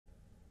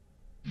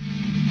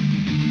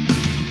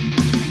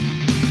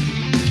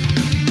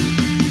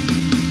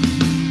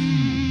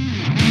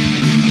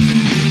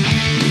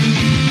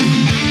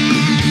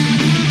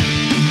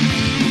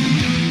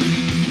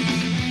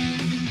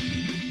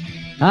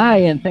Hi,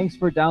 and thanks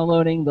for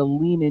downloading the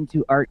Lean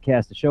Into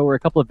Artcast, a show where a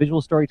couple of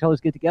visual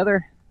storytellers get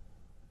together,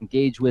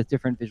 engage with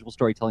different visual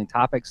storytelling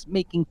topics,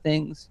 making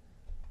things,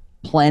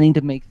 planning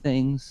to make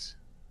things,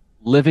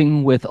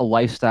 living with a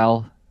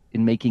lifestyle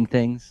in making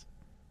things.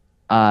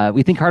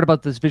 We think hard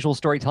about this visual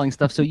storytelling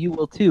stuff, so you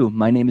will too.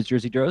 My name is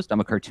Jersey Drozd. I'm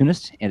a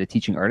cartoonist and a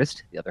teaching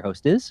artist. The other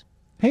host is...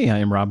 Hey, I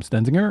am Rob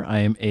Stenzinger. I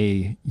am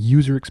a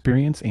user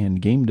experience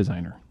and game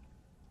designer.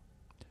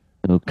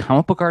 So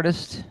comic book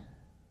artist,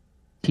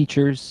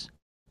 teachers,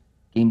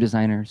 game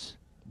designers,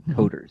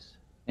 coders,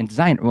 and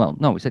designer. Well,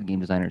 no, we said game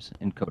designers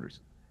and coders.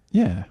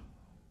 Yeah.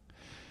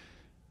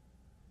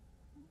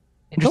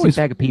 Interesting always-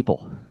 bag of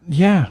people.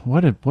 Yeah.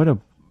 What a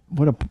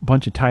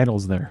bunch of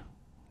titles there.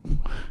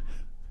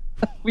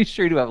 We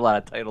sure do have a lot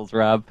of titles,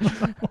 Rob.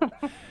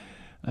 I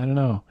don't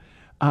know.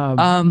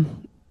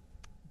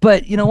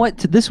 But you know what?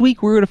 This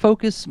week we're going to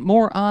focus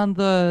more on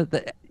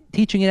the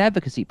teaching and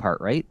advocacy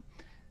part, right?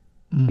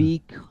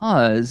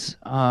 Because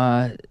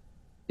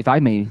if I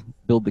may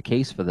build the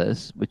case for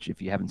this, which if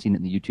you haven't seen it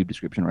in the YouTube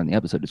description or in the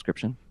episode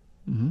description,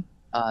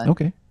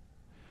 Okay.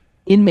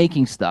 in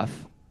making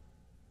stuff,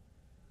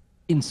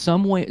 in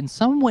some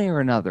way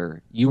or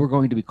another, you are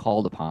going to be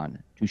called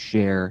upon to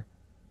share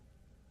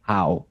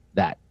how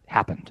that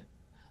happened.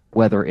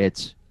 Whether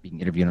it's being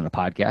interviewed on a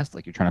podcast,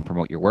 like you're trying to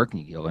promote your work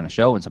and you go on a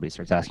show and somebody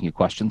starts asking you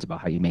questions about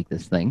how you make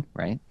this thing,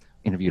 right?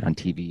 Interviewed on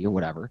TV or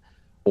whatever,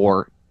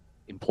 or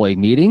employee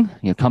meeting,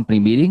 company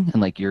meeting,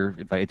 and like you're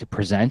invited to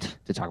present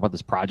to talk about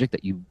this project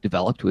that you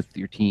developed with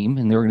your team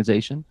in the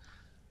organization.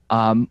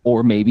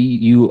 Or maybe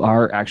you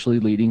are actually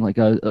leading like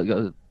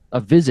a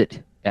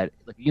visit at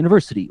like a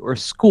university or a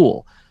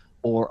school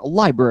or a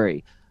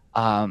library.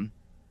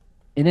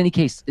 In any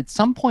case, at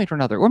some point or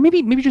another, or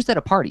maybe just at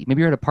a party.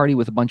 Maybe you're at a party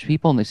with a bunch of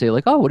people and they say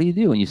like, "Oh, what do you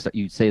do?" And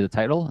you say the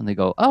title and they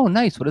go, "Oh,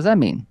 nice. What does that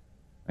mean?"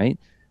 Right?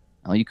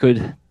 Now you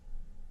could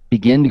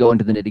begin to go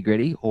into the nitty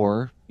gritty,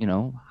 or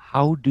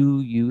how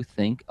do you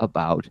think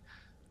about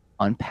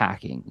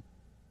unpacking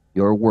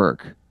your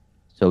work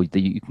so that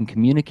you can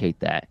communicate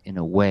that in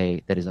a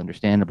way that is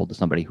understandable to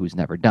somebody who's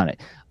never done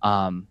it?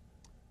 You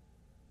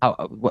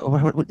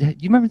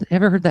remember?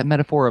 Ever heard that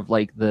metaphor of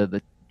like the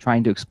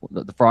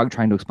frog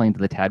trying to explain to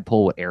the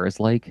tadpole what air is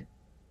like?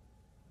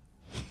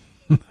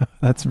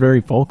 That's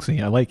very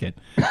folksy. I like it.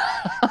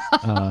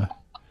 Rob,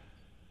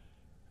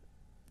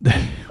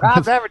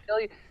 ever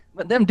tell you?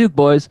 But them Duke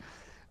boys.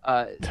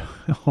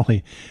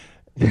 Holy.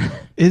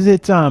 Is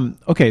it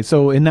okay?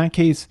 So in that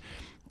case,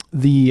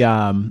 the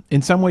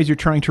in some ways you're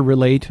trying to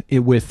relate it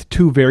with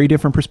two very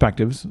different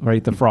perspectives,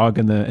 right? The frog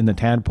and the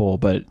tadpole.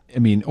 But I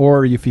mean,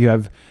 or if you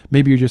have,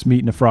 maybe you're just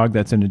meeting a frog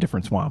that's in a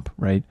different swamp,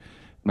 right?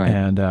 Right.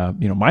 And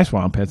my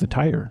swamp has a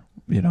tire.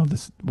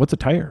 What's a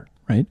tire,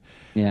 right?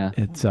 Yeah.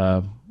 It's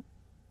or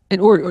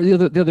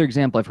the other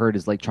example I've heard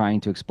is like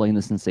trying to explain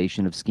the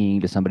sensation of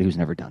skiing to somebody who's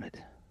never done it.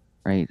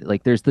 Right?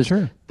 Like there's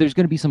going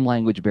to be some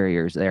language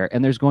barriers there,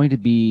 and there's going to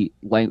be,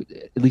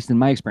 at least in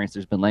my experience,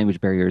 there's been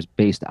language barriers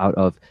based out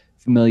of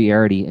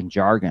familiarity and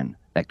jargon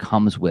that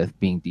comes with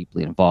being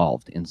deeply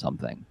involved in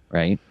something,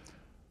 right?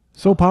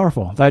 So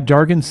powerful. That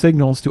jargon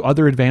signals to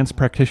other advanced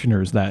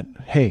practitioners that,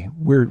 hey,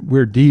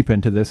 we're deep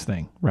into this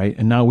thing, right?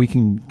 And now we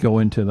can go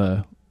into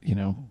the,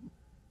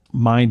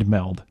 mind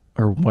meld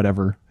or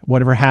whatever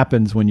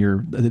happens when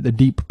you're the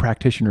deep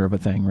practitioner of a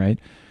thing, right?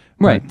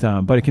 Right.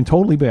 But it can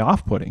totally be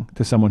off-putting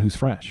to someone who's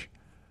fresh.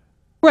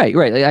 Right.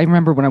 Like, I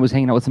remember when I was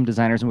hanging out with some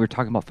designers and we were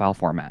talking about file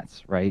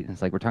formats, right?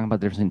 It's like we're talking about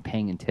the difference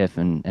between PNG and TIFF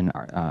and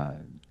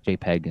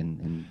JPEG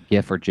and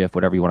GIF or GIF,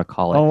 whatever you want to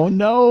call it. Oh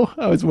no!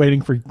 I was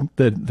waiting for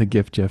the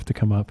GIF GIF to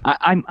come up.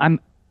 I'm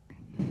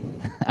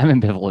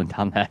ambivalent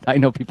on that. I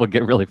know people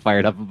get really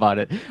fired up about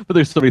it, but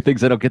there's so many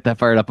things I don't get that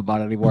fired up about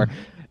anymore,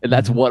 and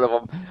that's one of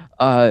them.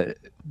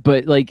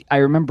 But like I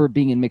remember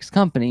being in mixed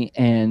company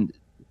and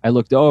I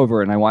looked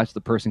over and I watched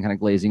the person kind of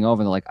glazing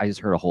over and they're like, I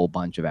just heard a whole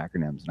bunch of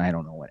acronyms and I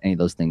don't know what any of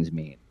those things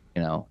mean,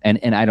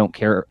 and I don't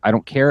care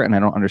and I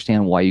don't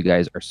understand why you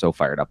guys are so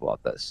fired up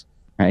about this,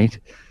 right?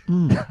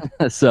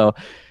 So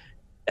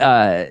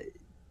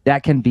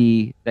that can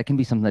be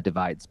something that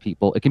divides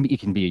people. It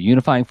can be a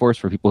unifying force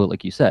for people,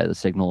 like you said, a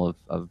signal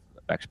of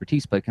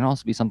expertise, but it can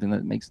also be something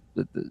that makes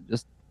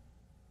just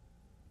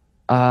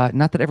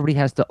not that everybody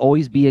has to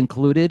always be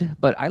included,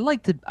 but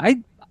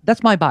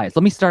that's my bias.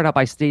 Let me start out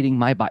by stating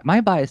my bias.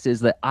 My bias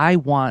is that I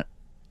want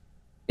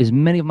as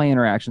many of my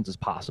interactions as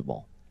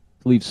possible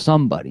to leave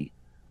somebody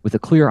with a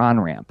clear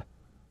on-ramp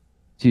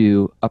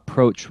to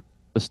approach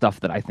the stuff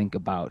that I think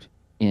about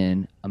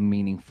in a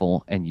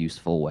meaningful and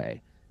useful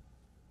way.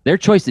 Their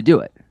choice to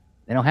do it.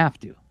 They don't have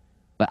to.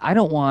 But I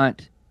don't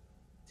want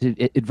to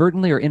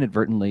advertently or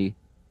inadvertently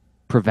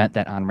prevent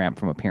that on-ramp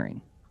from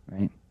appearing,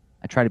 right?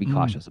 I try to be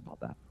cautious about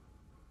that.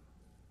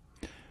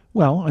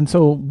 Well, and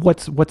so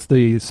what's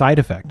the side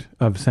effect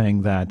of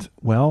saying that?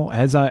 Well,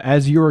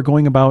 as you are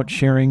going about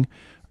sharing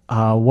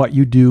what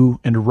you do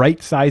and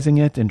right sizing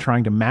it and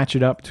trying to match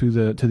it up to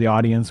the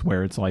audience,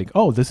 where it's like,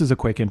 oh, this is a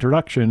quick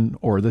introduction,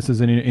 or this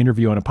is an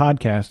interview on a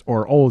podcast,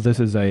 or oh, this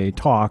is a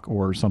talk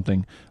or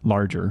something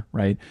larger,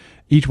 right?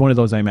 Each one of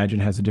those, I imagine,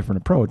 has a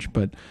different approach.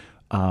 But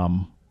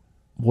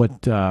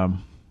what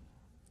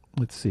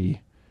let's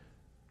see.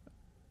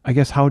 I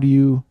guess how do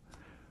you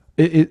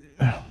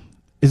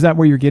is that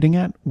where you're getting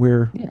at?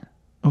 Where Yeah.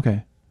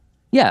 okay.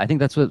 Yeah, I think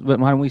that's what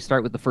when we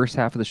start with the first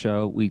half of the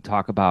show, we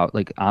talk about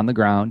like on the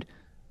ground,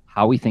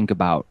 how we think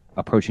about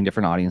approaching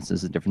different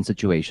audiences in different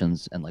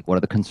situations, and like what are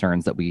the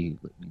concerns that we,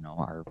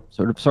 are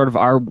sort of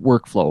our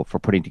workflow for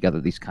putting together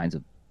these kinds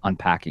of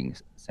unpacking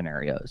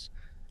scenarios.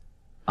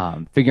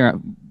 Figuring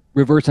out,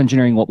 reverse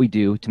engineering what we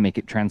do to make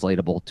it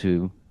translatable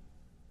to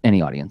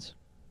any audience.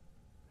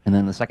 And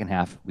then the second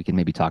half, we can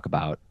maybe talk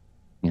about,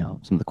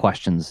 some of the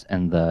questions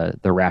and the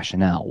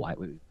rationale why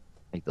we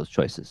make those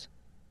choices.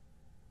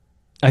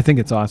 I think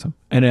it's awesome,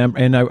 and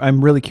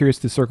I'm really curious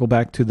to circle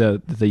back to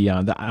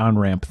the on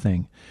ramp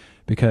thing,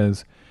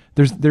 because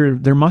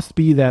there must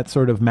be that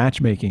sort of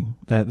matchmaking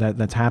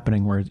that's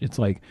happening where it's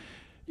like,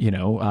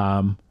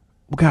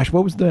 gosh,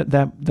 what was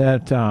that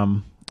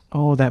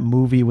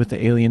movie with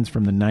the aliens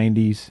from the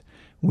 '90s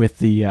with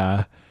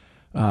the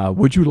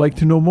would you like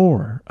to know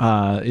more?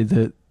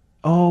 It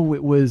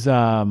was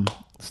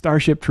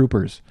Starship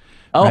Troopers.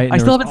 Oh, right? I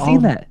still haven't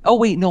seen the- that. Oh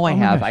wait, no, I Oh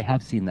my have. gosh. I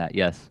have seen that.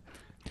 Yes,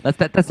 that's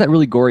that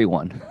really gory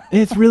one.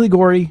 It's really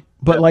gory,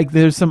 but Yep. like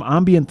there's some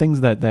ambient things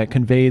that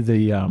convey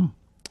the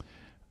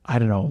I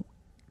don't know,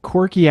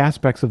 quirky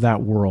aspects of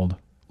that world,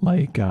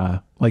 like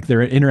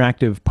their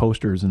interactive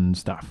posters and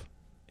stuff,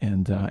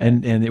 and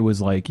it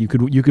was like you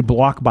could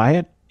block by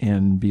it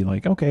and be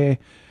like, okay,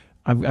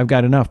 I've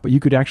got enough, but you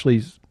could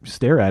actually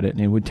stare at it and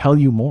it would tell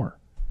you more.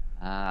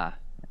 Ah,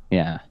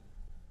 yeah,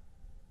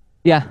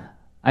 yeah.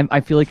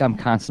 I feel like I'm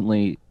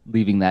constantly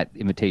leaving that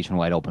invitation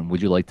wide open.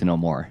 Would you like to know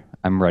more?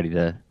 I'm ready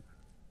to.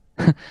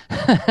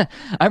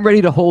 I'm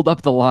ready to hold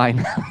up the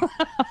line.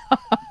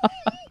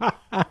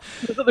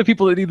 There's other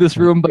people that need this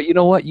room, but you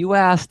know what? You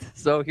asked,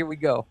 so here we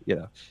go.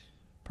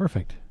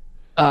 Perfect.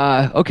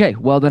 Okay.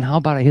 Well, then how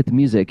about I hit the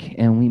music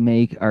and we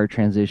make our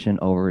transition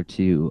over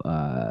to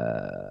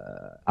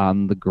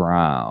on the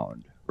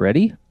ground.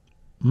 Ready?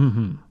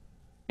 Mm-hmm.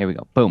 Here we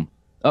go. Boom.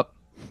 Up.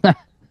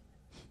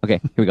 Okay.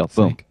 Here we go.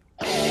 Boom. Sync.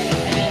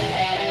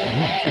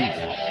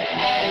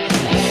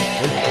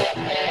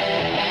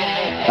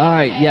 All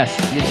right. Yes,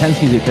 the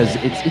intense music, because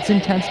it's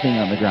intense being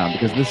on the ground,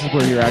 because this is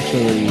where you're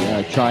actually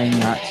trying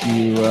not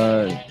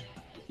to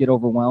get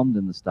overwhelmed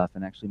in the stuff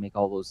and actually make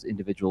all those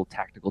individual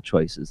tactical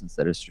choices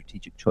instead of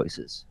strategic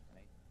choices.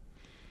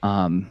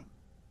 Where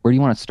do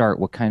you want to start?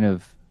 What kind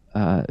of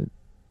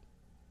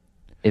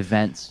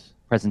events,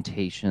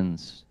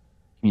 presentations,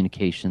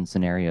 communication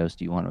scenarios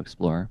do you want to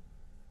explore?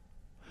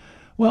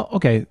 Well,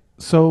 okay.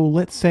 So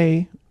let's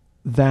say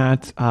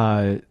that,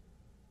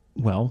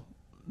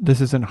 this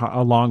isn't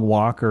a long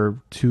walk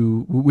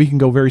we can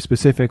go very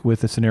specific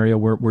with a scenario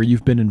where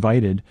you've been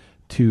invited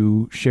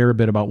to share a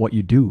bit about what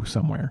you do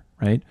somewhere,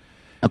 right?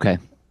 Okay.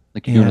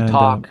 Like you're doing a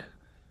talk.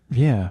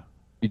 Yeah.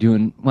 You're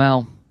doing,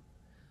 well,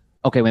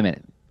 okay, wait a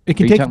minute. It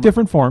can Are you take talking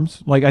different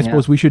forms. Like, I Yeah.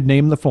 suppose we should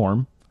name the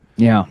form.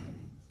 Yeah.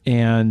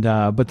 And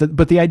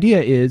but the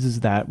idea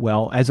is that,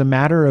 well, as a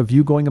matter of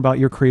you going about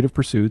your creative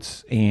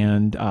pursuits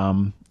and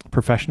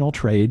professional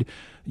trade,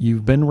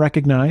 you've been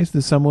recognized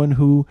as someone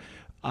who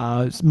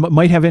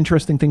might have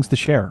interesting things to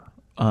share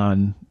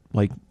on,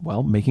 like,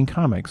 well, making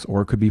comics,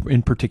 or it could be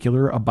in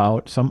particular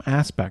about some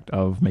aspect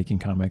of making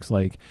comics,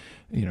 like,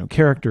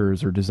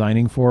 characters, or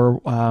designing for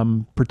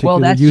particular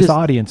that's youth just-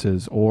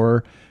 audiences,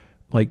 or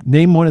like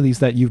name one of these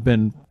that you've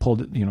been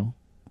pulled,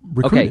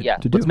 recruited Okay, yeah.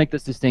 to do. Let's make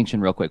this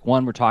distinction real quick.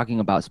 One, we're talking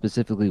about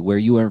specifically where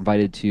you are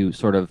invited to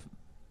sort of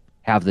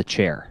have the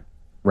chair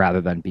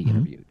rather than being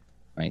interviewed,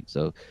 right?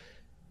 So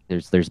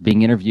there's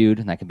being interviewed,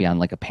 and that could be on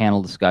like a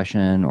panel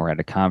discussion or at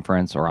a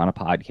conference or on a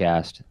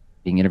podcast,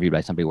 being interviewed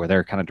by somebody where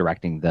they're kind of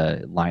directing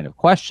the line of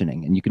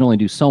questioning, and you can only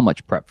do so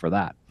much prep for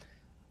that.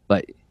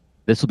 But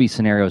this will be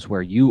scenarios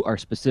where you are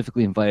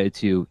specifically invited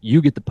to,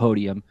 you get the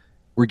podium,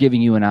 we're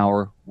giving you an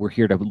hour, we're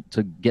here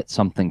to get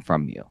something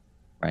from you,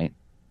 right?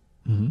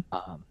 Mm-hmm.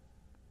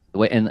 The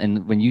way,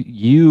 and when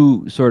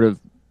you sort of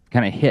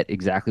kind of hit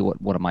exactly what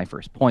one of my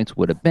first points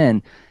would have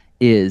been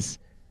is,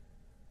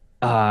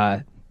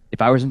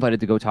 if I was invited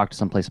to go talk to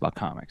someplace about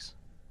comics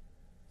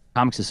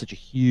is such a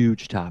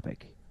huge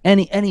topic.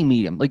 Any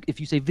medium, like if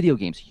you say video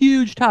games,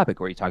 huge topic.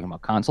 Where are you talking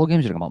about console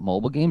games? You're talking about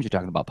mobile games. You're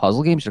talking about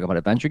puzzle games. You're talking about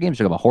adventure games.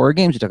 You're talking about horror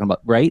games. You're talking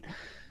about, right?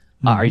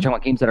 Are you talking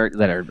about games that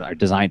are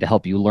designed to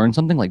help you learn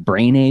something, like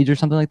Brain Age or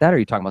something like that? Or are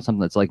you talking about something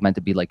that's like meant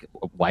to be like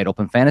a wide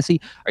open fantasy?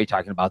 Are you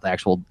talking about the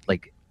actual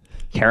like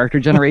character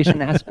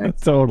generation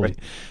aspect? Totally. Right.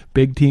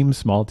 Big teams,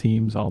 small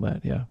teams, all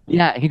that. Yeah.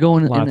 Yeah, it can go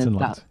in Lots in and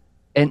that. lots.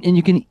 And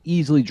you can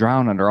easily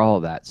drown under all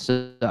of that.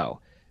 So,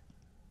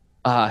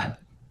 a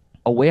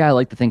way I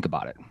like to think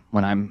about it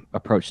when I'm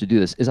approached to do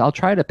this is I'll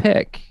try to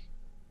pick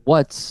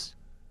what's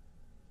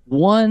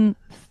one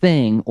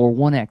thing or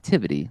one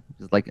activity.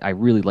 Like I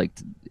really like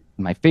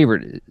my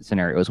favorite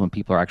scenario is when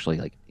people are actually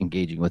like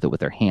engaging with it with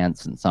their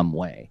hands in some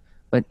way.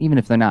 But even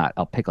if they're not,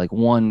 I'll pick like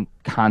one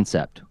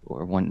concept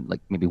or one, like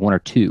maybe one or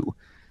two,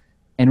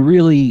 and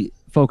really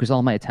focus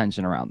all my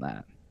attention around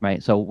that.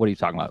 Right. So what are you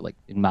talking about? Like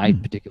in my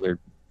Mm. particular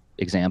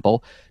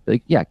example,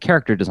 like, yeah,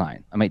 character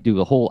design. I might do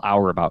a whole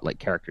hour about like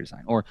character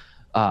design or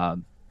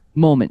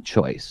moment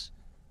choice,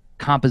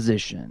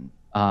 composition,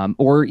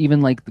 or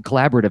even like the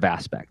collaborative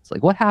aspects.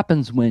 Like what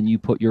happens when you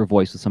put your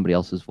voice with somebody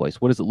else's voice?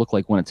 What does it look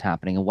like when it's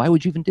happening? And why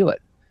would you even do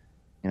it?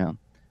 You know?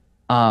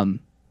 Um,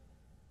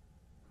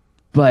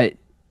 but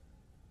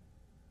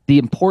the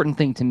important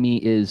thing to me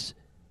is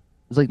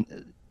like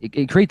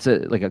it creates a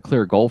like a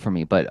clear goal for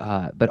me, but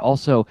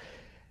also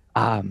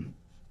um,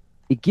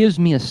 it gives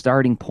me a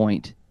starting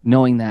point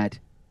knowing that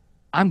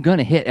I'm going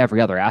to hit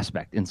every other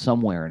aspect in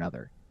some way or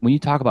another. When you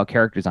talk about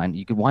character design,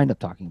 you could wind up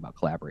talking about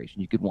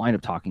collaboration. You could wind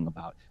up talking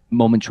about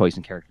moment choice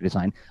and character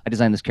design. I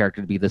designed this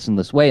character to be this and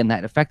this way, and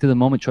that affected the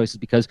moment choices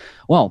because,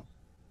 well,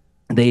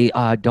 they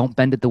don't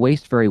bend at the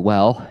waist very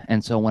well,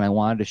 and so when I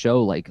wanted to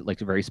show like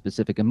very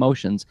specific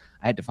emotions,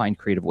 I had to find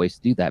creative ways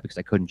to do that because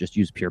I couldn't just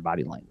use pure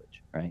body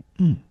language, right?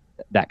 Mm.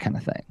 That kind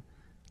of thing.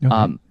 Okay.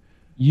 Um,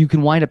 you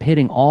can wind up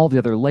hitting all the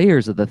other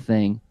layers of the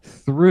thing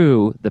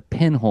through the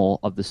pinhole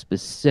of the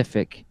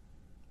specific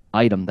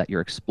item that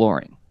you're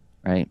exploring,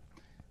 right?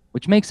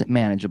 Which makes it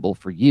manageable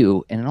for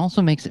you. And it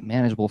also makes it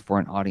manageable for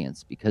an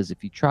audience because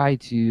if you try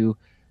to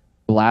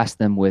blast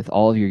them with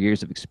all of your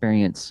years of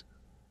experience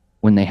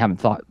when they haven't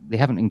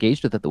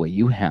engaged with it the way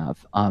you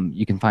have,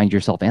 you can find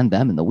yourself and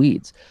them in the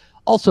weeds.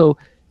 Also,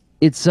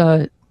 it's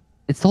the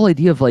whole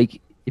idea of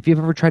like if you've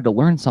ever tried to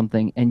learn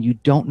something and you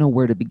don't know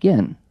where to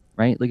begin,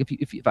 right? Like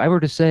if I were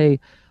to say,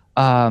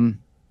 um,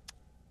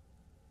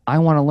 I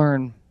want to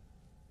learn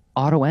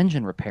auto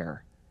engine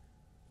repair,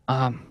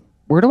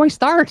 where do I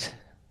start?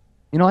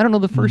 I don't know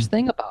the Mm. first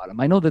thing about them.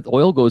 I know that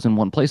oil goes in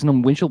one place and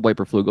then windshield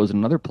wiper fluid goes in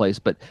another place,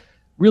 but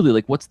really,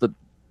 like,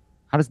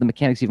 how does the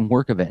mechanics even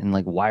work of it? And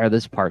like, why are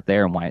this part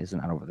there and why is it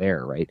not over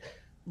there, right?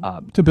 To I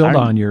build don't,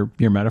 on your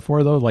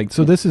metaphor though, like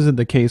so yeah, this isn't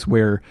the case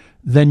where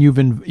then you've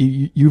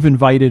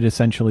invited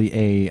essentially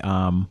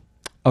a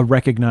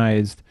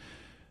recognized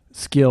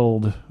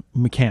skilled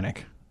mechanic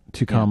yeah.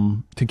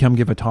 to come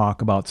give a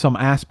talk about some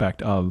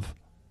aspect of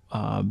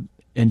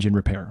engine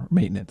repair,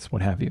 maintenance,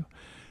 what have you.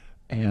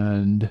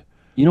 And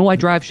You know why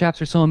drive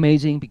shafts are so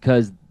amazing?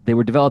 Because they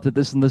were developed at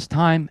this and this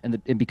time,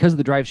 and because of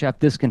the drive shaft,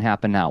 this can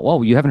happen now.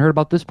 Whoa, you haven't heard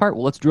about this part?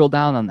 Well, let's drill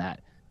down on that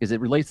because it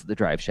relates to the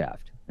drive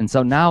shaft. And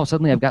so now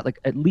suddenly I've got like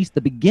at least the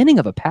beginning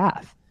of a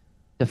path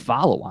to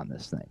follow on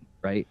this thing,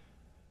 right?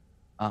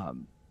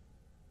 Um,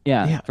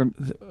 yeah, yeah, from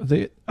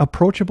the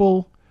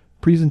approachable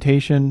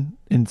presentation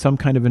in some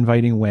kind of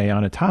inviting way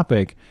on a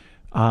topic,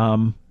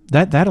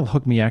 that'll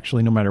hook me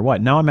actually no matter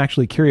what. Now I'm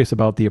actually curious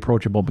about the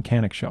approachable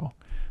mechanic show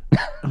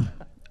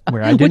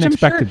where I which didn't I'm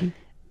expect sure to be.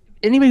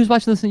 anybody who's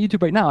watching this on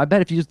YouTube right now, I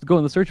bet if you just go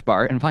in the search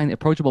bar and find the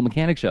approachable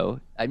mechanic show,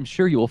 I'm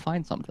sure you will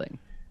find something.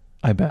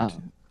 I bet.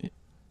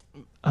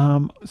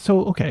 Um,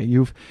 So okay,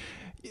 you've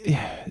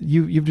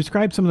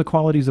described some of the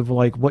qualities of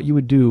like what you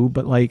would do,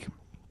 but like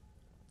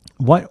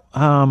what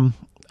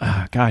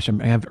gosh,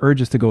 I have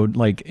urges to go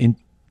like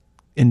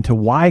into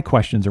why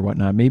questions or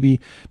whatnot. Maybe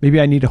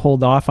I need to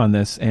hold off on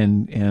this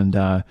and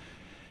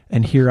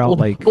hear out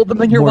like hold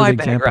them in your more of the wide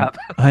bag, example. Rob.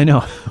 I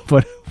know,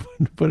 but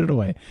put it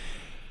away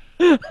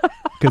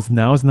because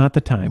now is not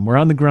the time. We're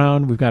on the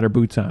ground. We've got our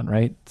boots on,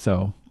 right?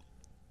 So,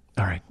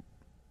 all right.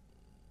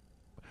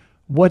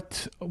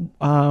 What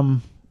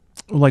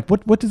like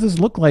what does this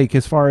look like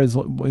as far as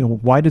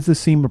why does this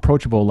seem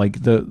approachable?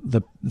 Like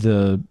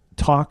the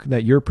talk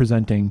that you're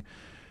presenting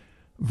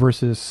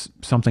versus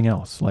something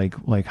else.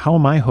 Like how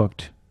am I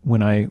hooked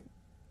when I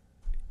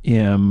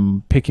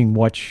am picking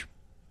which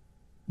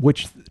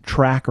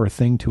track or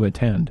thing to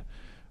attend,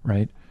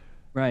 right?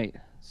 Right.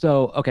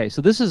 So, okay.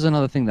 So this is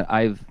another thing that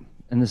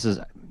and this is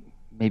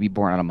maybe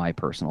born out of my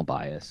personal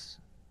bias.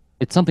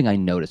 It's something I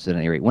noticed at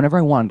any rate. Whenever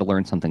I wanted to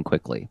learn something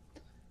quickly,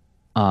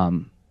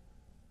 um,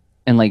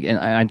 and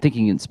I'm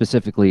thinking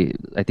specifically,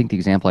 I think the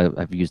example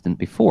I've used in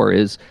before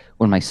is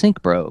when my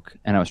sink broke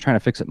and I was trying to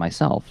fix it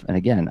myself. And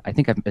again, I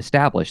think I've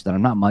established that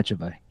I'm not much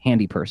of a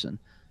handy person.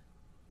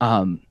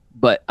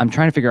 But I'm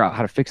trying to figure out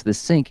how to fix this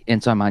sink,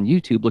 and so I'm on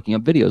YouTube looking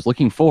up videos,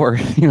 looking for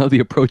the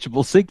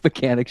approachable sink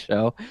mechanic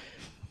show.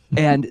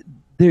 And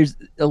there's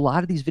a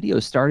lot of these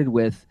videos started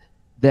with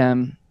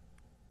them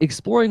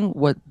exploring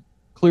what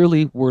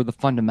clearly were the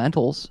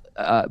fundamentals,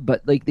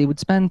 but like they would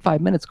spend 5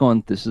 minutes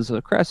going, "This is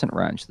a crescent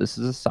wrench. This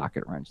is a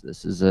socket wrench.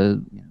 This is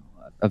a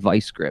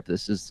vice grip.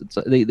 This is."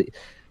 So they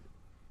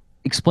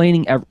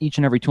explaining each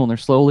and every tool, and they're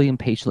slowly and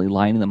patiently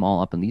lining them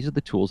all up. And these are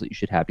the tools that you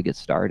should have to get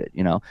started.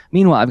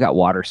 Meanwhile, I've got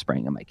water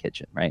spraying in my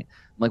kitchen, right?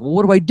 I'm like, well,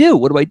 what do I do?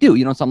 What do I do?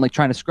 So I'm like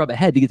trying to scrub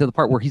ahead to get to the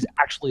part where he's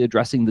actually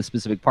addressing the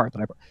specific part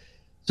that I.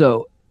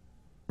 So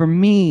for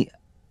me,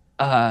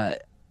 I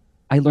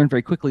learned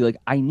very quickly, like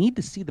I need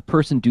to see the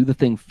person do the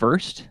thing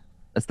first.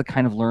 That's the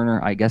kind of learner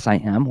I guess I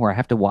am, where I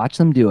have to watch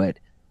them do it,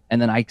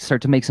 And then I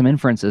start to make some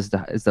inferences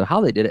as to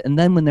how they did it. And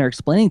then when they're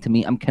explaining to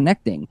me, I'm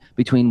connecting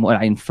between what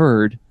I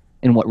inferred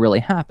and what really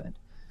happened.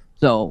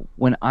 So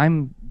when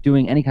I'm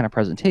doing any kind of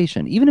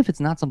presentation, even if it's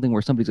not something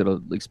where somebody's going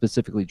to like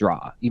specifically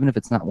draw, even if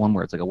it's not one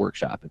where it's like a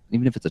workshop,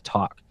 even if it's a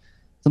talk,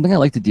 something I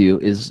like to do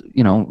is,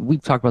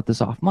 we've talked about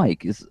this off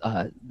mic, is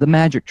the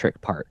magic trick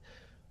part,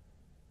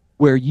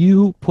 where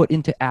you put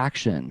into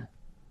action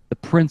the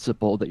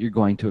principle that you're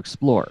going to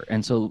explore.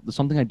 And so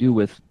something I do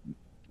with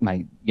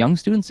my young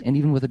students and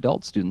even with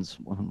adult students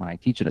when I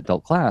teach an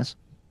adult class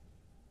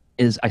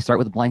is I start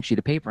with a blank sheet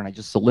of paper and I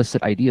just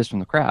solicit ideas from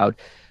the crowd.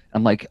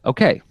 I'm like,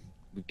 okay,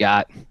 we've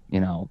got,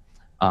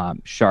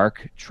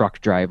 shark, truck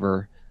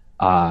driver,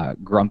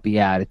 grumpy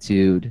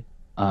attitude.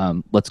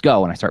 Let's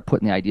go. And I start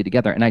putting the idea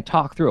together and I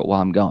talk through it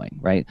while I'm going,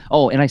 right?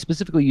 Oh, and I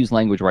specifically use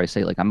language where I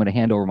say, like, I'm going to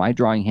hand over my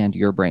drawing hand to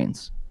your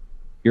brains.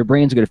 Your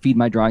brains are going to feed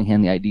my drawing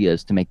hand the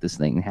ideas to make this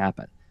thing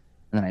happen.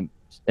 And then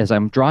as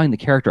I'm drawing the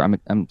character,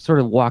 I'm sort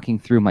of walking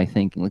through my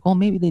thinking, like, well,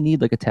 maybe they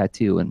need like a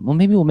tattoo, and well,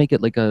 maybe we'll make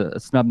it like a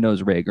snub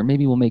nose rig, or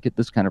maybe we'll make it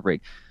this kind of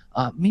rig.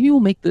 Maybe we'll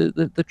make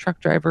the truck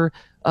driver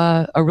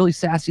a really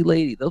sassy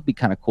lady. That'll be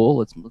kind of cool.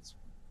 Let's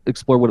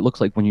explore what it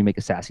looks like when you make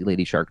a sassy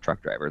lady shark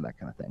truck driver, that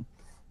kind of thing.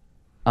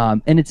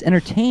 And it's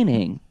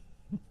entertaining,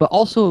 but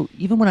also,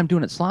 even when I'm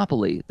doing it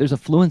sloppily, there's a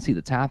fluency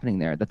that's happening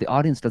there that the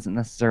audience doesn't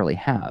necessarily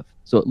have.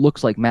 So it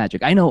looks like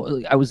magic. I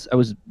know I was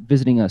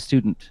visiting a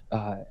student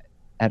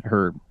at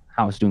her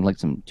house doing like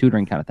some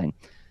tutoring kind of thing.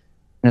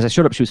 And as I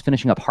showed up, she was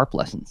finishing up harp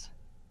lessons,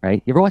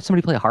 right? You ever watch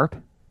somebody play a harp?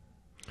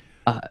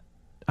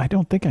 I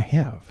don't think I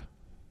have.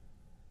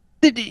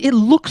 It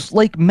looks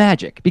like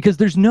magic because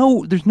there's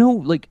no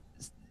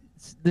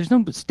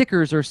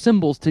stickers or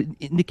symbols to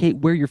indicate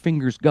where your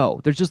fingers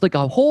go. There's just like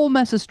a whole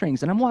mess of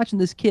strings. And I'm watching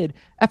this kid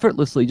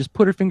effortlessly just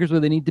put her fingers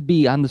where they need to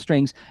be on the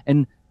strings,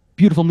 and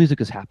beautiful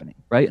music is happening,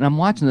 right? And I'm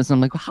watching this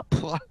and I'm like,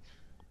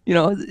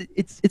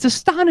 it's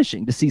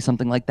astonishing to see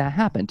something like that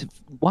happen.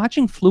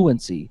 Watching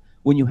fluency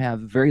when you have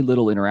very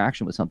little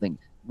interaction with something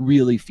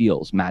really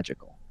feels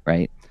magical,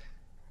 right?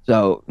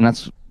 So, and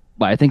that's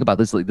why I think about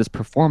this, like this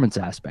performance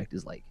aspect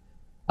is like,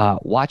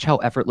 watch how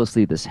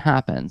effortlessly this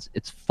happens.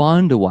 It's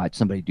fun to watch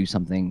somebody do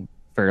something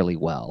fairly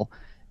well.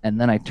 And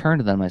then I turn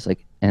to them, I was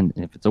like, and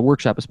if it's a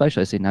workshop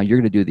especially, I say, now you're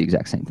going to do the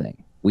exact same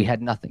thing. We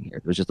had nothing here.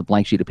 There was just a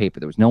blank sheet of paper.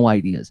 There was no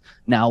ideas.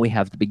 Now we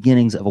have the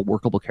beginnings of a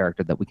workable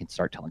character that we can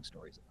start telling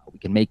stories about. We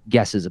can make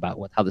guesses about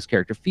how this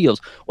character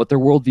feels, what their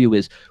worldview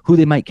is, who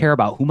they might care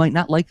about, who might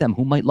not like them,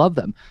 who might love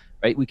them,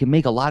 right? We can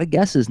make a lot of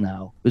guesses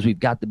now because we've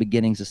got the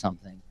beginnings of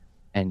something,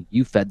 and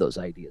you fed those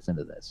ideas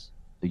into this.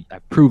 So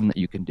I've proven that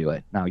you can do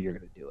it. Now you're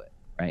going to do it,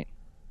 right?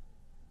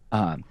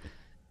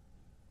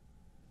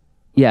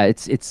 Yeah,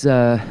 it's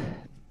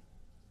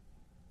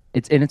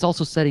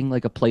also setting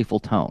like a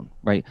playful tone,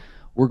 right?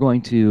 We're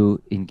going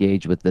to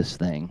engage with this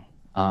thing,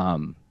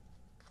 and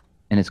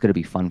it's going to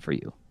be fun for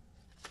you.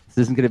 This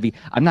isn't going to be.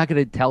 I'm not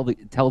going to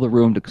tell the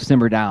room to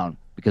simmer down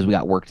because we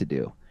got work to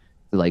do.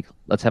 So like,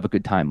 let's have a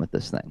good time with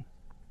this thing.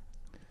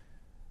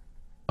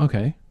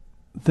 Okay,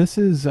 this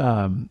is.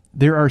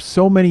 There are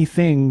so many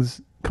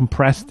things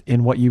compressed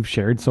in what you've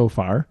shared so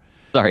far.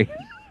 Sorry.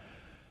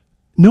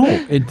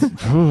 No,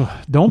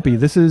 don't be.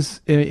 This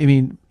is. I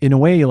mean, in a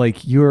way,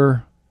 like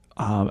you're.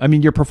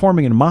 You're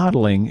performing and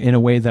modeling in a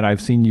way that I've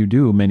seen you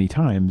do many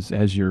times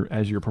as you're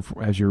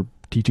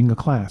teaching a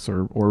class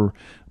or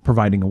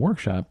providing a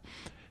workshop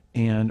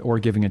or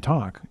giving a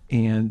talk.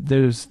 And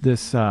there's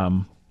this.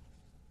 Can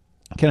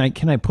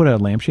I put a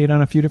lampshade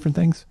on a few different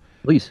things?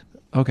 Please.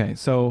 Okay,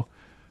 so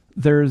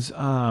there's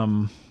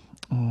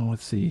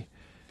let's see.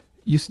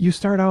 You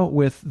start out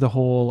with the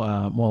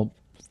whole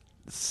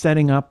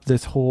setting up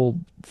this whole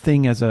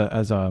thing as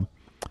a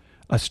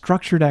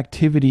structured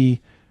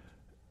activity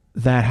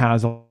that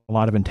has a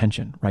lot of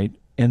intention, right?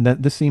 And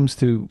that this seems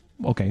to,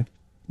 okay,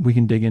 we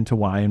can dig into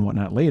why and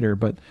whatnot later,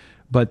 but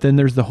then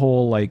there's the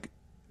whole, like,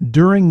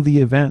 during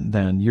the event,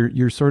 then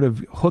you're sort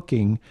of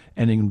hooking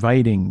and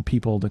inviting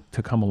people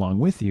to come along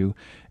with you.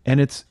 And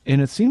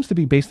it seems to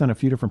be based on a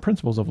few different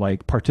principles of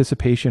like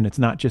participation. It's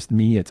not just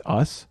me, it's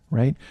us,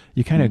 right?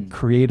 You kind of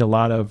create a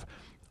lot of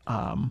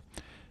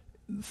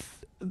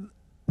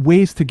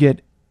ways to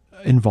get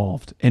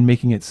involved and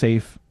making it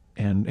safe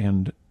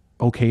and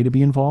okay to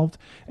be involved.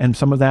 And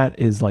some of that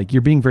is like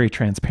you're being very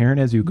transparent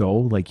as you go,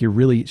 like you're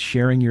really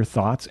sharing your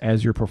thoughts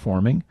as you're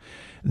performing.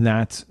 And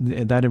that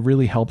it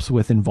really helps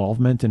with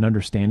involvement and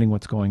understanding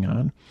what's going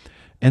on.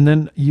 And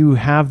then you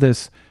have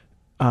this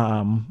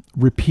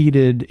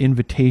repeated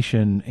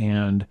invitation,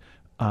 and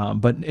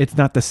but it's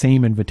not the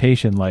same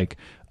invitation. Like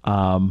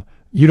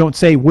you don't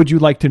say, "Would you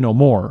like to know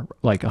more?"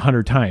 like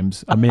 100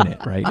 times a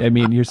minute, right? I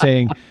mean, you're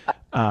saying,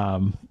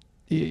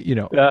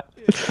 yeah.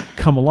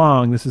 Come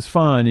along, this is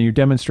fun, and you're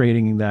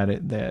demonstrating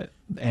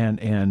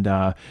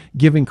and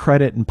giving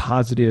credit and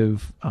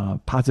positive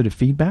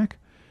feedback,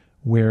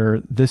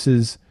 where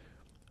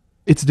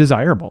it's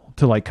desirable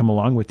to like come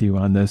along with you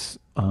on this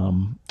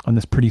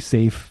pretty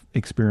safe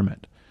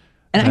experiment.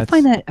 And I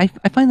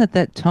find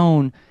that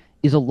tone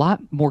is a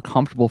lot more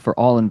comfortable for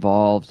all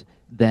involved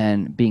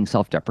than being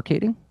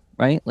self-deprecating,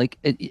 right? Like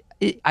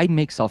I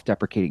make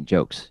self-deprecating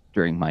jokes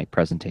during my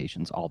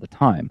presentations all the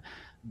time.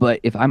 But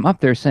if I'm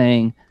up there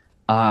saying,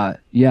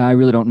 yeah, I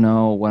really don't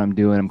know what I'm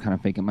doing. I'm kind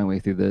of faking my way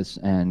through this.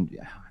 And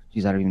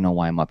geez, I don't even know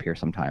why I'm up here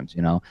sometimes,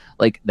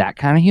 like that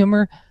kind of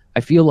humor. I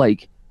feel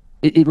like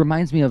it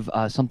reminds me of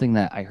something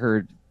that I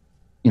heard,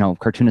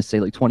 cartoonists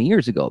say like 20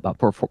 years ago about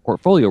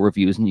portfolio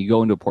reviews. And you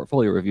go into a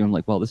portfolio review and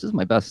like, well, this is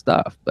my best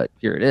stuff, but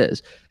here it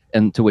is.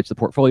 And to which the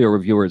portfolio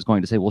reviewer is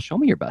going to say, well, show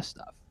me your best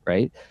stuff,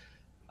 right?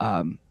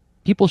 um,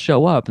 People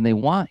show up and they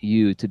want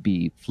you to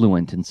be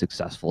fluent and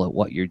successful at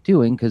what you're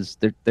doing because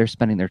they're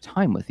spending their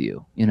time with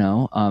you,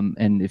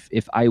 and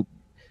if I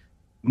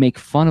make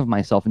fun of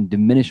myself and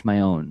diminish my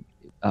own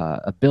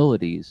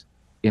abilities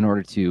in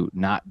order to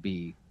not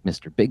be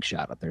Mr. Big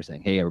Shot up there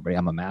saying, "Hey, everybody,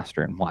 I'm a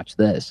master and watch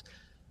this,"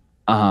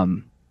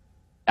 um,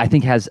 I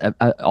think has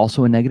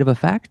also a negative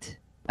effect.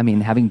 I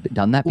mean, having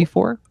done that Well,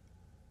 before.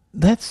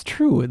 that's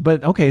true.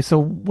 But okay, so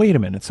wait a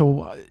minute.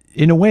 So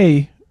in a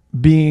way,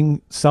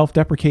 being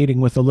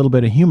self-deprecating with a little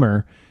bit of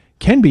humor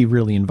can be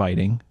really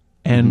inviting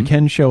and Hmm.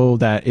 can show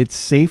that it's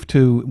safe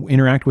to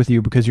interact with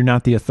you because you're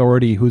not the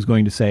authority who's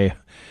going to say,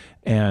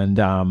 and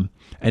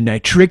I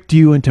tricked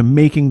you into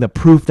making the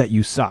proof that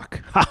you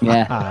suck. Ha ha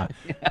Yeah. ha.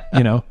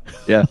 You know?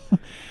 Yeah.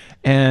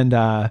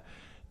 And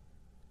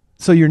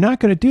so you're not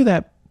going to do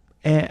that.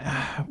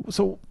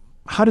 So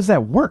how does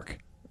that work?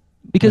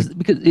 Like, Because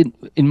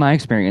in my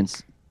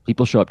experience,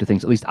 people show up to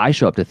things. At least I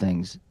show up to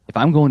things. If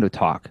I'm going to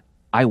talk,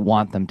 I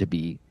want them to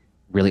be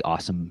really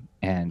awesome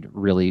and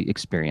really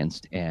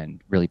experienced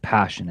and really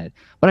passionate.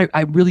 But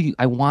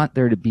I want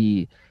there to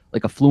be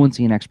like a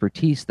fluency and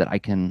expertise that I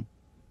can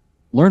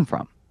learn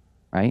from.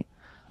 Right?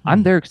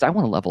 I'm there because I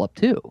want to level up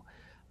too.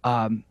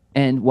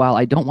 And while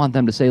I don't want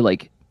them to say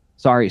like,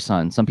 "Sorry,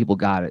 son, some people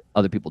got it,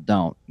 other people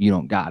don't. You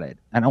don't got it."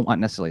 I don't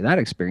want necessarily that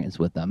experience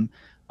with them.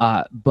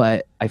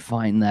 But I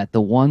find that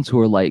the ones who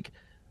are like,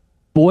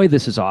 boy,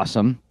 this is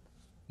awesome.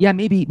 Yeah,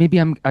 maybe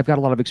I've got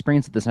a lot of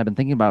experience at this and I've been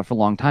thinking about it for a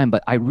long time,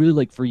 but I really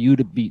like for you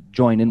to be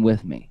join in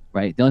with me,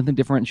 right? The only thing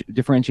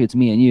differentiates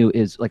me and you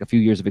is like a few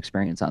years of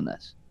experience on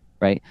this,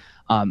 right?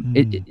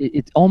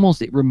 It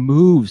almost it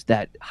removes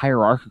that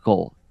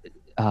hierarchical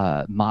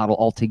model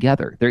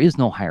altogether. There is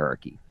no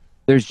hierarchy.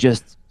 There's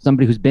just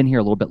somebody who's been here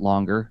a little bit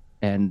longer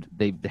and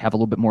they have a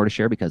little bit more to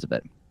share because of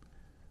it.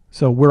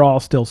 so we're all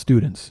still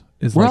students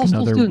is We're like all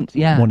still another students.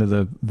 Yeah. one of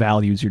the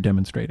values you're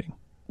demonstrating.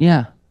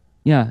 Yeah.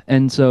 Yeah.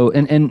 And so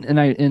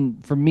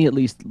and for me at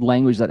least,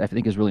 language that I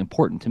think is really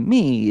important to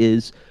me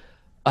is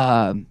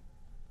um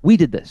we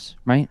did this,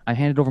 right? I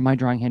handed over my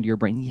drawing hand to your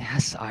brain.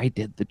 Yes, I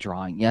did the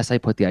drawing. Yes, I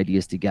put the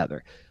ideas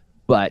together.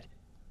 But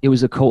it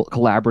was a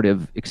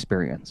collaborative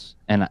experience.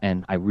 And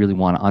I really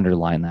want to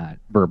underline that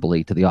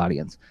verbally to the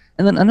audience.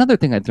 And then another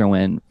thing I'd throw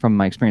in from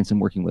my experience in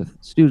working with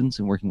students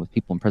and working with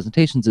people in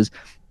presentations is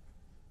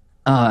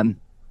um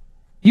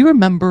do you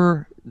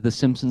remember the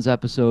Simpsons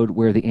episode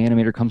where the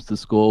animator comes to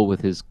school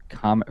with his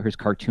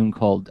cartoon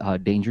called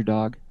Danger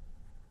Dog?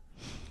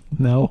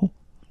 No.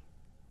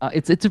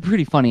 It's a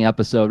pretty funny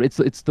episode.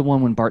 It's the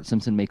one when Bart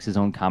Simpson makes his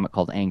own comic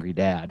called Angry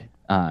Dad.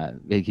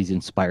 He's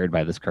inspired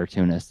by this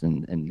cartoonist,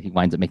 and he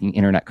winds up making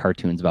internet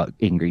cartoons about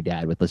Angry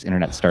Dad with this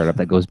internet startup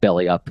that goes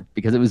belly up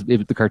because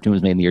the cartoon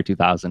was made in the year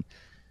 2000.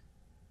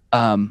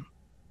 Um,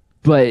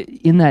 but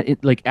in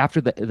that, like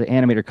after the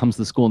animator comes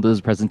to the school and does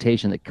his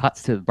presentation, it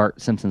cuts to Bart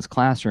Simpson's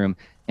classroom,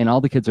 and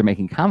all the kids are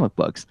making comic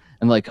books.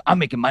 And like, I'm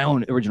making my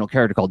own original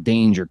character called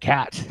Danger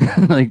Cat.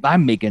 Like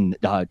I'm making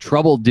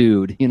Trouble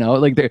Dude.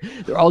 Like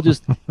they're all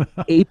just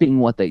aping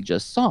what they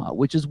just saw,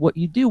 which is what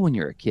you do when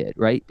you're a kid,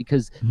 right?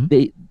 Because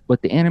Mm-hmm.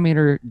 what the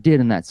animator did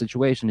in that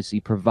situation is he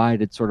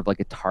provided sort of like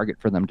a target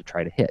for them to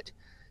try to hit.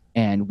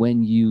 And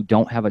when you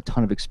don't have a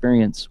ton of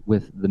experience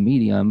with the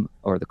medium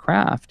or the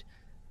craft,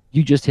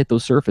 you just hit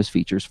those surface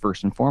features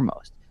first and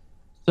foremost.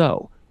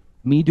 So,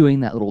 me doing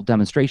that little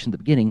demonstration at the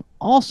beginning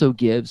also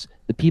gives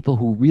the people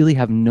who really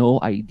have no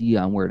idea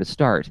on where to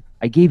start,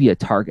 I gave you a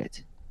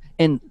target.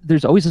 And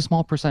there's always a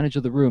small percentage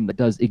of the room that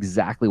does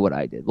exactly what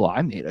I did. Well,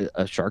 I made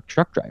a shark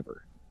truck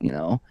driver,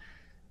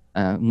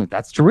 like,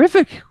 that's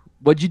terrific.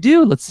 What'd you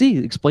do? Let's see.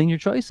 Explain your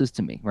choices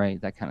to me,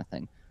 right? That kind of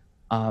thing.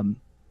 Um,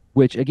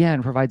 which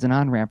again provides an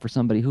on ramp for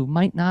somebody who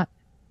might not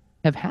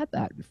have had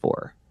that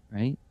before,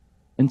 right?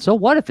 And so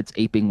what if it's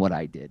aping what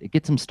I did? It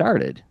gets them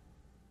started.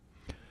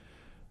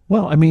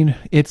 Well, I mean,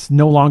 it's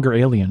no longer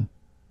alien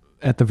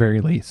at the very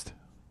least.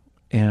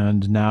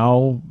 And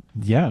now,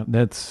 yeah,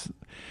 that's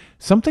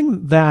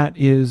something that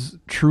is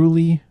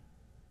truly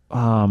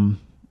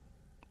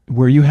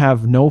where you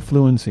have no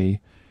fluency.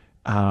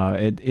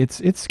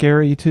 It's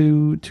scary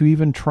to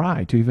even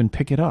try to even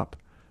pick it up.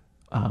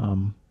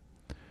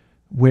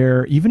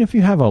 Where even if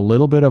you have a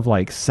little bit of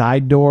like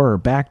side door or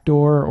back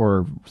door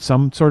or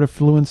some sort of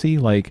fluency,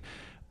 like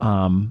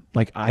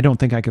I don't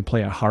think I could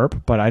play a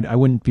harp, but I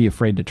wouldn't be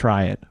afraid to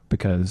try it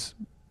because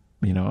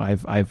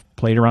I've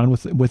played around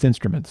with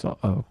instruments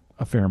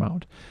a fair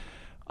amount.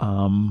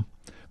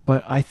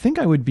 But I think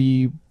I would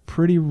be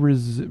pretty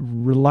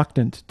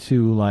reluctant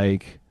to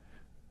like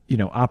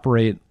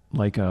operate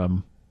like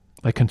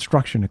like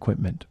construction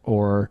equipment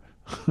or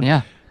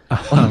Yeah.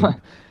 um,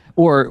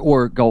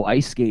 Or go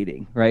ice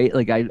skating, right?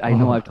 Like I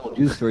know oh, I've told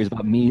you stories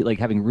about me like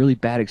having really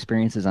bad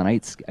experiences on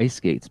ice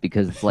skates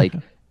because it's like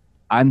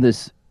I'm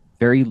this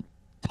very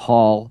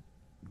tall,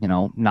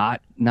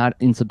 not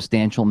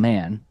insubstantial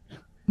man,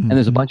 and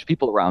there's a mhm. bunch of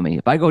people around me.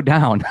 If I go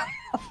down,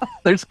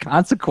 there's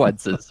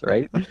consequences,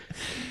 right?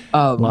 A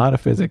Um, lot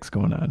of physics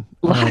going on.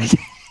 like,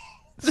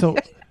 So,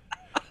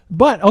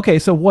 but okay,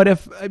 so what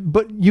if?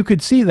 But you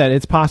could see that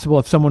it's possible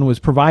if someone was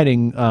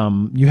providing.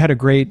 You had a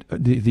great,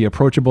 the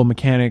approachable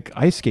mechanic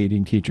ice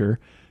skating teacher.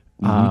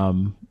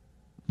 mhm.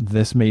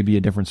 This may be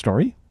a different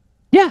story.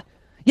 Yeah,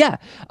 yeah.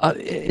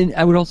 And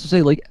I would also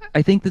say, like,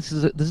 I think this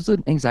is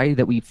an anxiety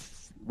that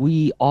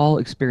we all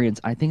experience.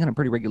 I think on a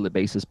pretty regular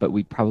basis, but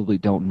we probably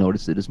don't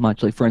notice it as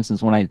much. Like, for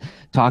instance, when I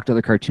talk to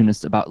other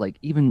cartoonists about like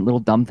even little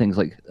dumb things,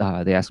 like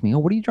they ask me, "Oh,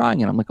 what are you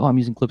drawing?" And I'm like, "Oh, I'm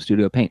using Clip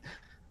Studio Paint."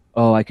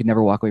 Oh, I could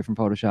never walk away from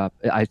Photoshop.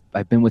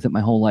 I've been with it my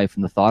whole life,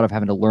 and the thought of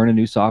having to learn a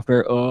new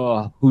software,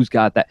 oh, who's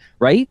got that?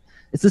 Right?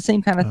 It's the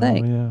same kind of Oh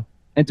thing. yeah.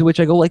 And to which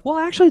I go like, well,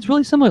 actually, it's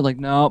really similar. Like,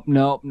 nope,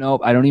 nope,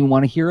 nope. I don't even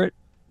want to hear it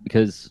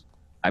because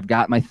I've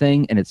got my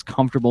thing and it's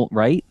comfortable,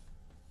 right?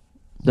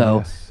 So,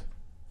 Yes.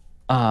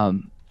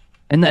 um,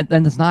 and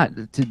that's not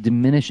to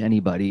diminish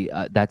anybody.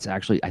 That's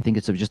actually, I think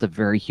it's just a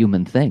very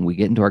human thing. We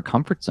get into our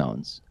comfort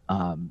zones,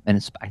 and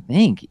it's, I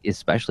think,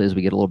 especially as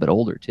we get a little bit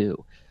older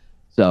too.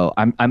 So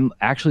I'm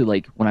actually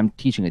like when I'm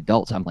teaching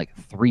adults, I'm like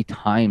 3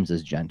 times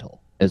as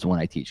gentle as when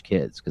I teach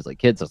kids because like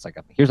kids, it's like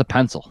here's a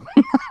pencil,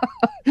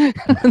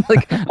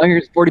 like oh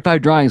here's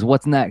 45 drawings.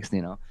 What's next?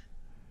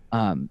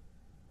 Um,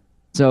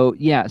 so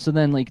yeah, so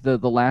then like the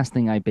last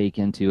thing I bake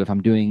into if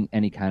I'm doing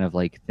any kind of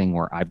like thing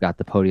where I've got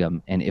the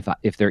podium and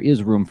if there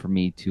is room for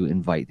me to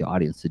invite the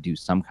audience to do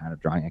some kind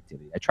of drawing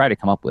activity, I try to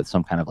come up with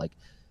some kind of like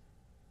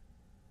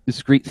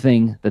discrete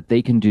thing that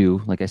they can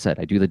do. Like I said,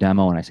 I do the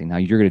demo and I say, now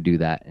you're going to do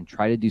that and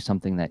try to do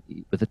something that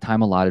with the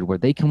time allotted where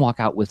they can walk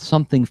out with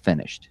something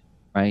finished,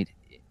 right?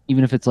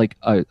 Even if it's like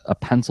a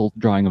pencil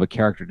drawing of a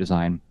character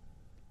design,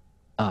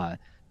 uh,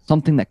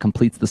 something that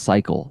completes the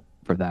cycle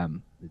for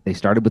them. They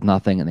started with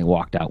nothing and they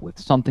walked out with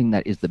something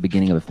that is the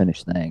beginning of a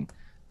finished thing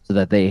so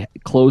that they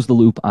close the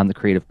loop on the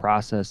creative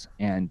process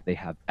and they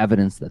have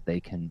evidence that they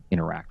can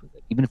interact with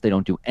it, even if they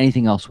don't do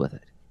anything else with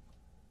it.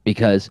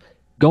 Because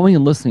going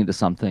and listening to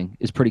something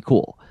is pretty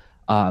cool.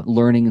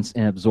 Learning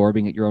and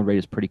absorbing at your own rate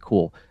is pretty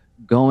cool.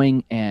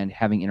 Going and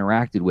having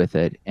interacted with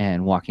it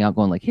and walking out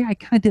going like, hey, I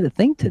kind of did a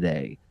thing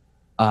today.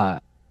 Uh,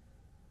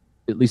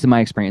 at least in my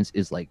experience,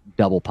 is like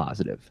double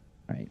positive,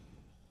 right?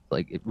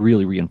 Like it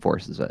really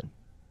reinforces it.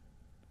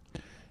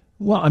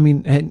 Well, I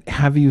mean, and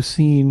have you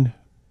seen,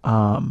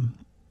 um,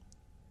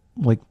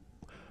 like,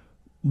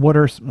 what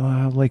are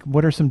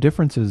some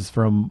differences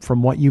from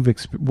what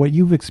what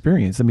you've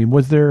experienced? I mean,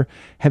 was there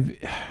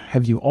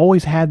have you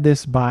always had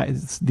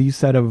these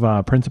set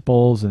of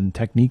principles and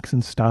techniques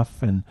and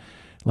stuff? And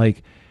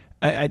like,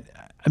 I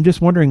I'm just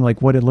wondering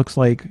like what it looks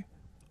like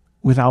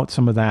without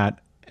some of that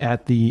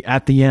at the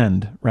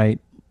end, right?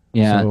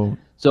 Yeah. So,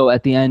 So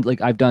at the end,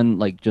 like I've done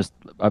like just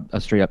a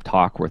straight up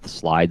talk with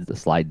slides, the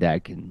slide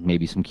deck, and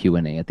maybe some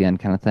Q&A at the end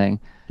kind of thing.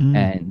 mm,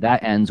 And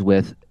that ends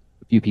with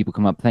a few people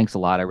come up, thanks a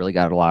lot. I really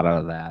got a lot out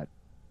of that.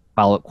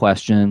 Follow-up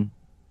question.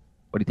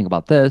 What do you think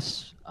about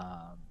this?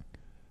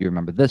 You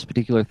remember this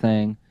particular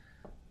thing?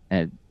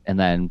 And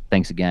then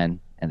thanks again,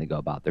 and they go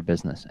about their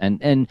business.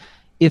 And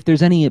if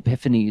there's any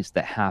epiphanies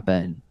that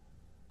happen,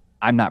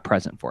 I'm not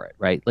present for it,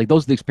 right? Like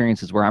those are the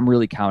experiences where I'm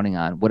really counting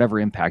on whatever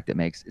impact it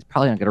makes is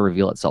probably not going to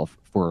reveal itself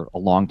for a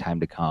long time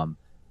to come,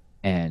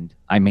 and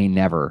I may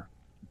never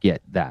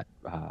get that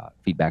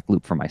feedback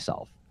loop for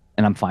myself,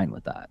 and I'm fine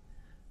with that.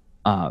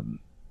 Um,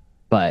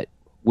 but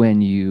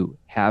when you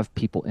have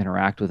people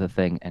interact with a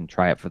thing and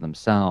try it for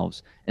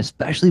themselves,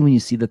 especially when you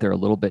see that they're a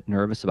little bit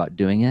nervous about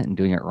doing it and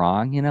doing it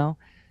wrong,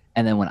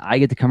 and then when I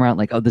get to come around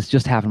like, oh, this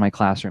just happened in my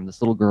classroom,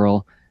 this little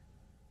girl,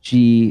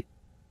 she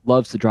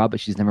loves to draw, but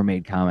she's never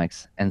made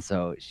comics, and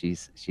so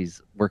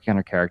she's working on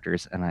her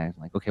characters, and I'm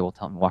like, okay, well,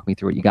 walk me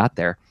through what you got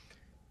there,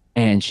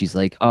 and she's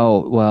like,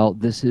 oh, well,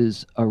 this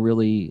is a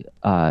really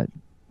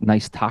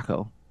nice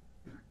taco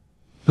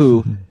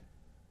who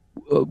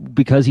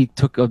because he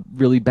took a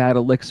really bad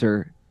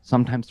elixir,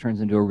 sometimes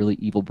turns into a really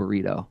evil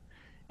burrito.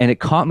 And it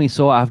caught me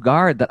so off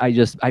guard that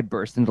I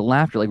burst into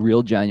laughter, like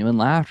real genuine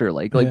laughter.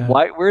 Like yeah.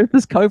 why where is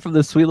this coming from?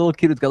 This sweet little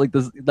kid who's got like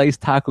this nice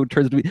taco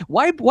turns to be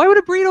why would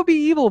a burrito be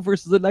evil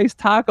versus a nice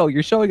taco?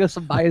 You're showing us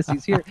some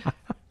biases here.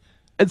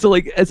 And so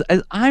like as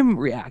I'm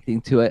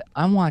reacting to it,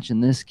 I'm watching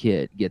this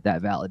kid get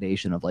that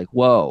validation of like,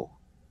 whoa,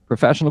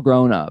 professional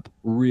grown up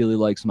really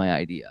likes my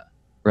idea,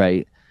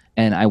 right?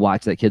 And I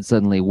watch that kid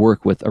suddenly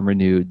work with a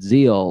renewed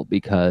zeal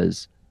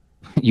because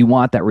you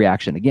want that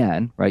reaction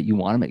again, right? You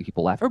want to make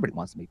people laugh. Everybody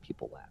wants to make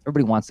people laugh.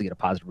 Everybody wants to get a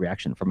positive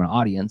reaction from an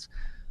audience.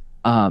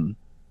 Um,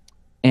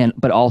 and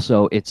but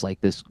also it's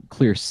like this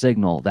clear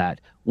signal that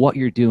what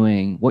you're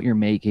doing, what you're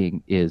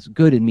making is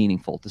good and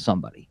meaningful to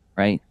somebody,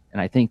 right?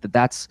 And I think that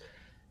that's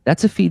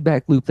a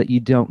feedback loop that you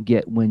don't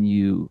get when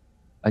you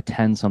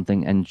attend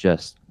something and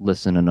just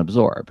listen and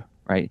absorb,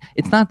 right?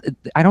 It's not,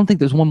 I don't think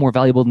there's one more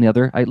valuable than the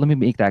other. Let me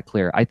make that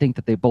clear. I think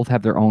that they both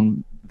have their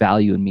own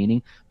value and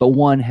meaning, but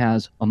one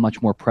has a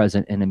much more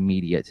present and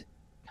immediate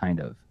kind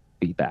of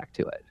feedback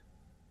to it.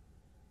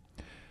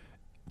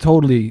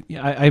 Totally.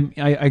 I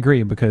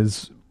agree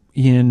because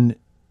even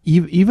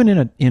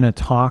in a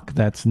talk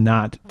that's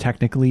not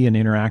technically an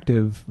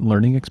interactive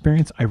learning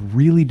experience, I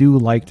really do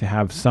like to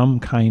have some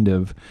kind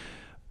of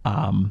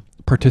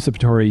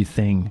participatory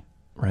thing,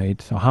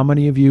 right? So how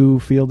many of you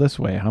feel this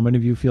way? How many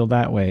of you feel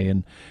that way?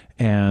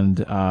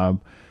 And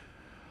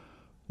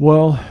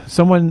well,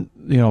 someone,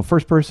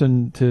 first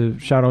person to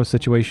shout out a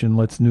situation,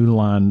 let's noodle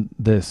on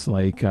this.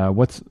 Like,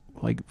 what's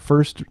like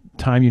first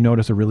time you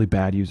notice a really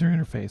bad user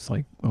interface?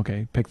 Like,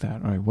 okay, pick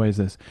that. All right, what is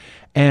this?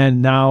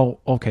 And now,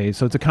 okay,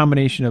 so it's a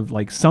combination of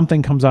like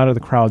something comes out of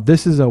the crowd.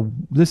 This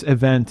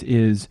event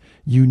is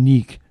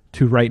unique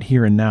to right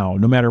here and now,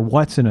 no matter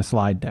what's in a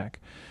slide deck.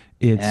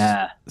 It's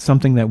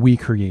something that we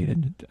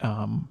created.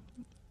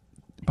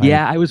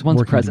 Yeah, I was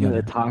once present together.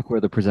 at a talk where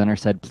the presenter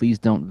said, please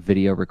don't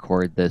video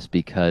record this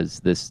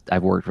because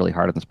I've worked really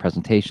hard on this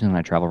presentation and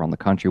I travel around the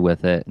country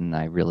with it and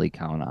I really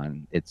count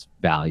on its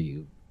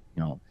value,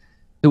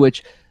 to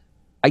which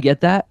I get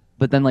that.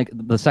 But then like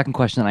the second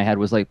question I had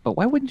was like, but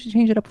why wouldn't you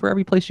change it up for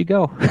every place you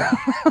go?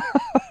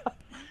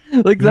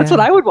 Like that's what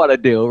I would want to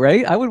do,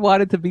 right? I would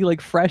want it to be like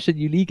fresh and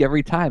unique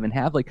every time and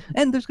have like,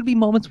 and there's gonna be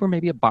moments where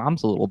maybe it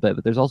bombs a little bit,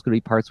 but there's also gonna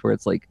be parts where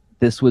it's like,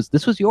 this was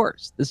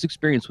yours. This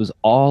experience was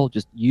all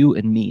just you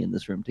and me in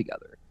this room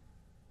together.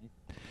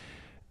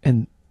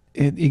 And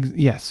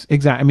yes,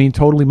 exactly. I mean,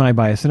 totally my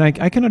bias. And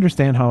I can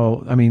understand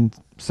how, I mean,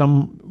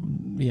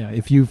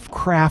 if you've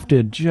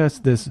crafted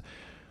just this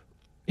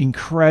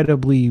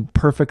incredibly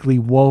perfectly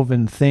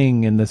woven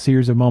thing in the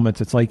series of moments,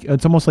 it's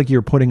almost like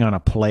you're putting on a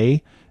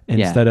play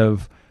instead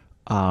of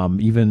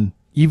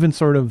even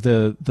sort of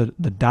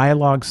the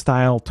dialogue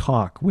style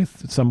talk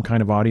with some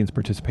kind of audience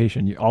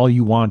participation. All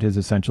you want is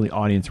essentially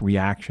audience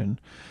reaction,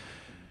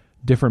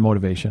 different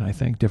motivation, I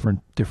think,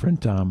 different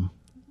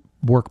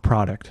work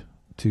product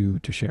to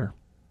share.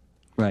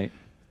 Right.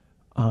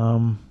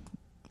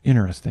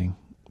 Interesting.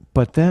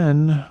 But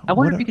then I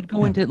wonder if you could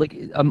go into like,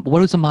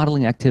 what does a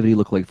modeling activity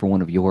look like for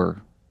one of your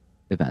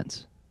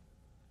events?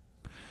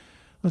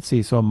 Let's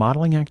see. So a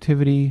modeling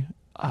activity,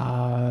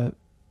 well,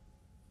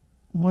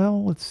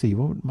 let's see.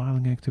 What would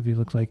modeling activity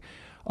look like?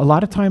 A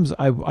lot of times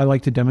I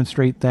like to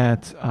demonstrate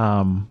that.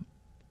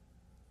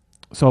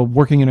 So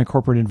working in a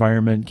corporate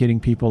environment, getting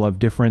people of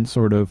different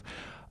sort of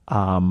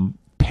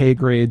pay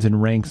grades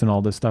and ranks and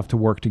all this stuff to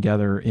work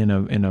together in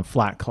a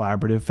flat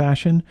collaborative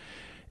fashion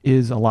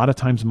is a lot of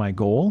times my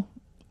goal.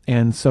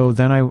 And so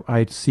then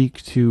I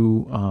seek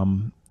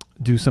to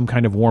do some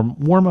kind of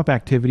warm up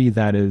activity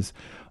that is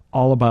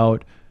all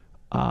about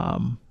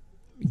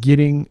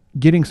getting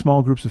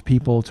small groups of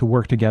people to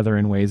work together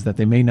in ways that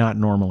they may not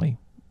normally.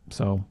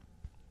 So,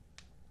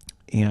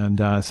 and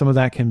some of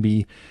that can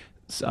be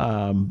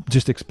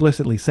just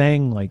explicitly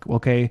saying like,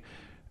 okay,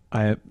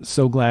 I'm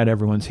so glad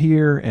everyone's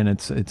here, and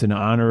it's an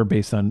honor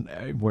based on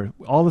where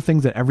all the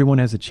things that everyone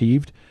has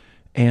achieved,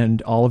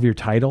 and all of your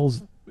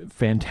titles.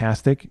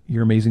 Fantastic,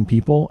 you're amazing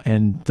people,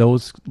 and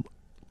those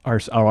are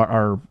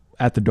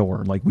at the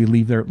door. Like we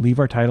leave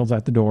our titles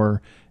at the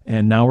door,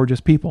 and now we're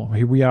just people.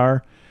 Here we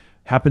are,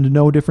 happen to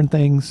know different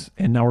things,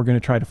 and now we're going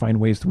to try to find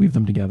ways to weave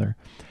them together.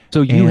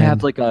 So you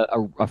have like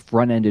a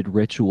front-ended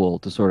ritual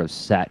to sort of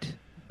set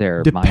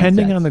their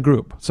depending mindsets. on the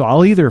group. So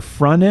I'll either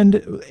front end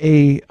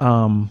a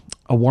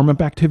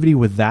warm-up activity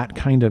with that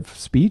kind of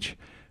speech,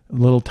 a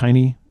little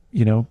tiny,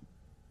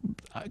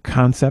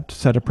 concept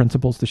set of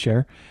principles to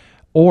share,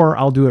 or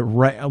I'll do it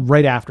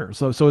right after.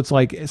 So it's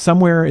like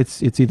somewhere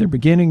it's either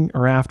beginning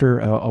or after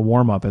a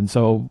warm up. And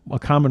so a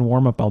common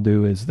warm up I'll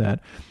do is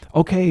that,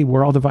 okay,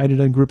 we're all divided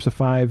in groups of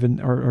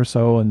 5 or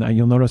so, and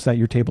you'll notice that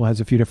your table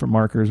has a few different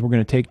markers. We're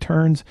going to take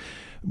turns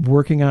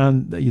working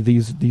on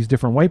these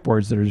different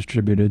whiteboards that are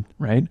distributed,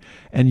 right?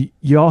 And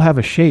you all have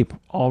a shape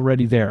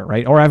already there,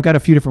 right? Or I've got a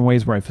few different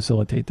ways where I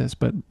facilitate this,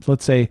 but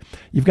let's say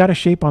you've got a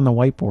shape on the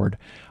whiteboard.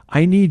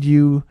 I need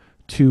you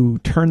to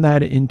turn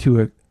that into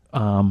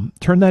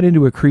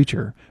a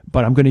creature,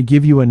 but I'm going to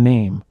give you a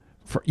name.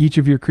 For each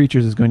of your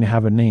creatures is going to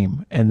have a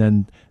name, and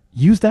then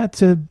use that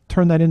to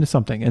turn that into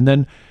something. And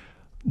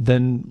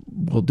then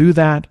we'll do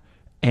that,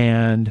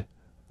 and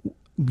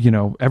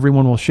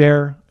everyone will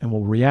share and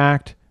will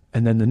react.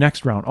 And then the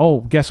next round,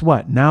 oh, guess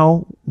what?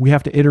 Now we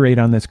have to iterate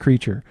on this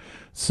creature.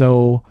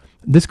 So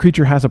this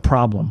creature has a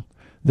problem.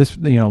 This,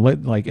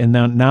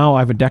 and now I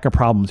have a deck of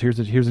problems. Here's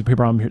a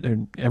problem.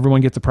 Here,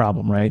 everyone gets a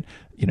problem, right?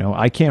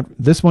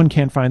 This one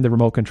can't find the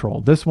remote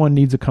control. This one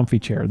needs a comfy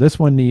chair. This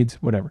one needs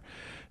whatever.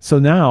 So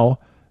now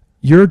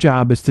your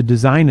job is to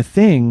design a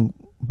thing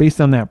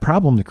based on that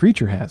problem the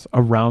creature has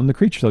around the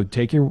creature. So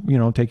take your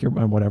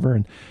whatever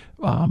and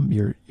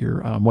your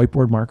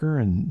whiteboard marker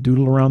and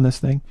doodle around this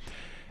thing.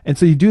 And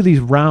so you do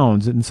these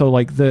rounds. And so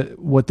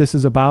what this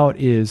is about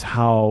is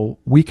how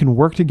we can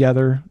work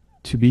together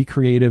to be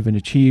creative and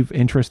achieve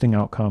interesting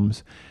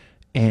outcomes,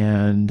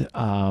 and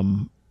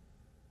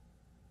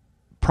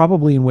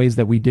probably in ways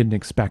that we didn't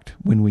expect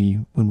when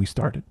we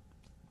started.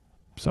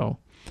 So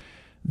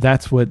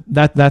that's what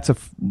that's a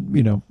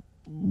you know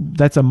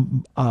that's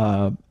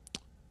a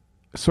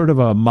sort of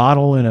a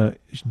model in a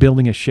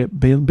building a ship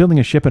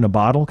in a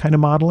bottle kind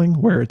of modeling,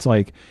 where it's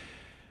like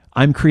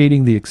I'm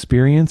creating the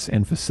experience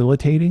and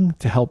facilitating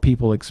to help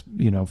people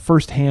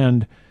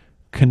firsthand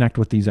connect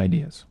with these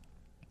ideas,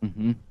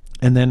 Hmm.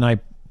 and then I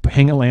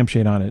hang a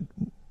lampshade on it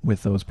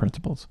with those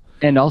principles.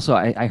 And also,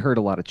 I heard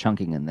a lot of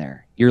chunking in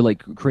there. You're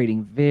like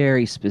creating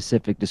very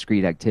specific,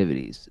 discrete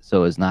activities,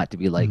 so as not to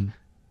be like, Mm.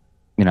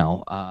 you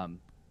know,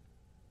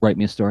 write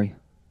me a story.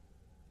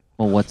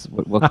 Well,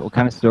 what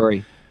kind of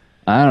story?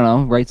 I don't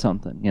know. Write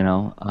something.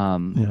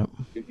 Yeah.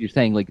 You're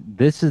saying like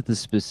this is the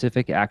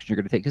specific action you're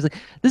going to take. Because like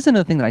this is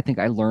another thing that I think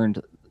I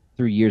learned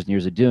through years and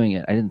years of doing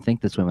it. I didn't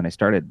think this way when I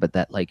started, but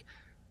that like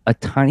a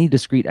tiny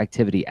discrete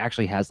activity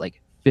actually has like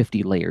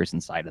 50 layers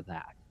inside of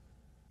that,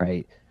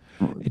 right?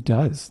 It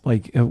does.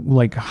 Like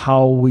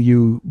how will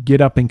you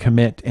get up and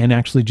commit and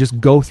actually just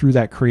go through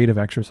that creative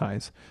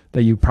exercise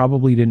that you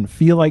probably didn't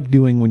feel like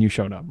doing when you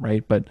showed up,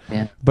 right?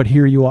 Yeah. But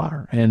here you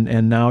are,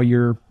 and now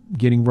you're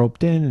getting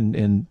roped in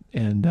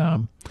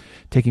and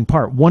taking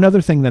part. One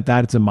other thing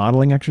that's a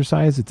modeling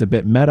exercise. It's a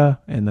bit meta,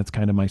 and that's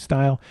kind of my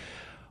style.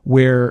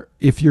 Where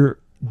if you're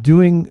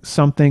doing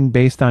something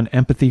based on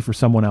empathy for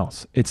someone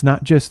else, it's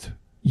not just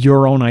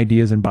your own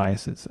ideas and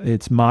biases.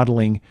 It's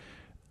modeling.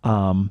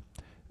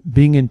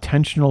 Being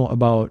intentional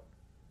about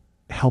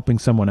helping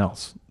someone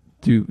else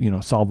to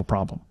solve a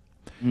problem.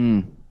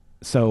 Mm.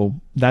 So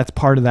that's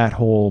part of that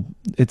whole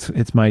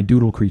it's my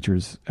doodle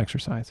creatures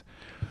exercise,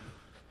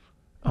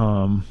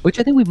 Which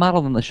I think we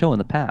modeled on the show in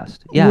the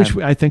past. Yeah. which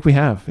I think we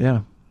have,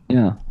 yeah,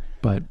 Yeah.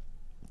 but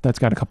that's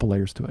got a couple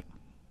layers to it.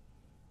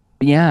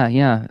 Yeah.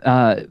 Yeah.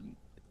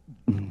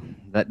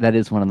 That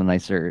is one of the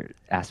nicer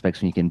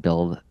aspects when you can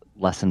build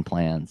lesson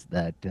plans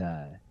that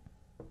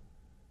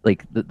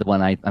like the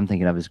one I'm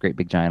thinking of is Great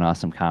Big Giant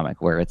Awesome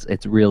Comic, where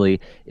it's really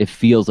it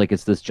feels like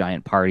it's this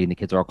giant party and the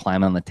kids are all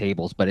climbing on the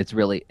tables, but it's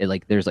really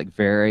like there's like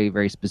very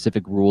very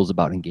specific rules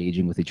about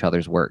engaging with each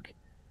other's work,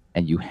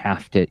 and you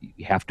have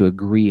to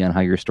agree on how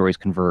your stories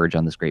converge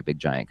on this Great Big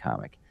Giant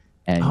comic,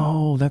 and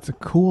Oh, that's a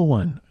cool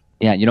one.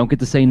 yeah, you don't get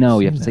to say I've no.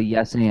 You have seen to say that.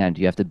 yes, and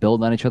you have to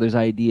build on each other's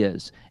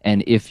ideas.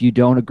 And if you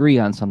don't agree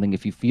on something,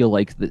 if you feel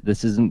like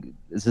this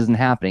isn't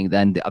happening,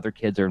 then the other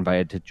kids are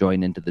invited to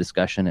join into the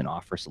discussion and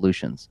offer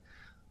solutions.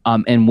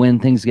 And when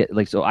things get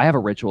like, so I have a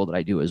ritual that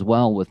I do as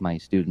well with my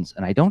students,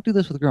 and I don't do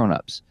this with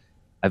grown-ups.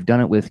 I've done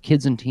it with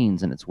kids and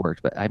teens, and it's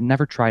worked, but I've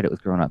never tried it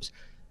with grown-ups.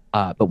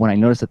 But when I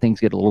notice that things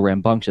get a little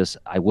rambunctious,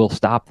 I will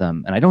stop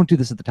them. And I don't do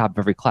this at the top of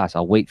every class.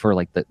 I'll wait for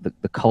like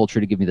the culture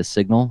to give me the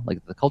signal.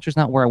 Like the culture's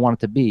not where I want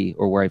it to be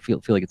or where I feel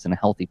like it's in a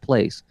healthy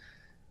place.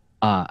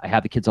 I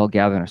have the kids all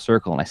gather in a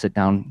circle and I sit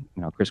down,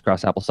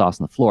 crisscross applesauce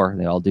on the floor.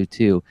 They all do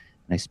too.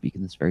 And I speak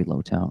in this very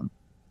low tone,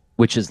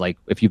 which is like,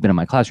 if you've been in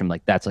my classroom,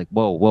 like that's like,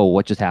 whoa, whoa,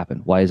 what just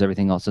happened? Why is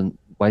everything else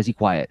why is he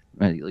quiet?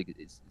 Right? Like,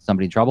 is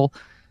somebody in trouble?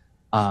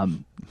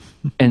 Um,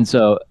 and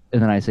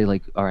then I say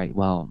like, all right,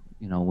 well,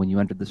 when you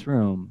entered this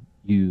room,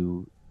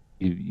 you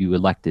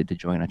elected to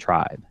join a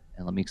tribe,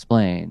 and let me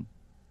explain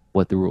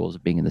what the rules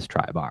of being in this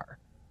tribe are,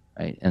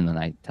 right? And then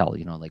I tell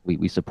like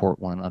we support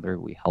one another,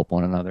 we help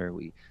one another,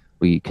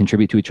 we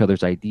contribute to each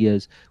other's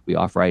ideas, we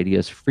offer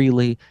ideas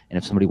freely, and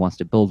if somebody wants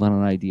to build on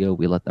an idea,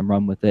 we let them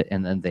run with it,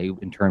 and then they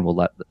in turn will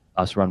let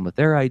us run with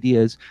their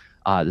ideas.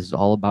 This is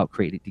all about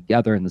creating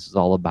together, and this is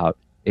all about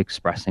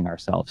expressing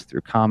ourselves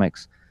through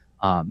comics.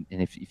 And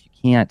if you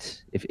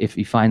can't, if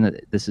you find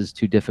that this is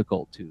too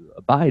difficult to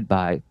abide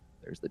by,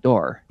 there's the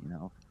door,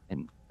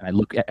 and I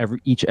look at every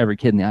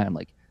kid in the eye. I'm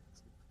like,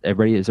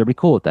 is everybody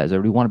cool with that? Does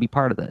everybody want to be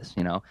part of this?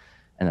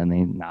 And then they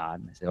nod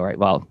and they say, all right,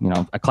 well,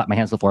 I clap my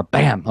hands to the floor,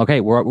 bam, okay,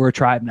 we're a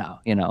tribe now,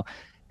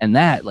 and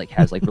that like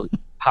has like really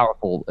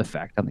powerful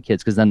effect on the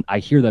kids, because then I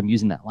hear them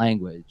using that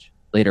language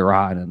later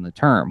on in the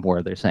term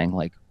where they're saying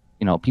like,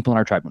 people in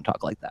our tribe don't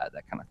talk like that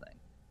kind of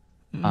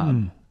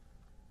thing.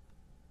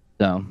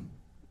 So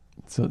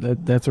So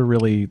that's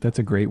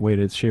a great way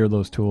to share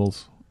those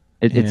tools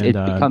it and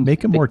becomes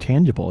make them more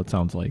tangible. It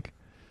sounds like.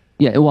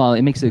 yeah, well,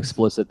 it makes it Yes.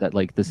 explicit that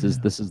like this is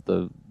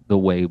the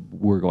way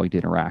we're going to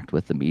interact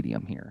with the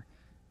medium here.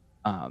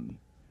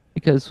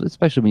 Because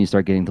especially when you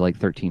start getting to like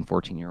 13,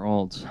 14-year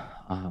olds,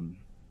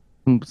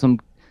 some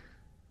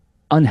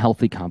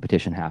unhealthy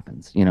competition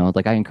happens.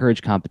 Like I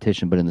encourage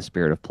competition, but in the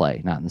spirit of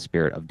play, not in the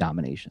spirit of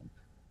domination.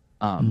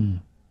 Um, Mm.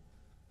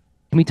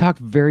 can we talk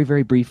very,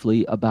 very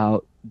briefly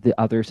about the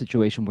other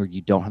situation where you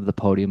don't have the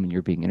podium and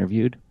you're being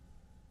interviewed?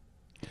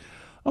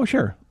 Oh,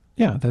 sure.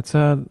 Yeah, that's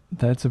a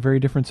very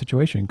different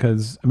situation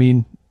because I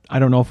mean I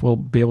don't know if we'll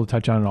be able to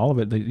touch on all of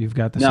it. You've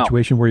got the No.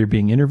 situation where you're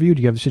being interviewed.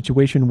 You have the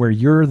situation where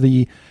you're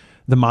the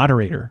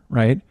moderator,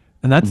 right?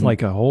 And that's Mhm.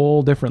 like a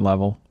whole different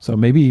level. So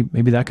maybe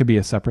that could be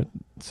a separate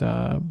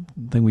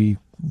thing we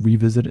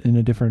revisit in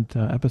a different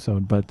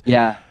episode. But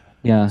Yeah,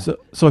 yeah. so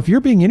if you're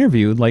being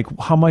interviewed, like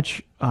how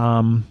much?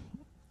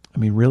 I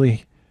mean,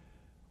 really,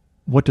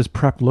 what does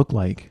prep look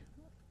like?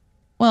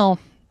 Well,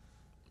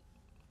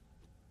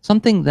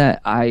 Something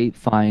that I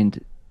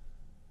find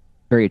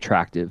very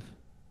attractive,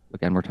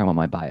 again, we're talking about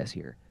my bias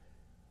here.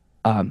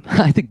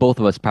 I think both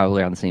of us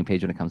probably are on the same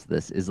page when it comes to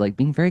this, is like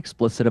being very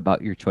explicit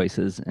about your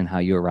choices and how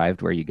you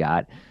arrived where you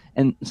got.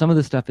 And some of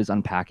this stuff is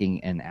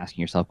unpacking and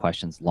asking yourself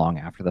questions long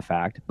after the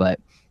fact, but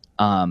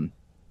um,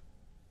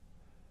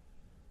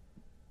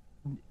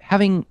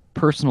 having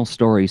personal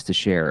stories to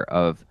share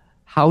of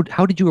how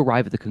did you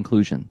arrive at the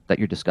conclusion that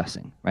you're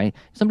discussing, right?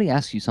 If somebody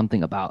asks you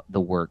something about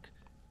the work,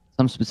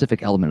 some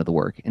specific element of the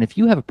work, and if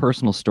you have a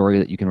personal story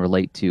that you can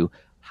relate to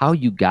how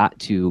you got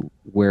to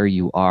where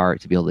you are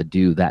to be able to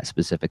do that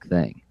specific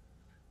thing,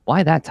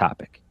 why that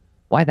topic?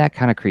 Why that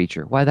kind of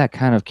creature? Why that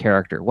kind of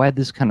character? Why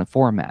this kind of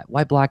format?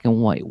 Why black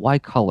and white? Why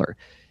color?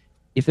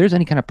 If there's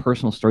any kind of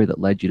personal story that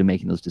led you to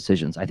making those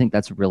decisions, I think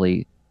that's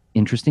really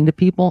interesting to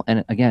people.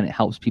 And again, it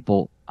helps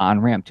people on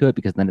ramp to it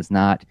because then it's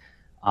not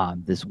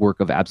this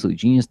work of absolute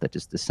genius that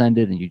just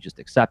descended and you just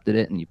accepted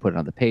it and you put it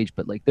on the page.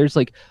 But like, there's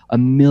like a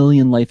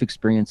million life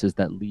experiences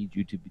that lead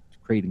you to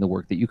creating the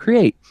work that you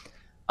create.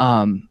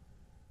 Um,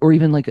 or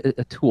even like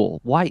a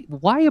tool. Why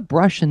a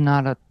brush and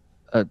not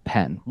a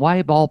pen? Why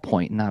a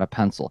ballpoint and not a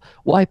pencil?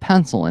 Why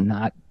pencil and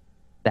not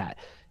that?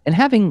 And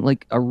having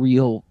like a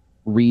real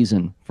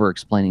reason for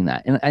explaining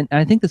that. And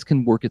I think this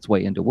can work its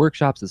way into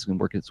workshops. This can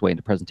work its way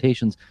into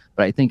presentations.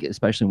 But I think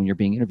especially when you're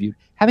being interviewed,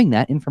 having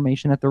that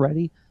information at the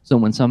ready. So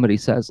when somebody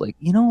says like,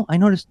 I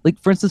noticed, like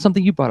for instance,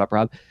 something you brought up,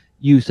 Rob,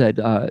 you said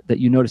that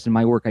you noticed in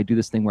my work, I do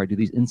this thing where I do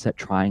these inset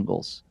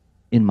triangles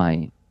in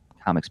my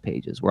comics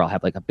pages where I'll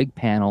have like a big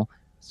panel,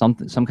 some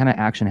kind of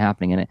action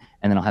happening in it,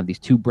 and then I'll have these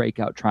two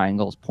breakout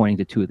triangles pointing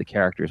to two of the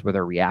characters where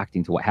they're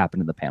reacting to what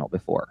happened in the panel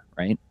before,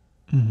 right?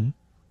 Mm-hmm.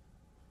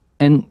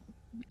 And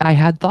I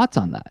had thoughts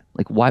on that.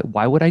 Like,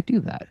 why would I do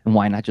that? And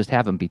why not just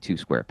have them be two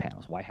square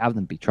panels? Why have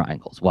them be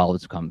triangles? Well,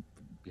 it's come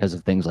because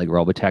of things like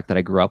Robotech that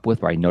I grew up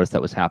with, where I noticed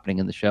that was happening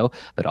in the show,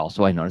 but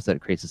also I noticed that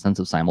it creates a sense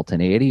of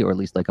simultaneity, or at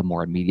least like a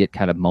more immediate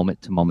kind of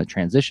moment to moment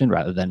transition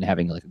rather than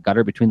having like a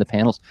gutter between the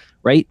panels,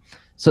 right?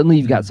 Suddenly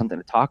you've got something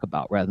to talk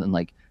about rather than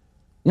like,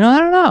 I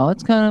don't know.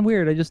 It's kind of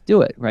weird. I just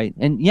do it, right?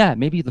 And yeah,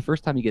 maybe the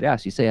first time you get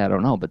asked, you say, I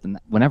don't know. But then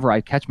whenever I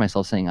catch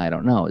myself saying, I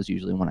don't know, is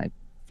usually when I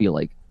feel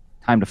like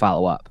time to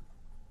follow up,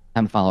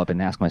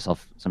 and ask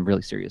myself some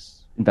really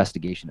serious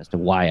investigation as to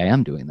why I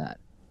am doing that.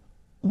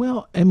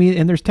 Well, I mean,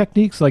 and there's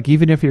techniques like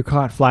even if you're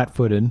caught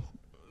flat-footed,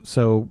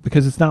 so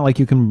because it's not like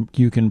you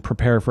can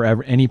prepare for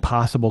any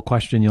possible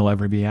question you'll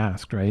ever be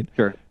asked, right?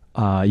 Sure.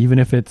 Even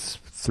if it's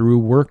through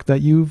work that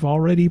you've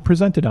already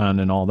presented on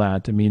and all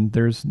that. I mean,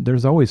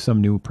 there's always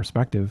some new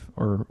perspective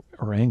or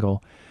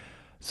angle.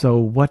 So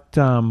what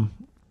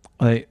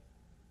I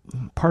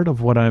part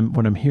of what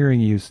I'm hearing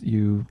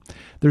you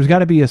there's got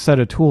to be a set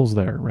of tools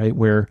there, right?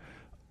 Where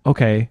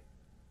okay,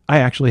 I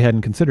actually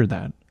hadn't considered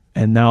that.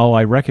 And now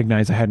I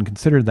recognize I hadn't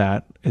considered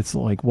that. It's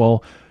like,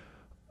 well,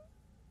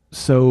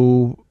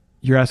 so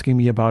you're asking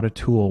me about a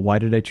tool. Why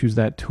did I choose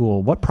that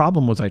tool? What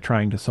problem was I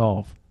trying to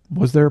solve?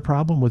 Was there a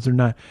problem? Was there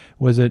not?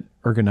 Was it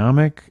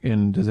ergonomic?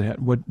 And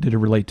what did it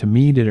relate to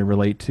me? Did it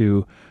relate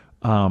to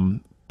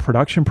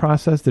production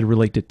process? Did it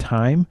relate to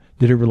time?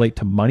 Did it relate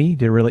to money?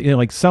 Did it relate,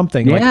 like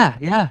something like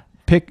Yeah.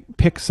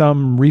 pick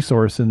some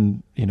resource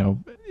and,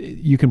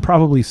 you can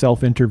probably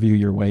self-interview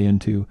your way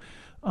into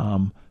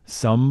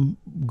some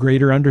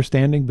greater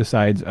understanding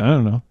besides, I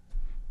don't know.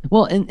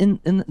 Well, and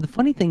the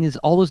funny thing is,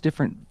 all those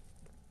different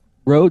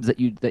roads that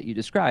you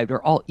described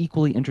are all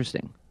equally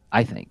interesting,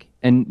 I think,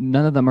 and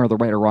none of them are the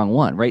right or wrong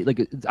one, right?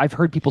 Like I've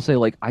heard people say,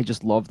 like, I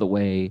just love the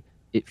way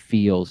it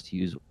feels to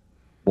use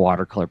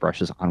watercolor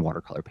brushes on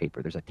watercolor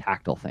paper. There's a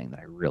tactile thing that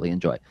I really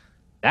enjoy.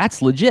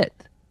 That's legit.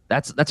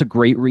 That's a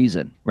great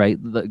reason, right?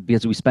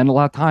 Because we spend a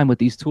lot of time with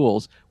these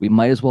tools, we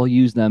might as well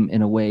use them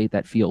in a way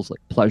that feels like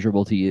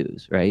pleasurable to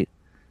use, right?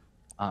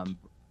 Um,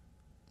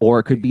 or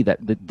it could be that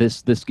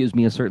this gives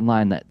me a certain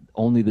line that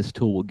only this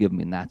tool will give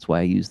me, and that's why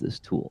I use this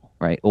tool,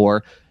 right?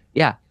 Or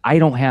yeah, I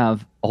don't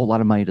have a whole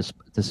lot of money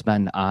to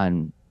spend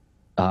on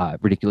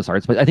ridiculous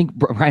arts, but I think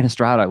Brian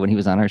Estrada, when he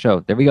was on our show,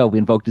 there we go, we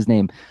invoked his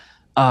name.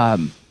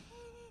 Um,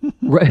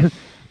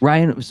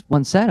 Ryan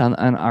once said on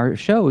our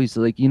show, he's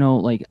like,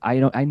 like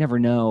I never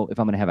know if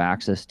I'm going to have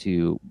access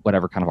to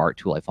whatever kind of art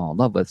tool I fall in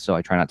love with, so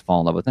I try not to fall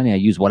in love with any. I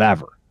use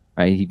whatever,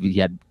 right? He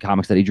had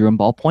comics that he drew in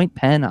ballpoint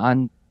pen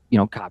on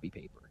copy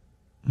paper.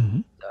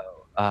 Mm-hmm.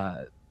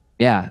 So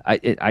yeah,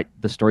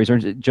 the stories are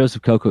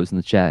Joseph Coco's in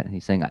the chat, and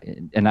he's saying,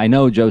 and I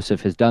know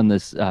Joseph has done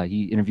this.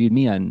 He interviewed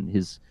me on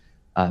his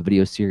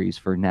video series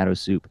for Natto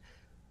Soup.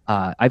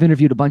 I've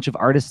interviewed a bunch of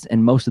artists,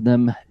 and most of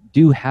them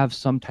do have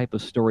some type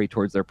of story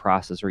towards their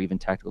process or even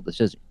technical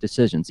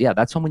decisions. Yeah,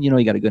 that's when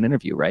you got a good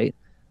interview, right?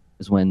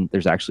 Is when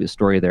there's actually a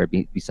story there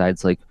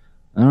besides like,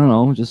 I don't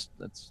know, just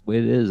that's the way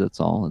it is. That's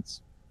all.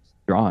 It's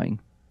drawing.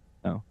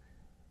 So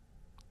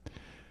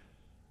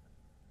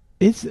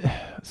It's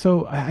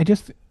so I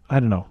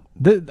don't know.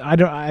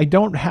 I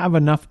don't have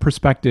enough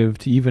perspective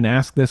to even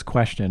ask this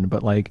question,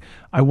 but like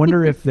I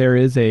wonder if there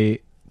is a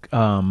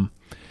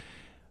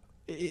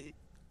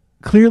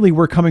clearly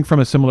we're coming from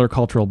a similar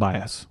cultural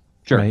bias,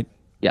 sure. right?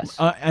 Yes.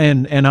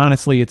 And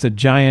honestly, it's a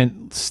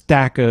giant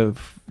stack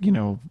of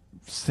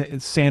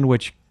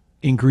sandwich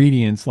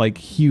ingredients, like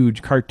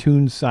huge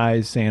cartoon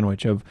size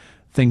sandwich of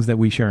things that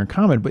we share in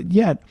common. But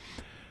yet,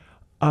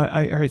 all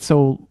right,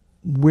 so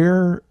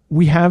where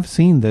we have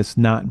seen this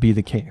not be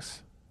the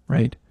case,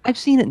 right? I've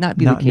seen it not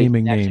be the Not case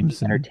naming and actually be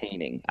names and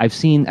entertaining. I've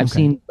okay,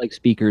 seen like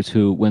speakers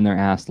who, when they're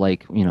asked,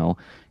 like,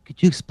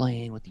 could you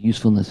explain what the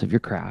usefulness of your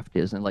craft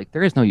is? And like,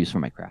 there is no use for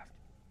my craft.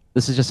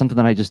 This is just something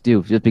that I just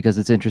do just because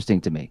it's interesting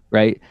to me,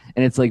 right?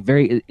 And it's like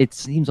it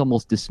seems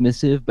almost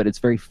dismissive, but it's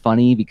very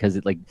funny because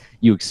it like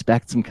you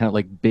expect some kind of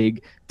like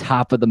big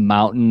top of the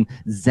mountain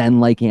Zen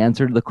like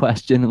answer to the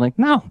question, and like,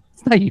 no,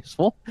 it's not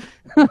useful.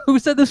 Who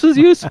said this was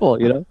useful?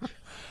 But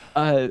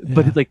yeah.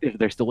 it's like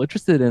they're still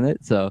interested in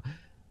it, so.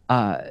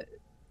 Uh,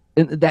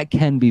 and that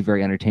can be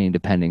very entertaining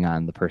depending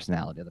on the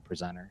personality of the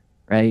presenter,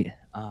 right?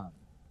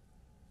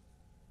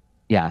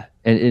 Yeah,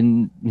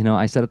 and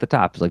I said at the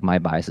top, like my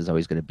bias is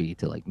always going to be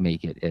to like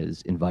make it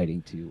as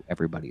inviting to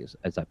everybody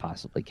as I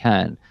possibly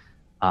can.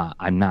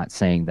 I'm not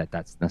saying that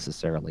that's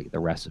necessarily the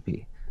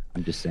recipe.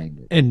 I'm just saying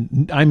that.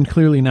 And I'm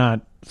clearly not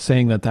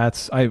saying that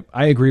that's I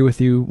agree with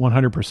you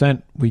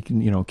 100%. We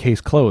can, case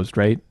closed,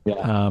 right?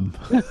 Yeah.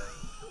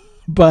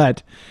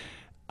 But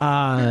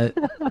uh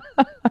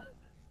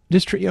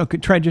just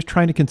just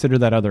trying to consider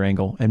that other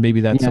angle, and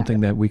maybe that's Yeah.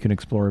 something that we can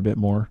explore a bit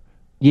more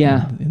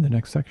Yeah. in the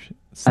next section.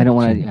 I don't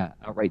want to, Section.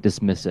 yeah, outright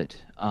dismiss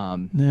it.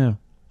 Yeah.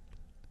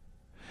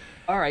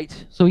 All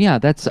right. So yeah,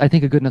 that's I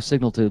think a good enough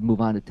signal to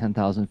move on to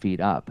 10,000 feet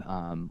up,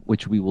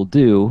 which we will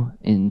do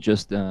in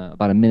just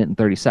about a minute and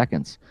 30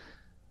 seconds.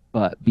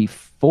 But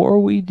before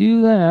we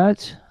do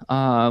that,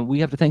 we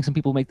have to thank some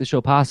people who make the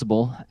show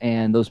possible,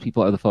 and those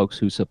people are the folks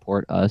who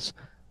support us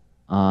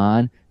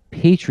on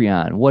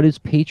Patreon. What is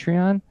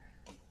Patreon?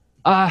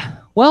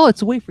 Well,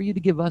 it's a way for you to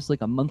give us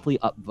like a monthly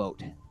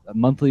upvote, a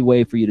monthly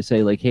way for you to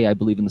say like, hey, I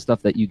believe in the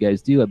stuff that you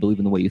guys do. I believe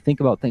in the way you think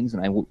about things,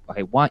 and I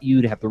want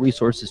you to have the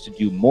resources to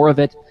do more of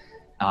it.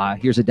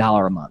 Here's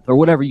 $1 a month or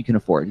whatever you can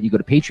afford. You go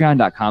to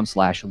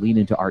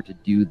patreon.com/leanintoart to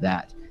do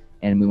that.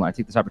 And we want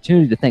to take this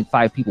opportunity to thank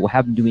 5 people who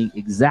have been doing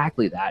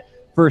exactly that.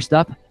 First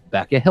up,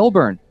 Becca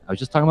Hilburn. I was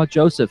just talking about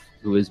Joseph,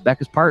 who is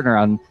Becca's partner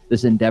on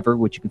this endeavor,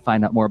 which you can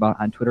find out more about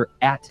on Twitter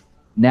at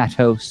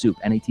Natto Soup,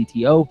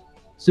 Natto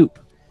Soup.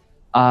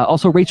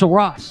 Also, Rachel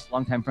Ross,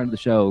 longtime friend of the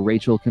show.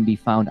 Rachel can be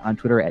found on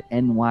Twitter at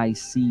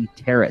NYC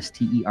Terrace,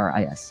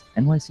 Teris,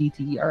 NYC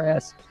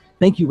Teris.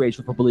 Thank you,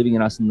 Rachel, for believing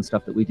in us and the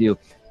stuff that we do.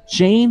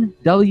 Shane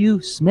W.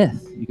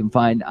 Smith, you can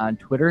find on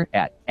Twitter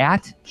at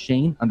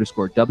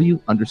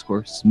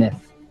Shane_W_Smith.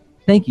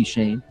 Thank you,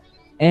 Shane.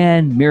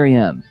 And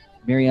Miriam.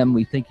 Miriam,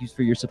 we thank you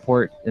for your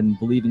support and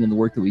believing in the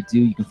work that we do.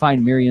 You can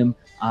find Miriam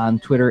on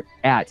Twitter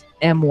at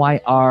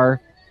MYRJAMVDV.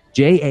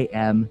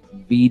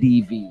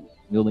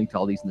 We'll link to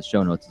all these in the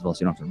show notes as well,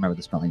 so you don't have to remember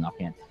the spelling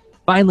offhand.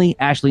 Finally,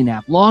 Ashley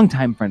Knapp,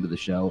 longtime friend of the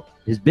show,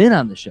 has been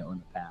on the show in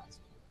the past.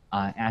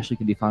 Ashley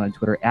can be found on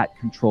Twitter at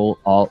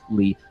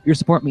ControlAltLee. Your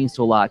support means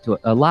a lot to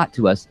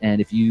us,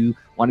 and if you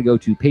want to go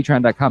to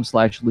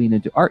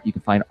patreon.com/leanintoart, you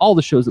can find all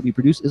the shows that we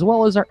produce, as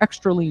well as our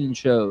extra lean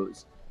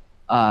shows,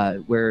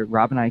 where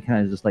Rob and I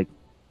kind of just like,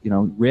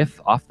 riff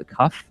off the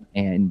cuff,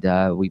 and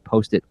we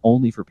post it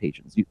only for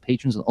patrons.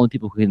 Patrons are the only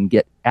people who can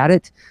get at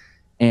it,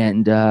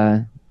 and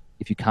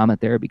if you comment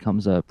there, it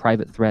becomes a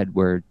private thread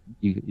where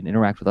you can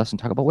interact with us and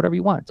talk about whatever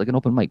you want. It's like an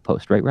open mic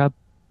post, right, Rob?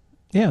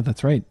 Yeah,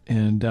 that's right.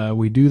 And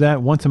we do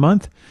that once a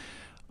month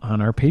on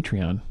our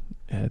Patreon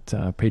at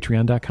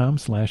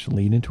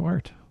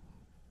patreon.com/leanintoart.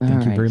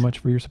 Thank you very much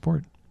for your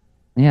support.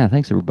 Yeah,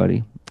 thanks,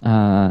 everybody.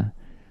 All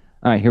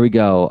right, here we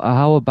go.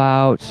 How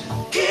about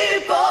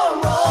keep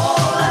on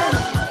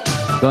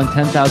rolling, going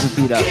 10,000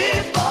 feet up?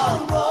 Keep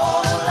on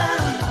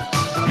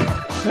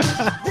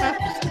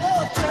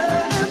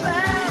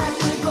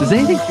Does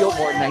anything feel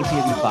more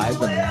 1985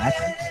 than that?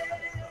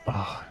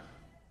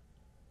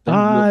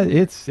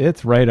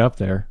 It's right up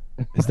there.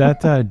 Is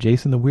that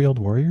Jason the Wheeled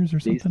Warriors or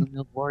something? Jason the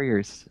Wheeled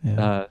Warriors.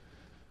 Yeah.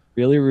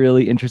 Really,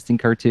 really interesting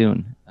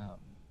cartoon. I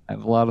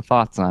have a lot of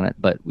thoughts on it,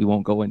 but we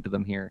won't go into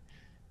them here.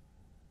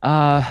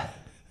 All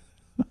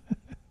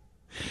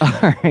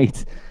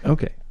right.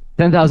 Okay.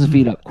 10,000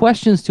 feet up.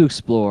 Questions to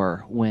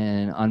explore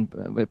when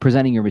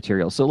presenting your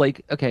material. So,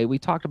 like, okay, we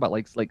talked about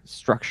like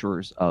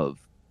structures of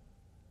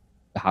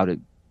how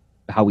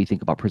we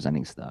think about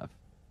presenting stuff.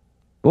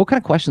 But what kind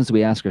of questions do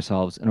we ask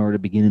ourselves in order to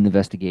begin an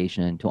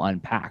investigation to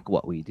unpack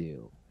what we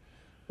do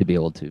to be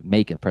able to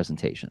make a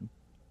presentation?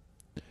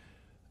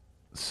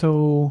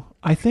 So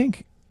I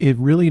think it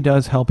really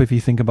does help if you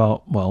think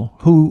about, well,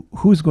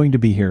 who's going to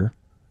be here,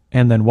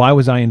 and then why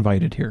was I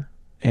invited here?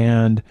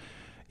 And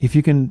if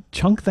you can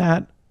chunk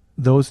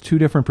those two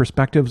different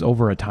perspectives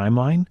over a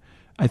timeline,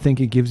 I think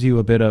it gives you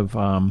a bit of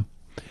a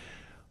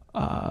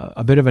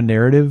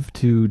narrative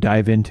to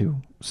dive into.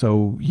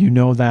 So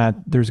that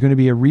there's going to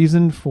be a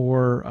reason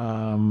for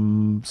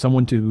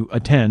someone to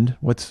attend.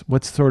 What's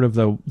sort of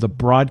the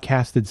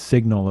broadcasted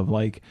signal of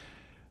like,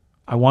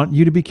 I want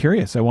you to be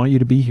curious. I want you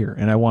to be here,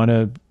 and I want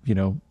to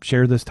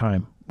share this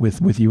time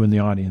with you in the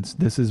audience.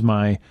 This is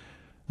my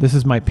this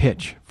is my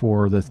pitch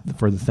for the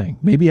thing.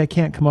 Maybe I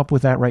can't come up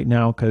with that right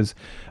now because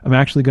I'm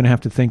actually going to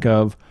have to think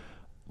of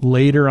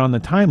later on the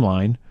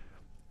timeline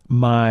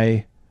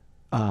my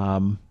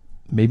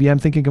maybe I'm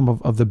thinking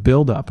of the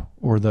buildup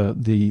or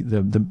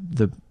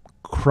the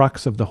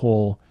crux of the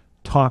whole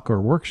talk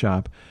or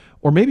workshop,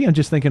 or maybe I'm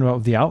just thinking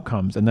about the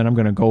outcomes and then I'm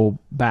going to go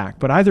back.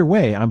 But either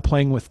way, I'm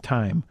playing with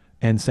time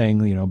and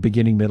saying,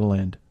 beginning, middle,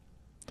 end,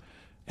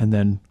 and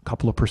then a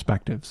couple of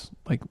perspectives,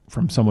 like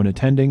from someone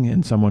attending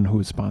and someone who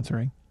is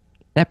sponsoring.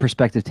 That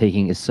perspective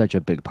taking is such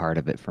a big part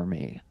of it for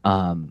me.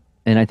 And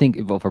I think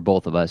for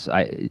both of us,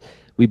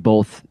 we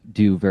both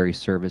do very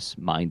service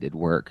minded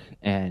work,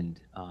 and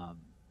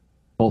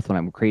both when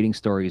I'm creating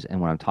stories and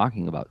when I'm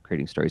talking about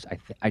creating stories,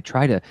 I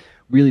try to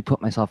really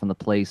put myself in the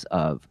place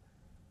of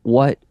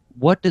what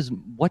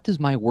does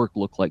my work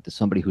look like to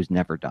somebody who's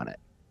never done it.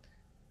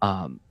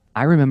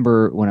 I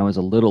remember when I was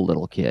a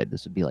little kid,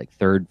 this would be like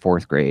third,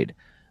 fourth grade.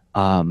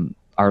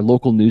 Our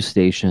local news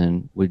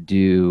station would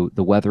do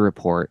the weather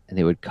report, and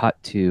they would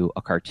cut to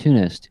a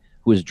cartoonist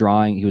who was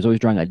drawing. He was always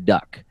drawing a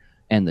duck,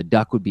 and the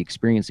duck would be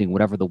experiencing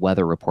whatever the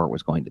weather report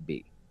was going to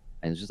be.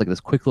 And it's just like this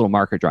quick little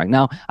marker drawing.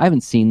 Now, I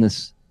haven't seen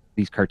these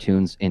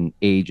cartoons in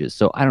ages,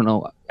 so I don't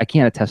know. I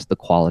can't attest the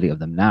quality of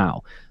them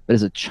now. But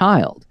as a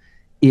child,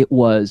 it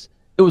was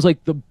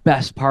like the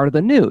best part of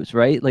the news,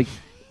 right? Like,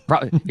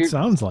 It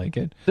sounds like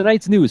it.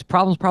 tonight's news: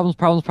 problems, problems,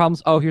 problems,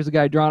 problems. Oh, here's a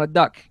guy drawing a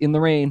duck in the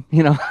rain.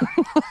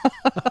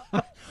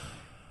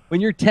 When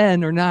you're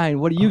 10 or 9,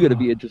 what are you going to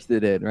be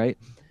interested in, right?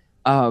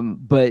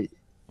 But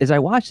as I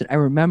watched it, I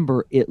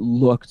remember it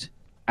looked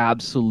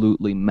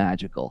absolutely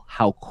magical.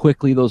 How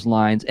quickly those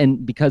lines,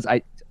 and because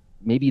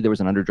maybe there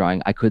was an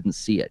underdrawing, I couldn't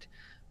see it,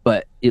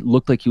 but it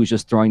looked like he was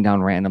just throwing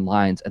down random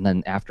lines, and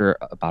then after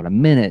about a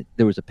minute,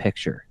 there was a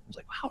picture. I was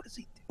like, how does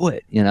he do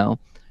it?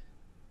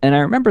 And I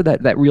remember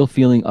that real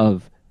feeling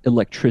of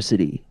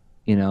electricity,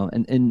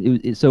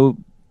 so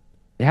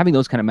having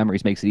those kind of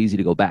memories makes it easy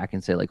to go back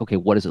and say, like, okay,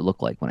 what does it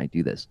look like when I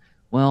do this?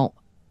 Well,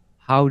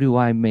 how do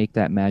I make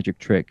that magic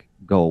trick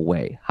go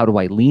away? How do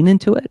I lean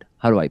into it?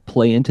 How do I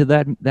play into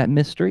that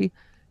mystery?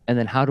 And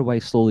then how do I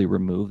slowly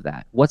remove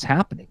that? What's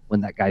happening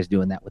when that guy's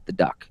doing that with the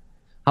duck?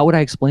 How would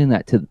I explain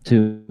that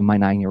to my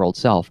 9-year-old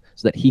self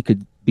so that he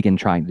could begin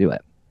trying to do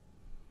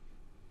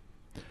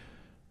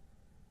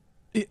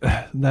it?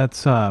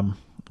 That's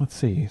let's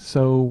see.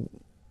 So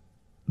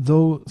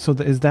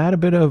is that a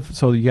bit of,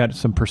 so you got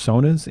some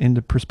personas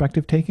into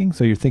perspective taking?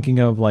 So you're thinking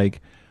of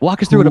like,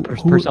 walk us through what a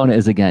persona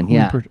is again.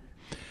 Yeah.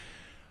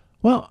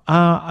 Well,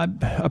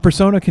 a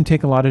persona can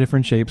take a lot of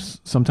different shapes.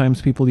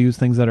 Sometimes people use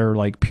things that are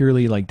like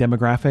purely like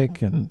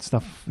demographic and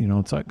stuff.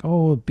 It's like,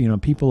 oh,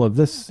 people of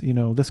this,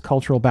 this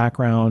cultural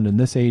background and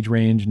this age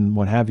range and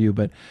what have you.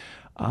 But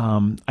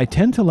I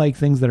tend to like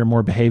things that are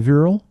more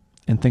behavioral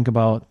and think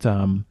about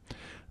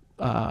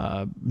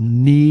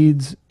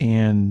needs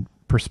and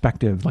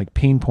perspective, like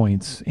pain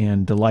points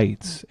and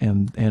delights,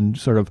 and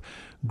sort of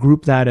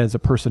group that as a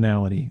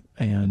personality.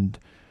 And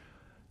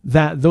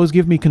that those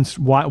give me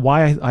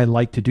why I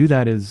like to do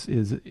that is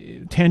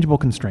tangible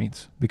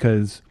constraints,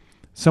 because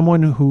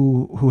someone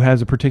who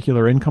has a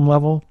particular income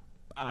level,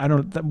 I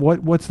don't,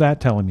 what's that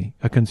telling me?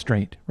 A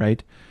constraint,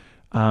 right?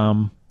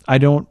 I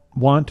don't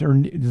want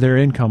their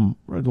income.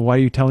 Why are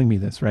you telling me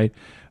this, right?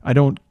 I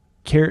don't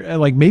care.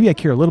 Like, maybe I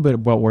care a little bit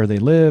about where they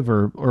live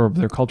or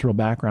their cultural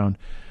background,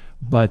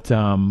 but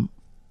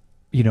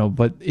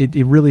but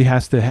it really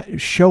has to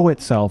show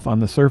itself on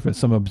the surface,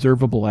 some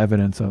observable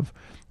evidence of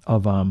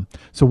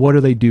so what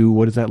do they do?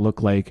 What does that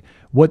look like?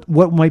 What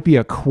might be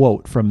a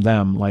quote from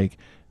them? Like,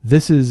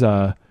 this is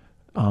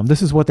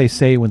what they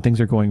say when things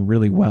are going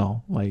really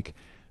well. Like,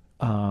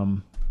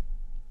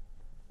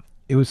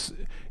 it was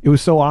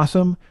so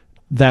awesome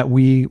that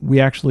we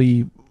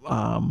actually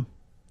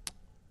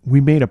we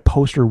made a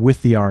poster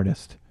with the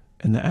artist,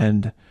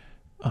 and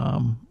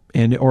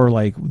or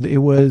like it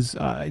was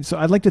so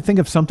I'd like to think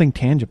of something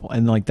tangible,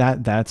 and like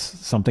that's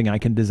something I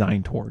can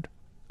design toward.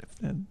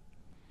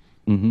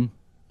 Mm-hmm.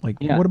 Like,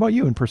 yeah. What about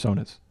you in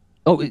personas?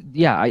 Oh,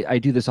 yeah, I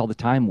do this all the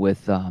time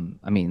with,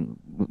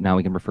 now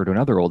we can refer to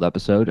another old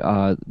episode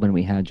when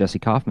we had Jesse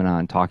Kaufman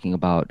on talking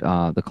about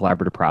the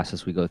collaborative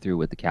process we go through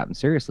with the Captain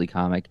Seriously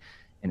comic.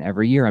 And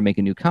every year I make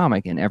a new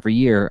comic, and every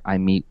year I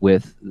meet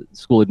with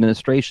school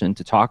administration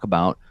to talk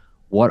about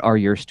what are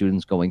your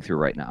students going through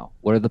right now?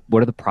 What are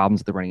the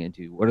problems they're running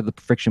into? What are the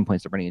friction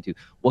points they're running into?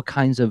 What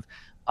kinds of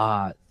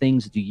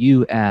things do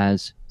you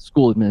as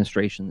school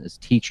administration, as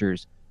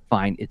teachers,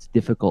 find it's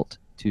difficult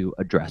to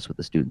address with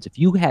the students? If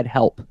you had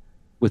help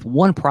with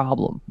one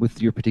problem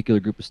with your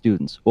particular group of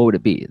students, what would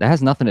it be? That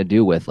has nothing to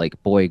do with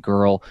like boy,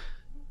 girl,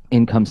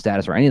 income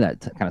status, or any of that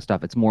kind of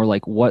stuff. It's more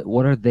like what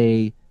are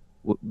they?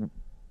 Well,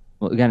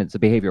 again, it's a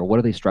behavior. What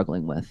are they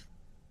struggling with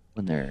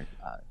when they're?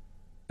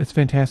 It's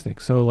fantastic.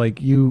 So like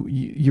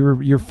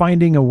you're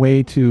finding a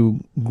way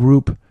to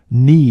group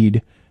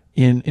need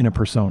in a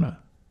persona,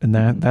 and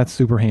that's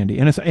super handy.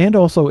 And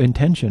also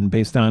intention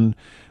based on.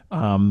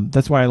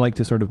 That's why I like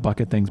to sort of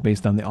bucket things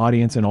based on the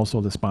audience and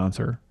also the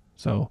sponsor.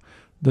 So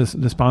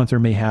the sponsor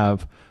may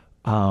have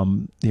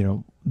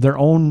their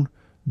own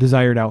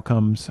desired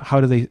outcomes. How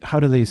do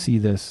they see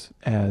this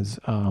as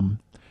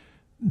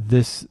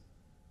this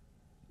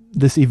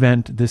this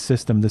event, this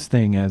system, this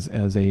thing as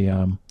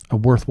a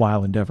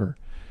worthwhile endeavor,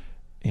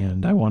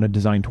 and I want to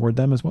design toward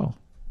them as well.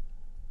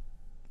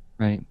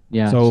 Right.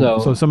 Yeah.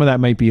 So some of that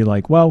might be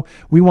like, well,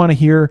 we want to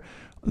hear,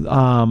 we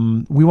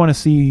want to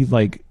see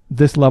like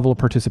this level of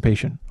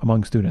participation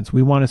among students.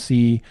 We want to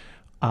see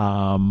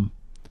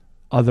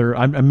other.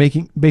 I'm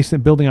making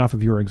based building off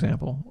of your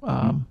example,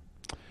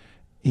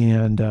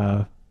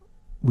 and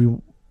we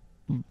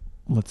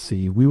let's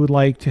see. We would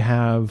like to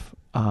have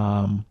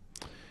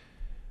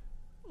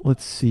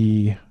let's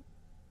see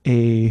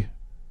a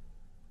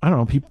I don't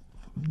know people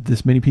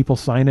this many people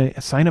sign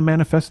a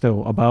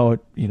manifesto about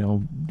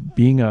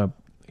being a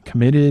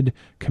committed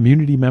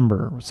community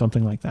member or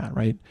something like that,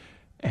 right?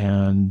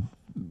 And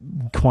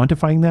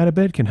quantifying that a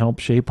bit can help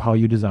shape how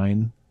you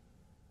design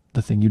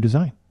the thing you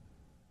design.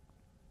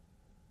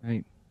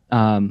 right.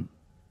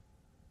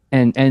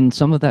 And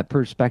some of that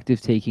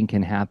perspective taking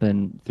can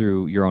happen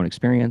through your own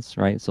experience,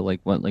 right? So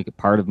like a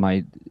part of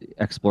my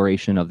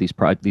exploration of these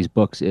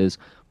books is,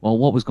 well,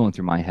 what was going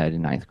through my head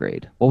in ninth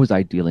grade? What was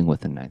I dealing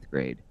with in ninth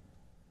grade?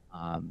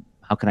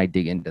 How can I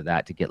dig into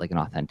that to get like an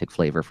authentic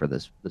flavor for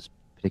this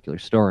particular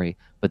story?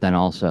 But then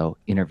also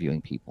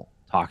interviewing people,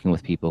 talking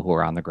with people who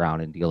are on the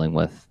ground and dealing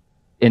with,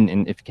 and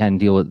if you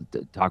can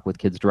talk with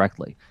kids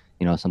directly.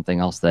 Something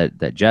else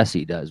that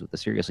Jesse does with the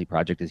Seriously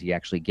Project is he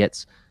actually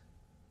gets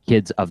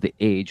kids of the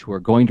age who are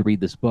going to read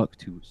this book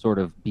to sort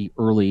of be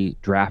early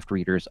draft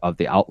readers of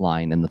the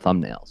outline and the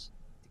thumbnails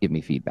to give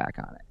me feedback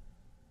on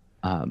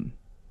it.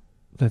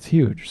 That's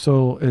huge.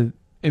 So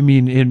I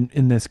mean,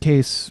 in this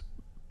case,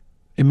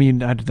 I mean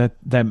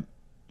that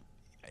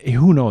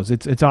who knows?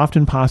 It's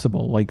often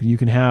possible. Like you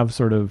can have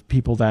sort of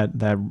people that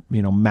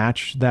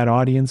match that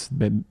audience,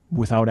 but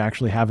without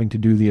actually having to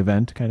do the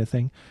event kind of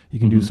thing. You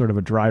can do sort of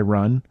a dry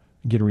run,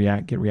 get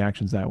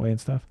reactions that way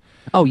and stuff.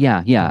 Oh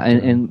yeah, yeah.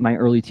 And my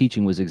early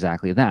teaching was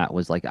exactly that.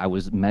 Was like I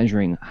was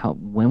measuring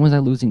when was I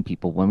losing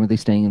people? When were they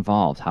staying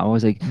involved?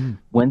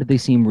 When did they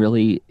seem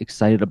really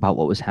excited about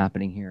what was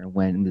happening here?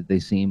 When did they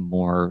seem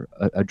more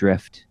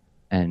adrift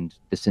and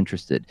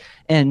disinterested?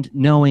 And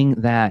knowing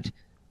that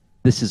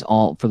this is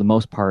all, for the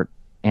most part,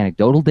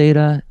 anecdotal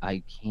data.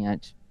 I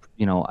can't,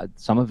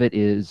 some of it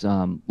is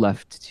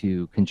left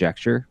to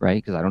conjecture,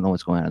 right? Because I don't know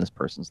what's going on in this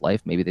person's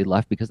life. Maybe they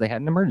left because they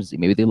had an emergency.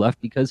 Maybe they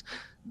left because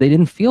they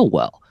didn't feel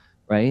well,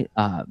 right?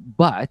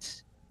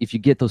 But if you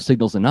get those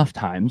signals enough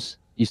times,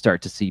 you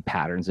start to see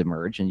patterns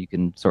emerge and you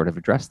can sort of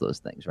address those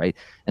things, right?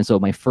 And so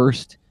my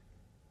first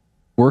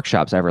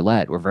workshops I ever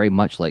led were very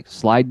much like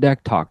slide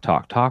deck, talk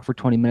for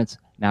 20 minutes.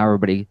 Now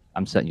everybody,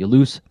 I'm setting you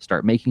loose,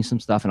 start making some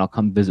stuff, and I'll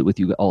come visit with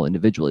you all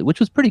individually, which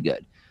was pretty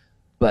good.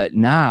 But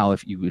now,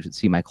 if you would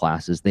see my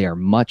classes, they are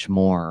much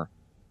more,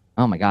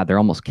 oh my God, they're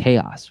almost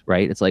chaos,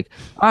 right? It's like,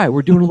 all right,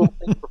 we're doing a little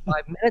thing for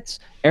 5 minutes.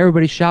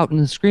 Everybody's shouting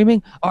and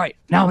screaming. All right,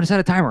 now I'm going to set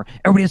a timer.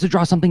 Everybody has to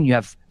draw something. You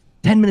have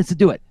 10 minutes to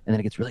do it. And then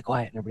it gets really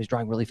quiet and everybody's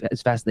drawing really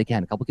as fast as they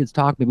can. A couple kids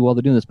talk maybe while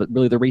they're doing this, but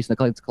really they're racing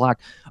the clock.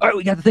 All right,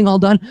 we got the thing all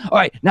done. All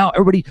right, now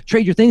everybody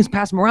trade your things,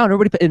 pass them around.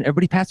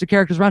 Everybody pass their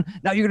characters around.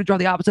 Now you're going to draw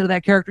the opposite of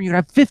that character. You're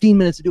going to have 15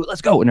 minutes to do it.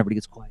 Let's go. And everybody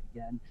gets quiet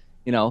again.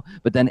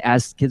 But then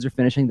as kids are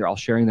finishing, they're all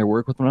sharing their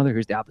work with one another.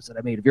 Here's the opposite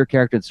I made of your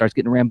character. It starts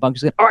getting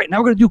rambunctious. All right, now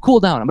we're going to do cool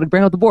down. I'm going to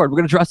bring out the board. We're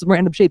going to draw some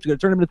random shapes. We're going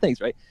to turn them into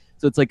things, right?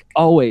 So it's like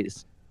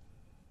always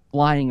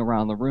flying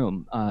around the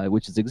room,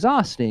 which is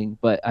exhausting.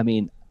 But I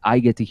mean, I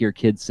get to hear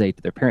kids say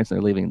to their parents when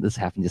they're leaving, this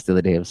happened just the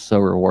other day. It was so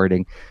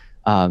rewarding.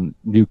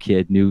 New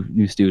kid,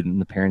 new student,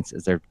 and the parents,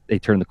 as they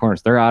turn the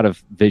corners, they're out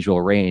of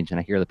visual range. And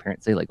I hear the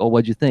parents say like, oh,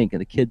 what'd you think? And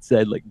the kid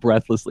said like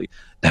breathlessly,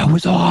 that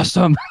was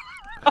awesome.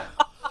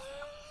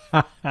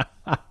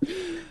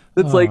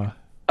 It's like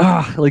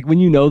when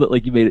you know that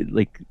like you made it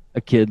like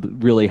a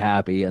kid really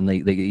happy and they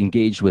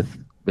engaged with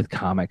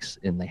comics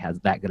and they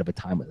had that good of a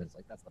time with it. It's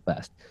like that's the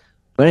best.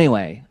 But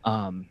anyway,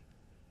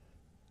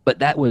 but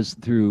that was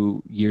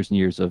through years and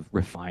years of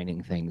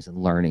refining things and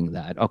learning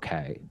that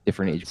okay,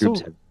 different age groups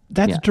have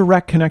that's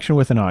direct connection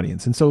with an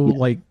audience. And so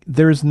like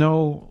there's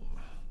no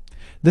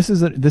this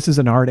is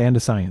an art and a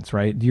science,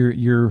 right?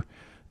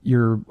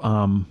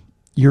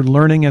 You're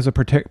learning as a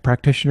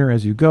practitioner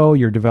as you go.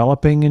 You're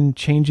developing and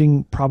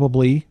changing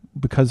probably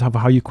because of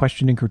how you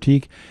question and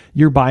critique.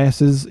 Your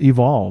biases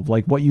evolve.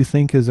 Like what you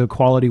think is a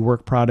quality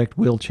work product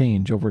will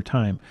change over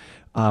time.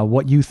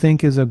 What you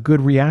think is a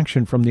good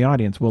reaction from the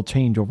audience will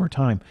change over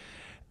time.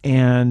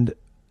 And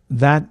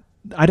that,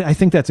 I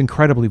think that's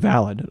incredibly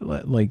valid.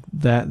 Like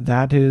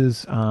that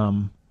is, I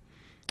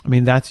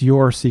mean, that's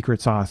your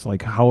secret sauce.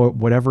 Like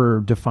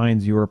whatever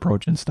defines your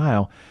approach and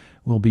style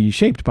will be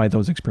shaped by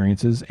those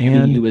experiences.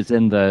 And you is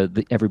in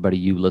the everybody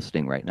you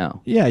listening right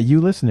now. Yeah, you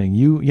listening,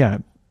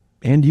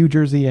 and you,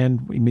 Jersey,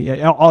 and me,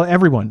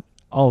 everyone,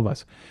 all of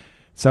us.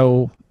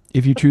 So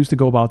if you choose to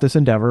go about this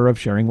endeavor of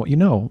sharing what you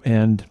know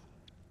and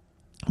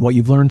what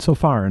you've learned so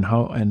far, and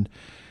how, and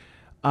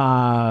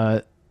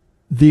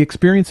the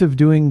experience of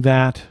doing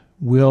that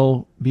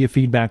will be a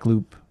feedback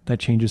loop that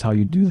changes how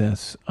you do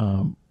this.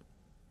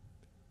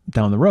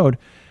 down the road.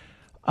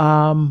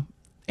 And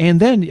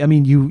then, I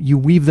mean, you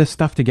weave this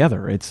stuff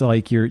together. It's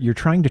like you're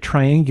trying to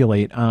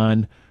triangulate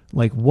on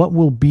like what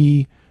will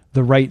be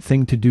the right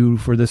thing to do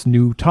for this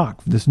new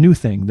talk, this new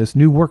thing, this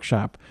new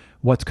workshop,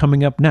 what's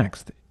coming up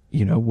next.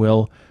 You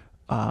know,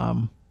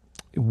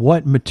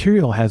 what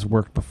material has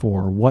worked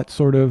before, what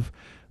sort of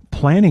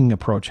planning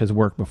approach has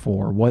worked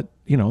before, what,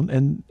 you know,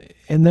 and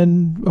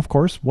then of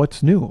course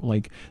what's new,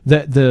 like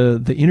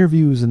the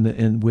interviews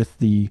and with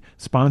the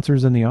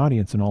sponsors and the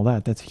audience and all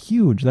that. That's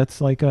huge. That's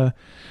like that's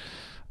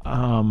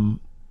going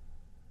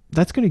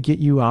to get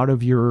you out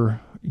of your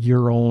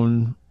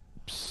own,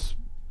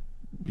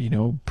 you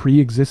know,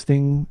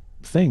 pre-existing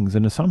things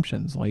and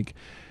assumptions. Like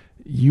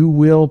you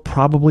will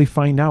probably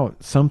find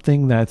out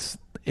something that's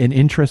an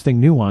interesting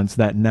nuance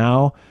that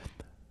now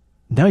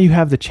you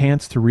have the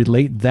chance to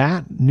relate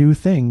that new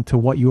thing to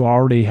what you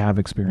already have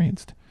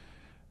experienced,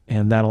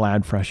 and that'll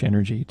add fresh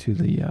energy to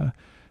the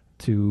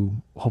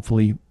to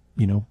hopefully,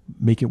 you know,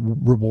 make it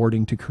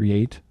rewarding to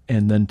create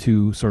and then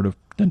to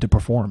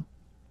perform.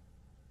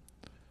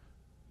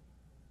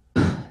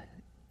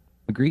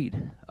 Agreed.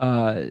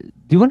 Do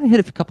you want to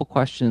hit a couple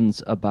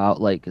questions about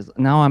like, 'cause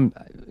now I'm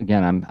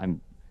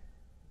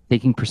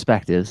taking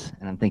perspectives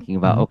and I'm thinking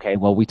about, okay,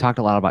 well, we talked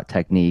a lot about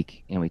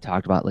technique and we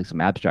talked about like some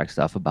abstract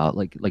stuff about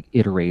like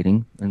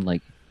iterating and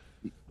like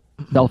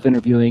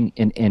self-interviewing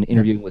and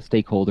interviewing with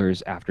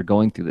stakeholders after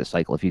going through this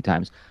cycle a few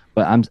times.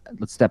 But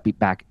let's step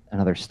back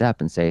another step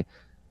and say,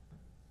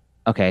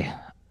 okay,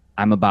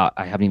 I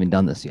haven't even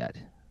done this yet.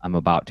 I'm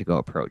about to go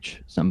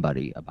approach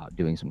somebody about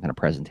doing some kind of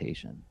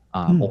presentation.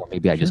 Or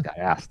maybe I just got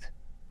asked.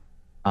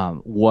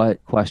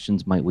 What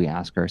questions might we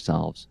ask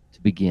ourselves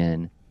to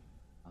begin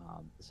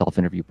the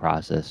self-interview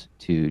process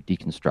to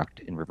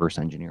deconstruct and reverse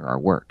engineer our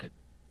work?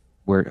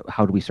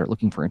 How do we start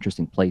looking for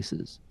interesting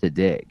places to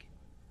dig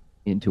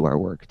into our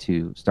work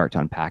to start to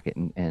unpack it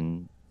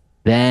and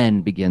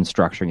then begin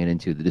structuring it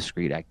into the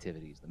discrete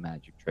activities, the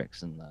magic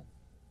tricks, and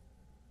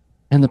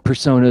the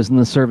personas and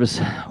the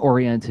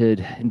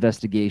service-oriented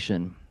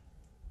investigation?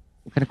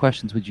 What kind of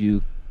questions would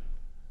you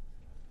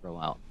throw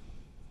out?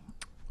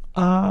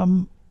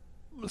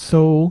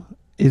 So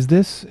is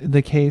this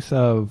the case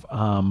of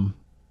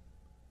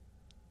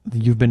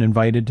you've been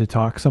invited to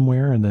talk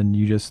somewhere and then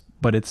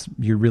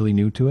you're really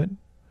new to it?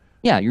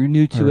 Yeah, you're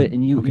new to it,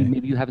 and okay.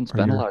 maybe you haven't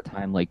spent a lot of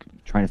time like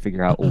trying to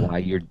figure out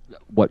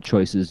what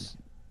choices,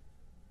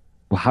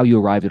 how you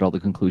arrived at all the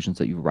conclusions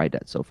that you've arrived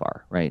at so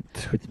far, right?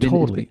 It's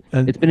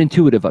been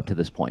intuitive up to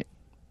this point.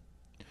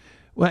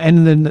 Well,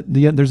 and then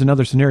there's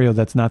another scenario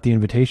that's not the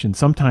invitation.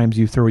 Sometimes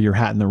you throw your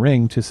hat in the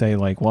ring to say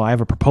like, well, I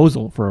have a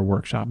proposal for a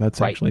workshop.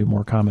 That's actually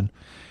more common.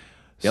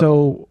 Yep.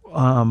 So,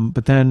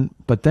 but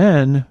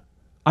then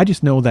I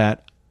just know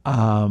that,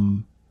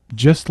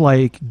 just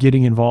like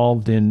getting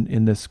involved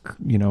in this,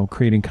 you know,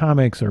 creating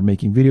comics or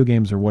making video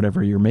games or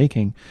whatever you're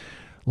making,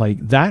 like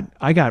that,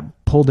 I got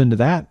pulled into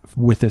that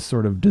with this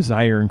sort of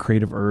desire and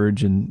creative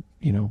urge and,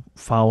 you know,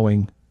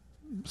 following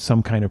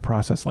some kind of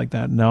process like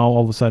that. Now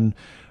all of a sudden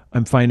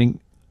I'm finding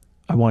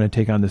I want to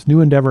take on this new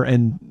endeavor,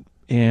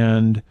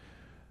 and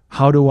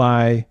how do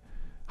I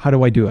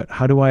do it?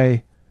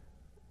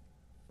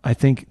 I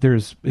think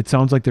it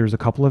sounds like there's a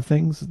couple of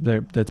things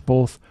there that's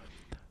both,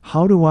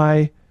 how do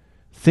I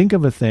think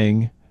of a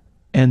thing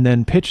and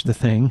then pitch the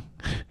thing?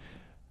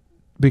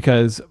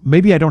 Because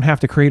maybe I don't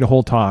have to create a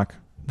whole talk.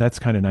 That's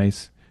kind of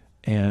nice.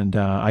 And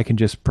I can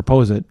just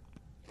propose it.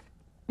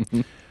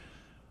 Mm-hmm.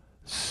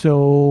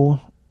 So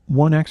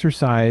one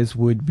exercise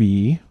would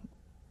be,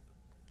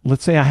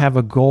 let's say I have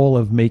a goal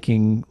of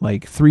making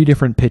like 3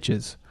 different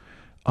pitches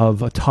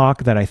of a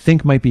talk that I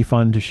think might be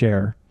fun to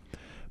share,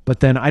 but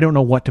then I don't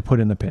know what to put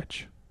in the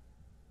pitch.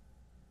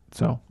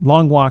 So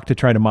long walk to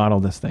try to model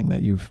this thing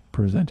that you've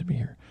presented me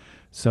here.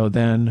 So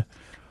then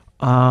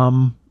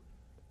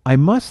I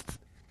must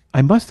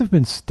have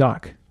been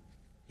stuck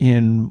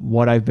in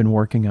what I've been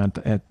working on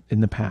in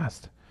the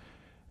past.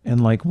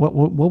 And like,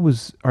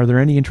 are there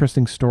any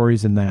interesting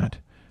stories in that?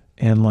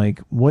 And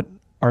like,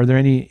 are there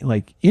any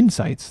like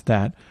insights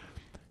that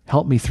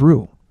help me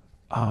through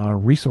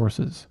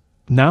resources?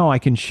 Now I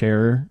can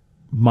share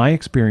my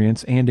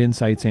experience and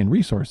insights and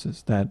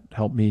resources that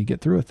help me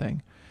get through a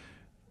thing.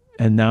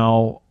 And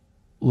now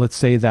let's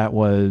say that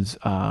was,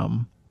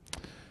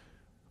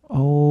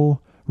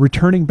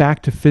 returning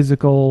back to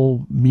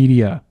physical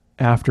media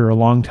after a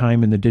long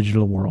time in the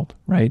digital world.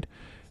 Right.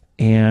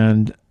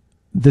 And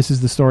this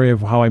is the story of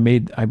how I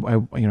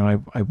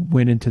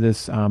went into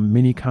this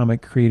mini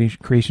comic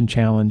creation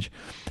challenge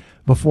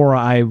before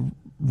I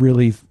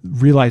really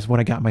realized what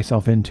I got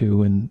myself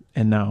into, and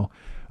now,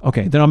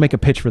 okay, then I'll make a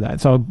pitch for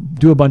that. So I'll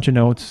do a bunch of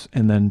notes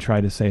and then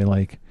try to say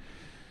like,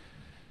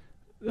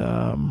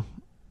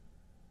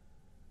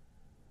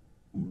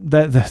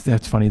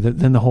 that's funny.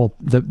 Then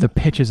the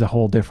pitch is a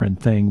whole different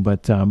thing,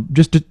 but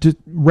just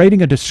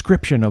writing a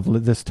description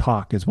of this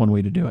talk is one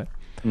way to do it.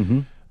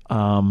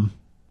 Mm-hmm.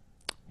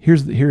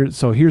 Here's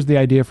the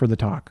idea for the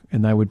talk,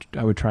 and I would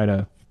try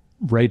to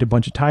write a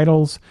bunch of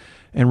titles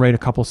and write a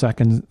couple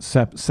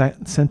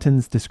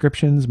sentence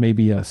descriptions,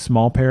 maybe a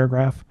small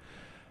paragraph,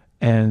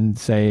 and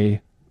say,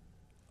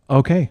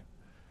 okay,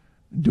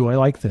 do I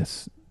like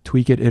this?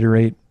 Tweak it,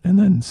 iterate, and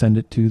then send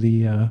it to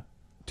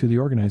the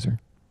organizer.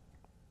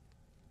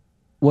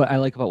 What I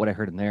like about what I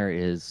heard in there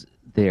is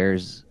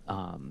there's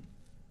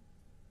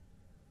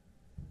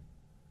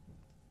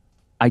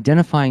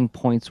identifying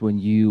points when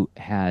you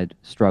had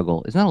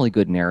struggle is not only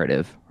good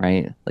narrative,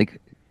 right?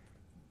 Like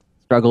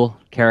struggle,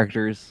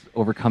 characters,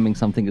 overcoming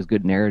something is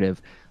good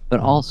narrative, but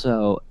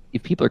also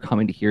if people are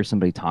coming to hear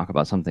somebody talk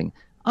about something,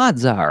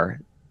 odds are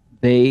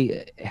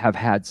they have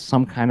had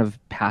some kind of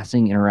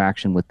passing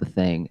interaction with the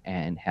thing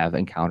and have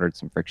encountered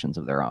some frictions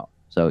of their own.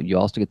 So you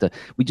also get to,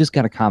 we just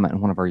got a comment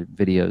in one of our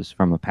videos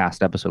from a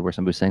past episode where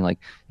somebody was saying like,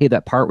 hey,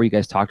 that part where you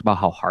guys talked about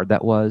how hard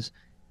that was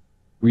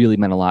really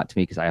meant a lot to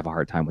me because I have a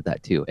hard time with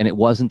that too. And it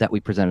wasn't that we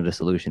presented a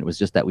solution. It was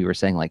just that we were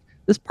saying like,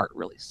 this part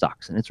really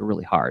sucks and it's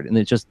really hard. And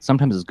it just,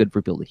 sometimes it's good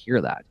for people to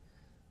hear that.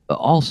 But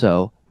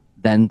also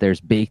then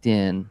there's baked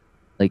in,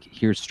 like,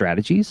 here's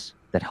strategies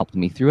that helped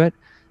me through it.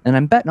 And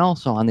I'm betting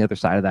also on the other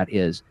side of that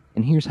is,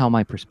 and here's how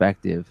my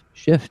perspective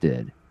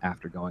shifted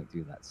after going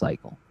through that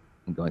cycle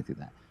and going through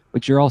that,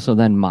 which you're also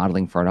then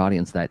modeling for an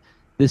audience that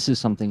this is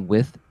something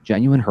with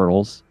genuine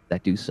hurdles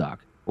that do suck.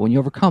 But when you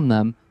overcome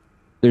them,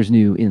 there's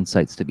new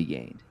insights to be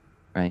gained,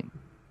 right?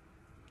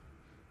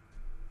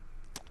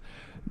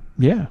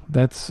 Yeah,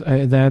 that's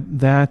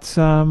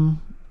kind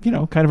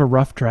of a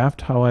rough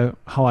draft how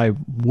I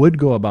would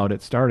go about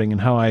it starting, and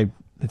how I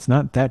it's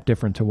not that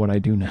different to what I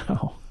do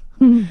now.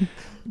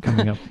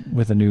 Coming up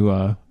with a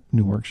new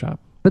workshop.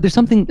 But there's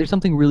something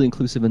really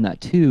inclusive in that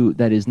too,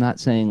 that is not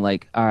saying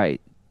like, all right,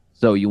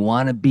 so you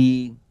want to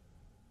be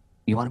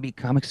a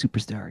comic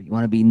superstar, you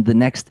want to be the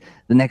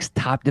next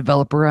top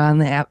developer on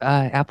the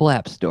Apple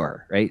App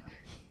Store, right?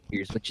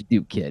 Here's what you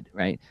do, kid,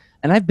 right?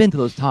 And I've been to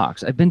those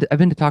talks. I've been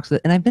to talks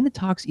that, and I've been to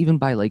talks even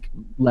by like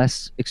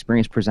less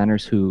experienced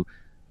presenters who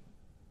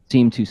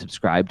seem to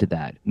subscribe to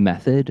that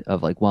method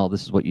of like, well,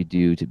 this is what you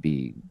do to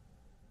be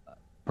a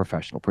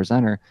professional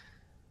presenter,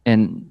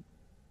 and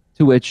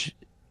to which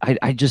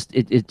I just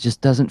it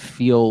just doesn't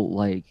feel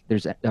like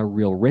there's a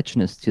real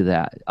richness to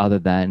that other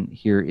than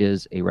here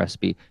is a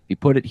recipe. If you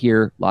put it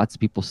here, lots of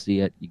people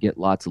see it, you get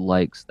lots of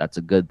likes, that's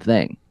a good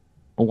thing.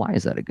 Well, why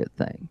is that a good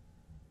thing?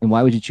 And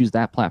why would you choose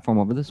that platform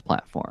over this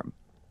platform?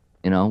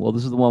 You know, well,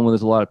 this is the one where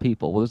there's a lot of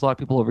people. Well, there's a lot of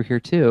people over here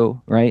too,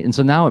 right? And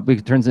so now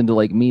it turns into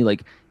like me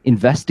like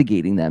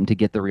investigating them to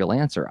get the real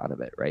answer out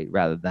of it, right?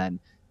 Rather than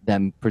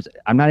them.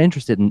 I'm not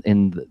interested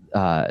in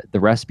the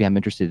recipe. I'm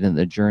interested in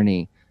the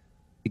journey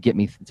to get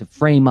me to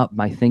frame up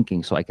my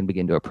thinking so I can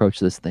begin to approach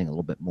this thing a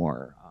little bit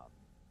more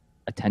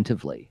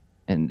attentively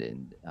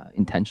and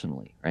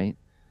intentionally, right?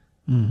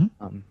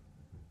 Mm-hmm.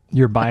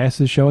 Your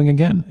bias is showing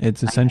again.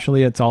 It's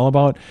essentially it's all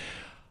about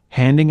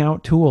handing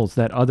out tools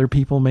that other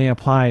people may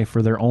apply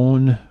for their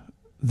own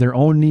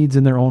needs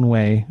in their own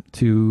way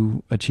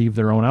to achieve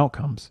their own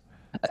outcomes.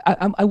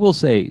 I will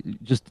say,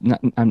 just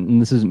not,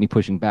 this isn't me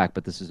pushing back,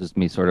 but this is just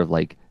me sort of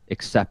like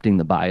accepting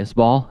the bias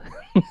ball.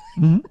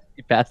 Mm-hmm.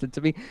 You passed it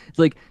to me. It's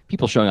like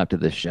people showing up to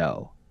this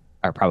show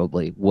are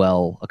probably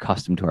well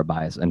accustomed to our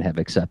bias and have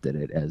accepted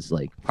it as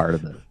like part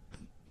of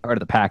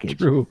the package.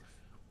 True.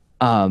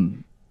 I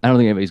don't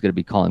think anybody's going to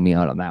be calling me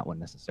out on that one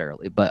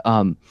necessarily, but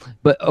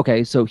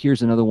okay. So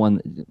here's another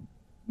one,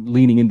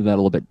 leaning into that a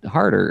little bit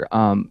harder.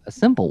 A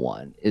simple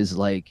one is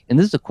like, and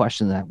this is a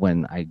question that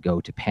when I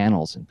go to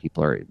panels and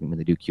people are when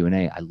they do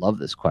Q&A, I love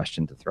this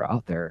question to throw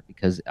out there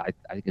because I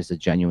think it's a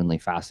genuinely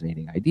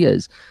fascinating idea.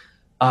 Is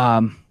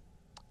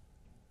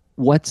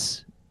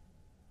what's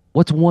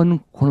one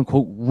quote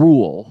unquote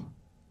rule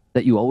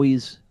that you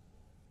always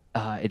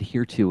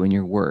adhere to in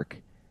your work,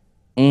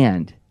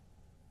 and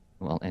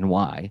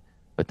why?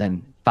 But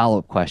then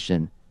follow-up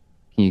question,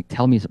 can you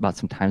tell me about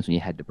some times when you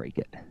had to break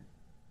it?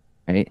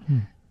 Right?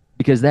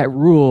 Because that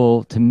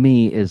rule to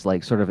me is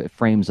like sort of it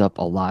frames up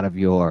a lot of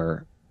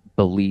your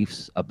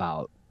beliefs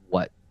about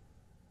what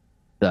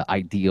the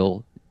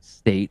ideal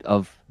state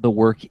of the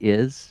work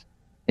is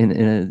in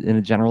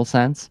a general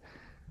sense.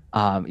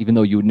 Even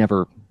though you would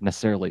never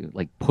necessarily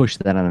like push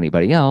that on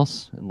anybody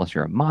else unless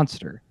you're a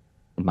monster,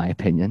 in my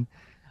opinion.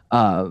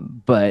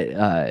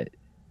 But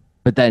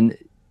then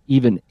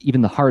even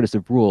the hardest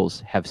of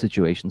rules have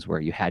situations where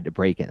you had to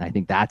break it. And I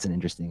think that's an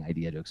interesting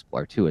idea to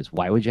explore too, is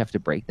why would you have to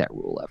break that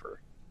rule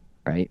ever?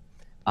 Right.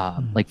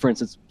 Like for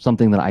instance,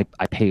 something that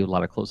I pay a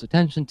lot of close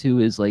attention to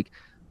is like,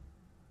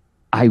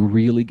 I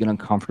really get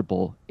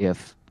uncomfortable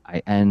if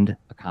I end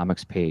a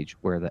comics page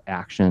where the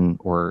action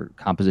or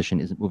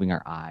composition isn't moving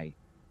our eye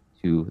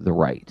to the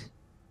right.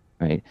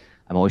 Right.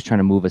 I'm always trying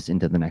to move us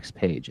into the next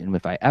page. And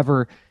if I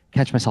ever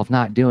catch myself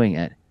not doing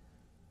it,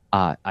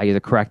 I either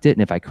correct it,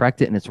 and if I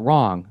correct it and it's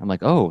wrong, I'm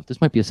like, oh,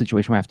 this might be a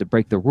situation where I have to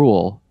break the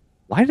rule.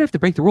 Why did I have to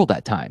break the rule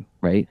that time,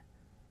 right?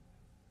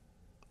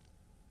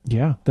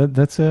 Yeah,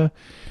 that's a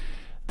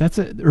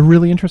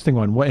really interesting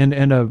one,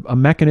 and a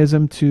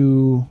mechanism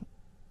to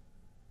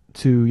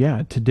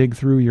dig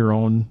through your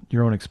own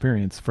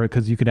experience, for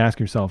because you could ask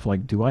yourself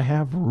like, do I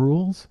have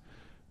rules?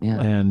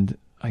 Yeah. And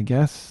I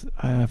guess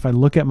if I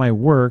look at my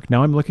work,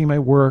 now I'm looking at my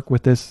work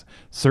with this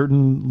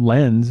certain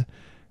lens,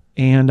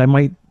 and I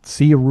might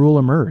see a rule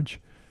emerge.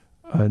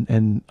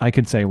 And I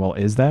could say, well,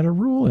 is that a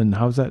rule? And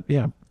how's that?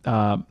 Yeah,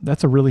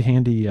 that's a really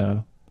handy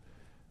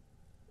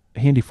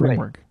Right.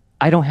 framework.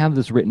 I don't have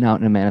this written out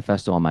in a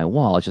manifesto on my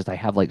wall. It's just I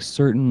have like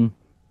certain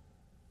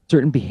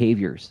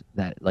behaviors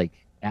that like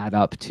add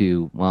up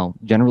to, well,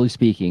 generally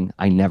speaking,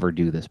 I never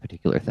do this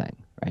particular thing,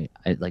 right?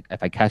 I like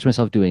if I catch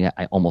myself doing it,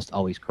 I almost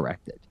always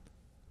correct it.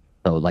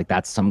 So like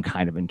that's some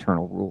kind of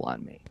internal rule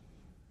on me.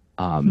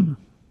 Um, Hmm.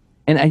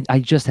 and I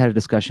just had a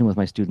discussion with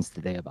my students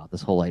today about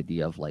this whole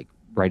idea of like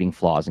writing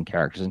flaws in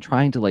characters and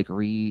trying to like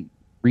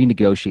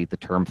renegotiate the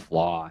term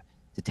flaw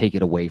to take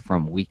it away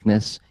from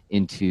weakness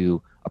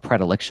into a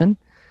predilection.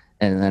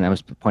 And then I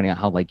was pointing out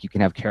how like you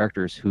can have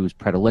characters whose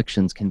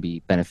predilections can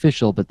be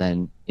beneficial, but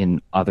then in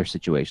other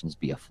situations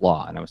be a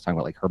flaw. And I was talking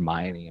about like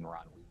Hermione and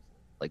Ron Weasley.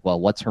 Like, well,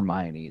 what's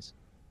Hermione's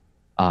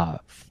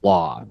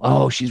flaw?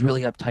 Oh, she's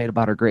really uptight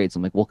about her grades.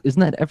 I'm like, well, is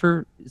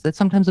that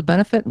sometimes a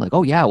benefit? I'm like,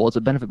 oh yeah, well, it's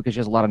a benefit because she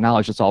has a lot of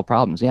knowledge to solve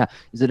problems. Yeah.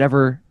 Is it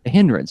ever a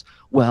hindrance?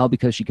 Well,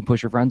 because she can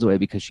push her friends away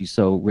because she's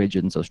so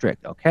rigid and so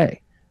strict.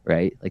 Okay.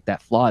 Right. Like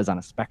that flaw is on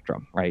a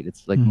spectrum, right?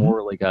 It's like Hmm.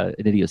 more like an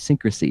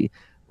idiosyncrasy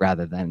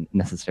rather than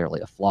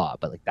necessarily a flaw,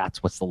 but like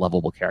that's what's the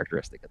lovable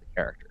characteristic of the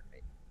character.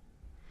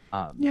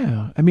 Right?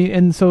 Yeah, I mean,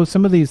 and so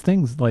some of these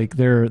things, like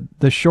they're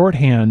the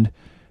shorthand,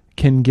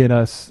 can get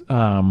us.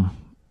 I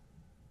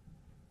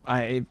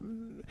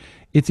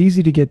It's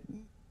easy to get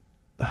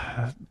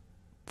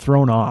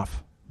thrown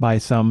off by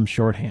some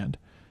shorthand,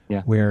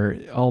 Yeah. where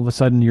all of a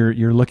sudden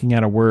you're looking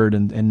at a word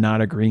and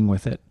not agreeing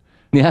with it.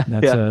 Yeah.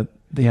 That's Yeah. a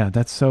Yeah,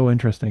 that's so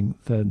interesting.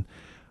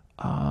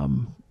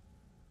 Um,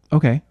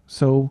 okay,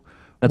 so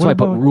That's what why I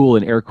put about rule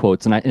in air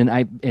quotes, and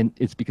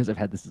it's because I've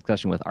had this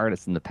discussion with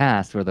artists in the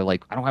past where they're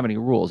like, I don't have any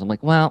rules. I'm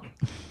like, well,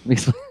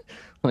 let me,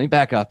 let me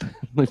back up.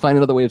 Let me find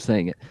another way of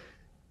saying it.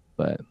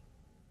 But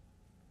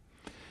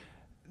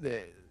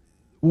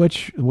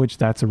which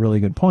that's a really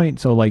good point.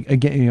 So like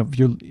again, if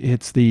you're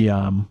it's the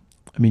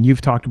I mean,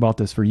 you've talked about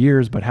this for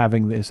years, but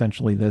having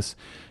essentially this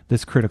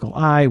critical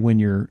eye when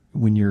you're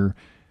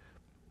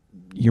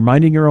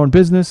minding your own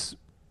business,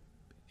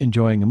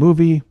 enjoying a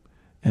movie,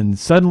 and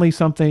suddenly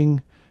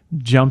something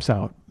jumps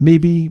out.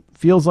 Maybe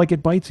feels like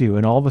it bites you,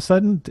 and all of a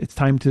sudden it's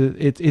time to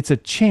it's a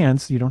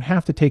chance. You don't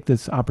have to take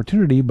this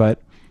opportunity,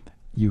 but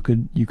you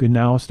could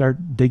now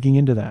start digging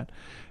into that.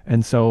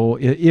 And so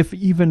if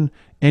even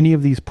any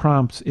of these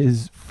prompts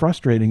is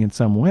frustrating in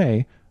some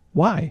way,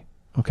 why?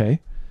 Okay.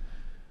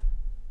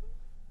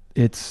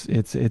 It's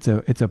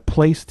a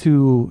place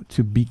to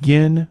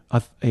begin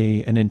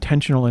an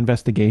intentional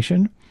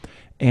investigation,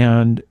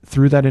 and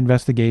through that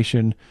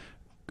investigation,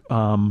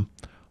 um,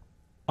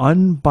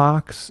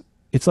 unbox.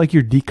 It's like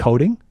you're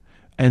decoding,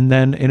 and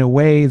then in a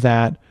way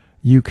that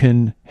you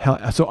can help,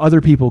 so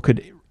other people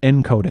could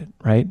encode it.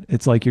 Right?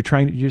 It's like you're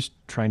just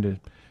trying to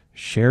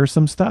share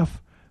some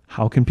stuff.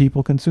 How can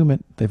people consume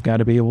it? They've got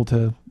to be able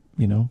to,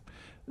 you know,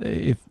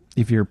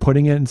 if you're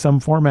putting it in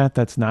some format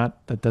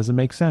that doesn't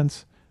make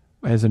sense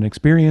as an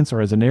experience or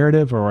as a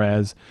narrative or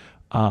as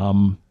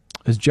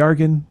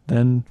jargon,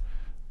 then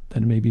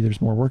maybe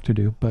there's more work to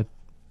do. But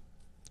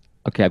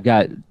okay, I've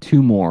got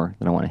two more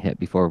that I want to hit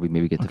before we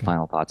maybe get to okay.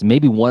 final thoughts. And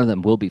maybe one of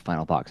them will be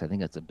final thoughts. I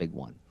think that's a big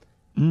one.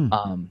 Mm.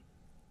 Um,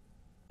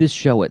 this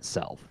show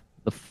itself,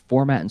 the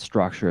format and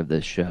structure of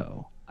this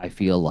show, I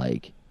feel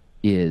like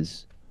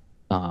is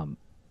um,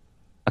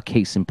 a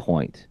case in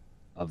point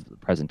of the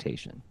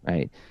presentation,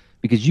 right?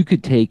 Because you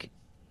could take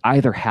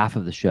either half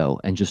of the show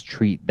and just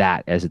treat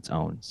that as its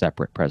own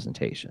separate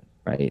presentation,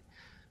 right?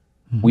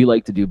 Mhm. We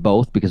like to do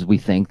both because we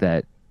think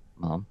that,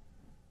 well,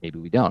 maybe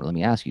we don't. Let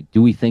me ask you,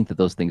 do we think that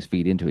those things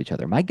feed into each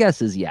other? My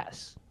guess is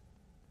yes.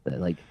 That,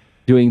 like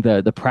doing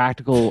the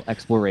practical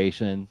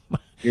exploration,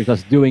 here's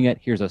us doing it,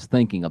 here's us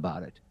thinking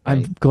about it, I'm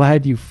right?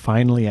 glad you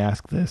finally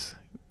asked this.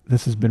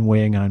 This has been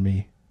weighing on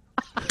me.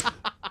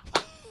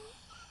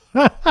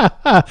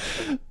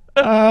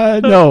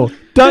 No.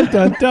 Dun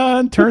dun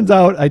dun. Turns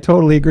out I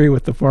totally agree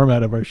with the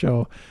format of our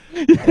show.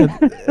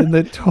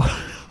 And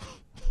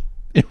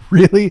it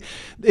really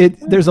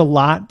there's a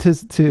lot to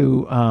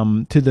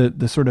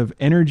the sort of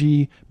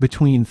energy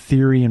between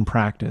theory and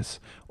practice,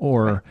 Right.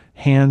 or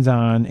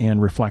hands-on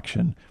and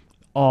reflection.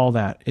 All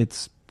that.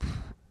 It's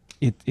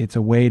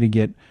a way to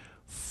get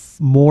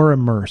more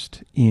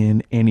immersed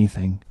in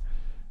anything.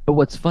 But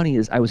what's funny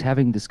is I was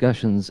having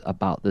discussions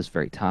about this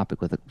very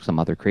topic with some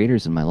other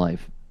creators in my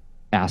life,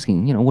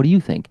 asking, what do you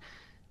think?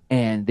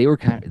 And they were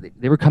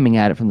coming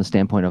at it from the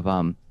standpoint of,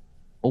 well,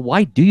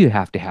 why do you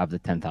have to have the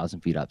 10,000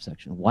 feet up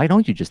section? Why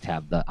don't you just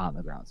have the on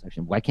the ground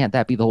section? Why can't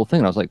that be the whole thing?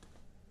 And I was like,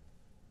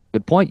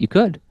 good point. You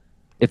could,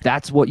 if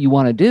that's what you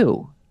want to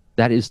do.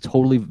 That is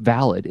totally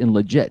valid and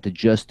legit to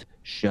just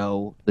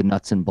show the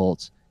nuts and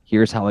bolts.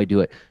 Here's how I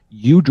do it.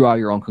 You draw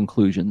your own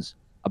conclusions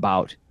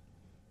about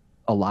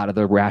a lot of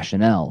the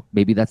rationale.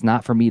 Maybe that's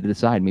not for me to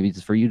decide. Maybe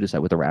it's for you to decide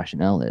what the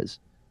rationale is,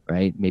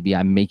 right? Maybe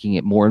I'm making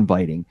it more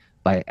inviting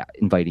by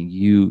inviting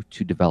you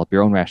to develop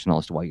your own rationale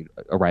as to why you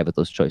arrive at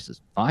those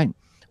choices. Fine.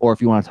 Or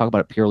if you want to talk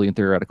about it purely in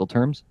theoretical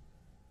terms,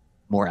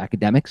 more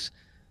academics,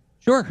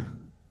 sure.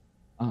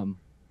 Um,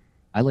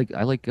 I like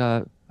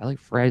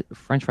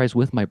French fries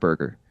with my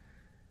burger.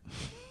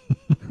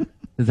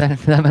 Does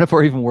that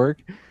metaphor even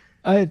work?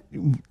 I,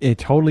 it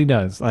totally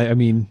does. I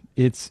mean,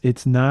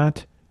 it's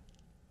not.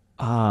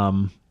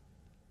 Um,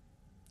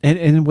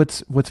 and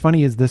what's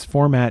funny is this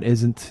format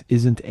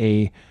isn't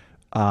a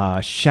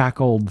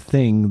shackled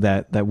thing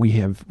that we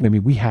have. I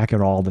mean, we hack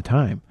it all the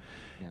time,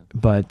 Yeah.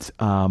 but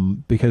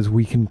because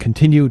we can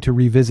continue to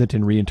revisit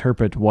and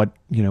reinterpret what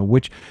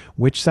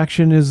which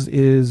section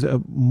is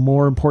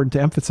more important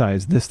to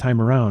emphasize this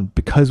time around,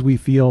 because we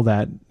feel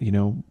that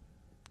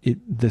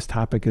this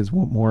topic is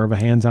more of a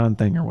hands-on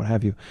thing or what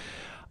have you,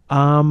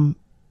 um,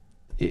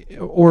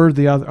 or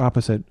the other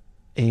opposite.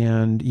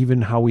 And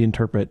even how we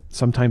interpret,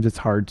 sometimes it's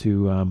hard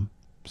to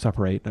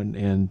separate,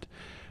 and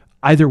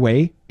either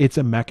way, it's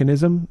a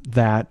mechanism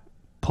that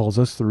pulls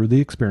us through the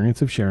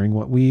experience of sharing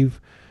what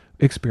we've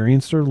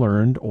experienced or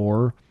learned,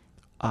 or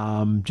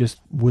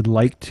just would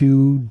like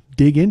to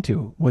dig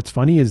into. What's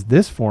funny is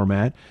this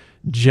format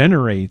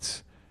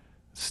generates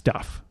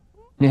stuff.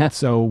 Yeah.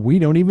 So we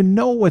don't even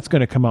know what's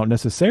going to come out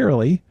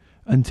necessarily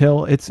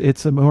until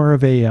it's a more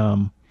of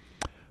a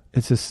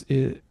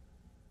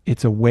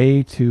it's a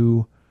way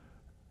to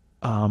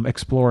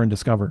explore and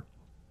discover,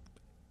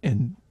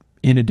 and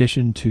in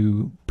addition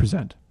to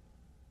present.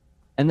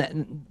 And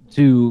then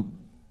to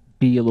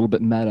be a little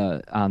bit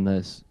meta on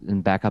this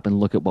and back up and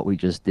look at what we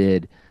just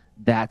did,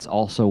 that's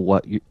also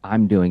what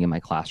I'm doing in my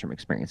classroom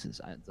experiences.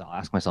 I'll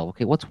ask myself,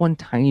 okay, what's one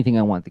tiny thing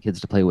I want the kids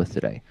to play with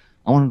today?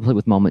 I want them to play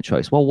with moment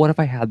choice. Well, what if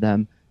I had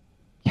them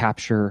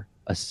capture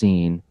a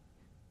scene,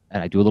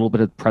 and I do a little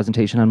bit of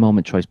presentation on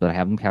moment choice, but I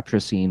have them capture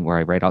a scene where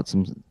I write out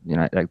some,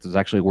 there's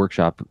actually a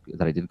workshop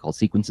that I did called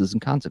Sequences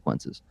and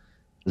Consequences,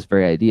 this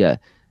very idea,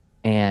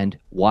 and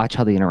watch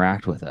how they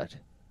interact with it.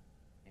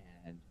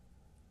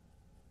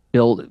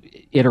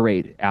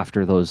 Iterate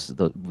after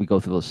we go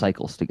through those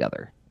cycles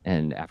together,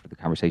 and after the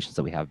conversations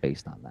that we have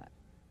based on that,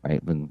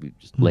 right? When we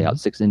just lay out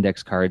 6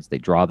 index cards, they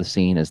draw the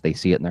scene as they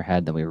see it in their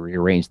head, then we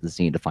rearrange the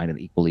scene to find an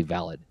equally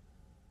valid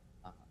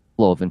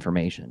flow of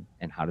information,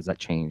 and how does that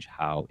change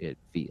how it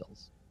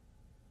feels.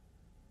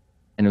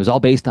 And it was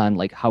all based on,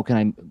 like, how can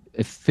I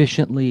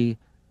efficiently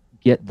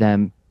get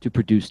them to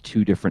produce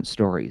 2 different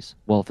stories?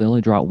 Well, if they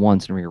only draw it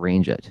once and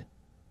rearrange it,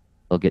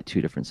 they'll get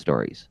 2 different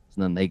stories. So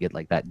then they get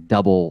like that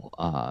double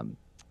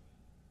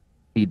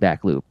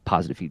feedback loop,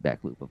 positive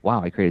feedback loop of,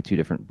 wow, I created 2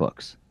 different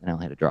books and I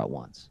only had to draw it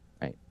once,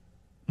 right?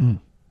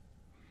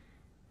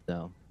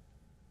 So,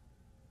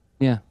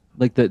 yeah,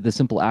 like the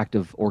simple act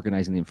of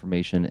organizing the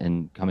information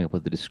and coming up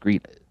with a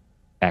discrete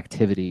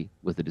activity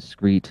with a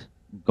discrete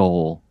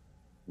goal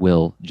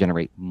will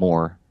generate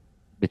more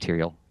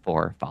material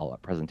for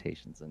follow-up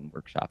presentations and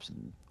workshops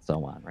and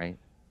so on, right?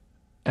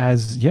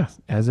 As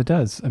it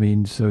does. I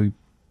mean, so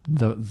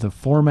the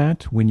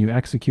format, when you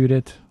execute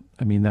it,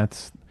 I mean,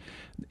 that's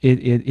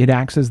it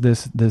acts as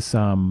this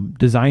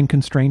design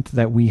constraint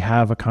that we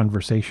have a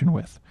conversation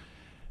with,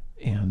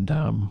 and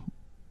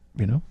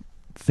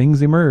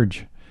things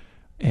emerge.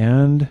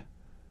 And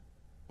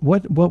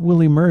what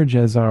will emerge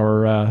as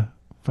our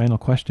final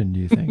question, do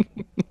you think?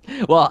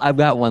 Well, I've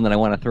got one that I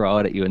want to throw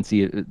out at you and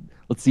see.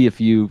 Let's see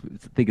if you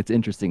think it's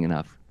interesting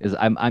enough. Is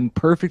I'm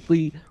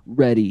perfectly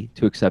ready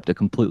to accept a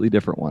completely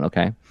different one.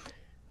 Okay.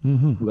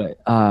 Mm-hmm. But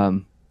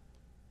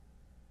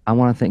I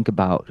want to think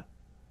about.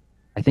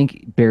 I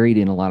think buried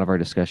in a lot of our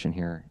discussion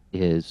here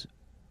is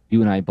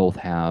you and I both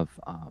have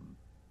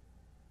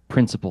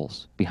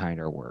principles behind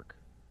our work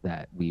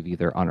that we've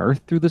either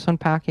unearthed through this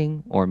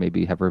unpacking or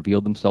maybe have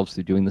revealed themselves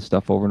through doing this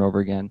stuff over and over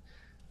again.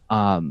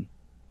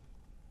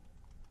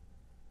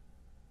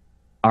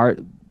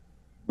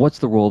 What's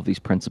the role of these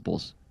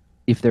principles,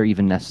 if they're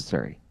even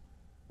necessary,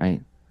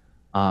 right?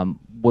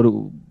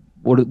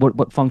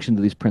 What function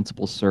do these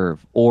principles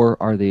serve, or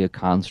are they a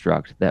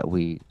construct that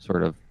we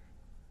sort of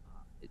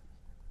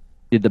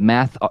did the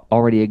math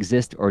already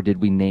exist, or did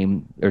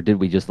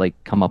we just like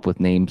come up with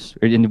names,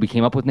 or did we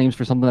came up with names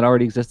for something that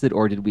already existed,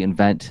 or did we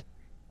invent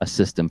a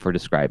system for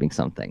describing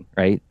something,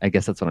 right? I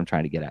guess that's what I'm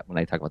trying to get at when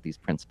I talk about these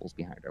principles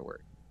behind our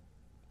work.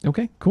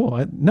 Okay, cool.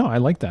 I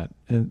like that.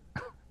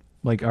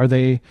 Like, are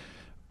they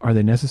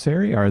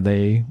necessary? Are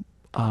they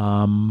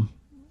why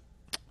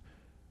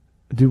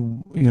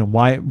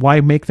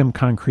make them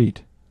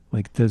concrete?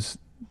 Like, does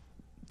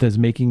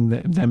making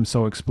them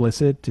so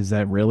explicit, is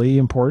that really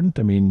important?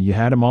 I mean, you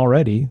had them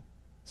already,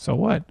 so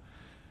what?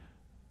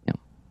 Yeah.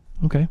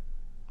 Okay.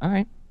 All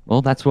right.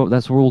 Well, that's what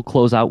we'll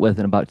close out with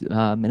in about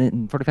a minute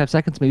and 45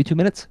 seconds, maybe 2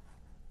 minutes.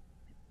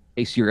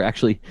 In case you're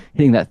actually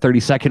hitting that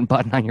 30-second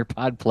button on your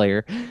pod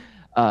player.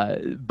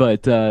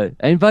 But I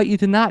invite you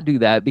to not do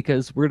that,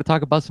 because we're going to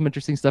talk about some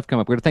interesting stuff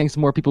coming up. We're going to thank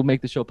some more people who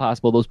make the show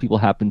possible. Those people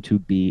happen to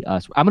be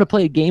us. I'm going to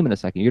play a game in a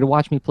second. You're going to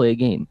watch me play a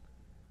game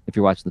if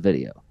you're watching the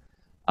video.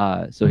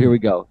 So here we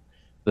go.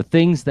 The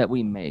things that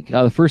we make.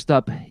 The first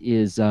up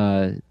is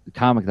the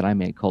comic that I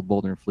made called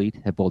Boulder and Fleet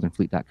at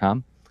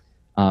boulderandfleet.com.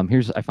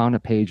 I found a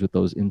page with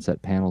those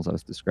inset panels I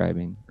was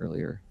describing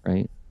earlier,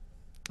 right?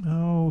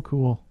 Oh,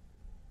 cool.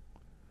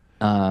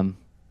 Um,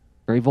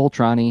 very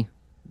Voltron-y,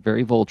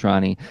 very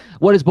Voltron-y.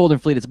 What is Boulder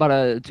Fleet? It's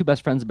about two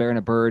best friends, a bear and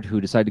a bird,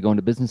 who decide to go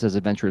into business as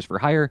adventurers for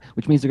hire,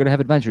 which means they're going to have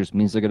adventures,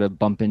 means they're going to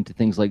bump into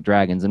things like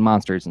dragons and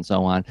monsters and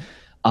so on.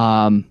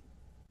 Um,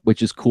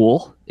 which is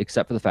cool,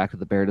 except for the fact that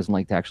the bear doesn't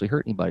like to actually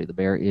hurt anybody. The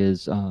bear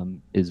is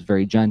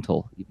very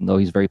gentle, even though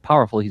he's very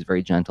powerful. He's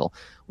very gentle.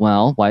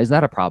 Well, why is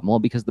that a problem? Well,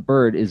 because the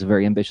bird is a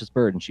very ambitious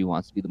bird, and she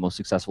wants to be the most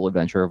successful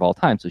adventurer of all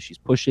time. So she's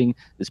pushing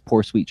this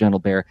poor, sweet, gentle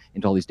bear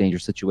into all these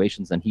dangerous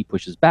situations. And he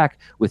pushes back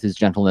with his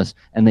gentleness,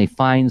 and they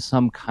find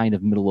some kind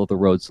of middle of the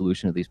road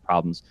solution to these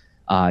problems.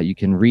 You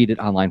can read it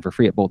online for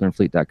free at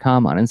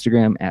boulderandfleet.com, on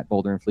Instagram at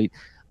boulderandfleet.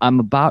 I'm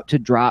about to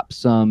drop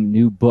some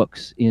new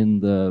books in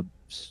the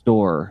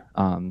store.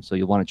 So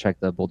you'll want to check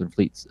the Boulder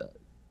Fleet's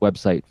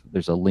website.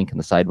 There's a link in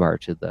the sidebar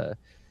to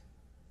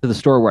the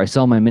store where I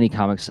sell my mini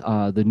comics.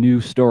 The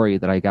new story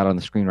that I got on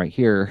the screen right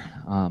here,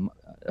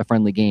 A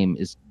Friendly Game,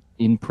 is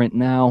in print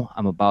now.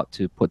 I'm about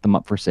to put them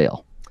up for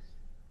sale.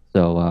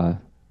 So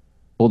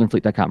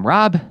boulderandfleet.com.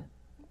 Rob,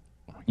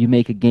 you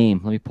make a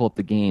game. Let me pull up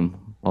the game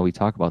while we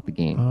talk about the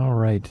game. All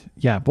right.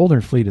 Yeah, Boulder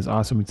and Fleet is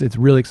awesome. It's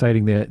really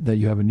exciting that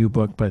you have a new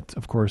book, but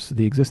of course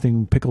the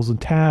existing Pickles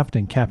and Taft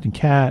and Captain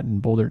Cat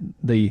and Boulder,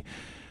 the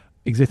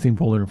existing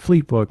Boulder and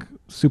Fleet book,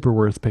 super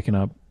worth picking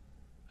up.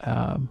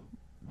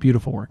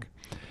 Beautiful work.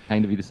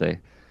 Kind of you to say.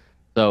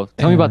 So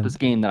tell me about this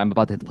game that I'm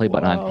about to hit the play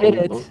button on. Hit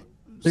it.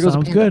 There goes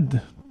Sounds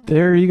good.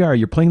 There you are.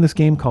 You're playing this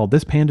game called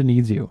This Panda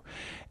Needs You.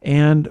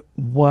 And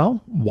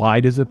well, why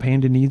does a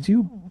panda need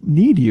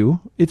you?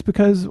 It's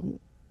because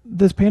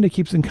this panda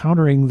keeps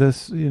encountering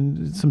this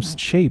in some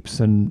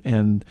shapes,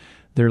 and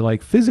they're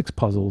like physics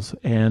puzzles.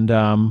 And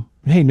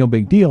hey, no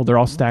big deal. They're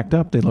all stacked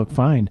up. They look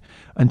fine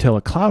until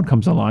a cloud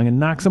comes along and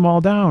knocks them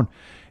all down.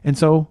 And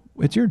so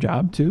it's your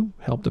job to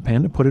help the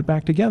panda put it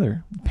back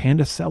together.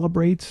 Panda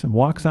celebrates and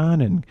walks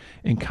on and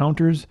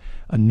encounters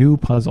a new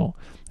puzzle.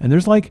 And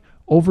there's like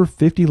over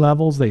 50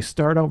 levels. They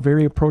start out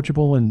very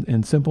approachable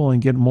and simple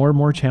and get more and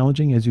more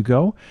challenging as you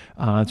go.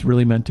 It's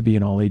really meant to be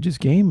an all ages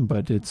game,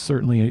 but it's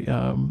certainly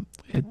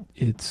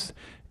it's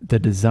the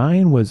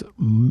design was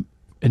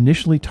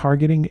initially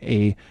targeting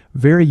a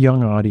very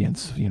young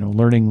audience. You know,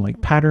 learning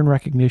like pattern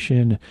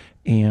recognition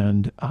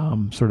and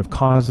sort of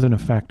cause and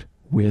effect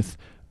with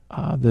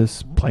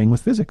this playing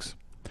with physics.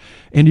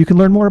 And you can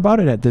learn more about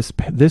it at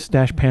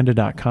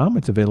this-panda.com.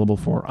 It's available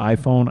for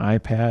iPhone,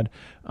 iPad,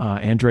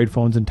 Android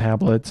phones and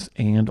tablets,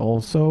 and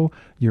also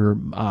your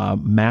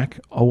Mac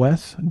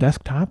OS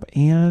desktop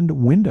and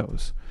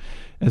Windows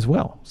as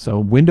well. So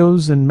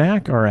Windows and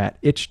Mac are at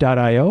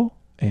itch.io,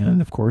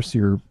 and of course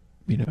your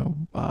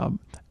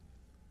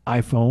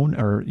iPhone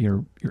or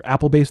your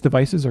Apple-based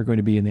devices are going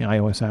to be in the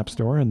iOS App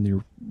Store, and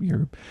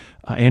your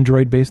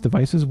Android-based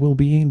devices will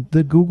be in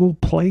the Google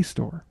Play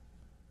Store.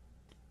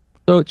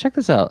 So check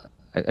this out.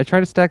 I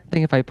try to stack the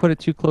thing. If I put it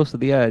too close to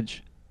the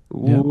edge,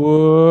 Yep.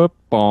 whoop,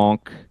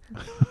 bonk.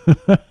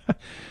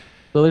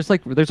 So there's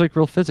like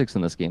real physics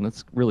in this game.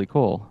 That's really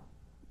cool.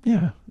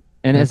 Yeah.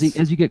 And as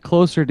you get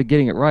closer to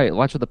getting it right,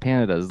 watch what the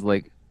panda does.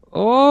 Like,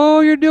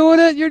 oh, you're doing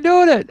it, you're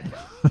doing it.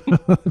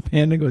 The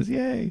panda goes,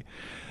 yay.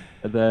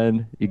 And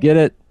then you get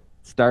it.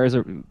 Stars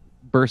are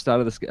burst out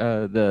of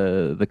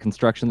the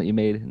construction that you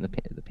made, and the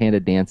panda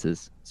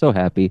dances. So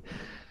happy.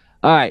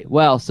 All right.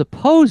 Well,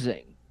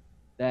 supposing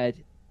that,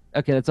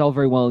 okay, that's all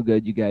very well and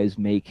good. You guys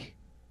make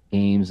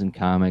games and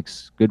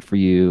comics. Good for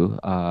you.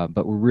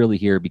 But we're really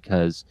here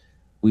because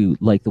we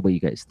like the way you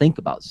guys think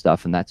about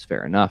stuff, and that's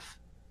fair enough.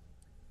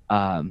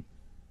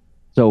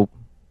 So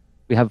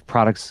we have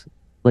products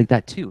like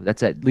that too.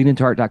 That's at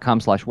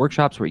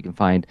leanintoart.com/workshops, where you can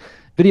find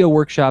video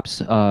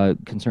workshops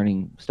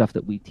concerning stuff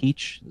that we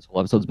teach. This whole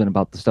episode's been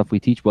about the stuff we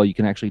teach. Well, you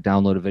can actually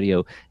download a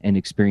video and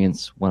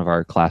experience one of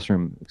our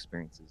classroom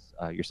experiences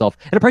yourself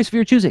at a price of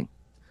your choosing.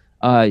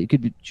 You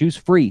could choose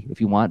free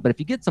if you want, but if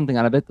you get something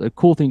out of it, the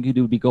cool thing you could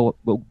do would be go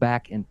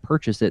back and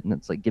purchase it, and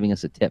it's like giving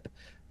us a tip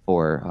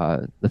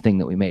for the thing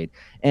that we made.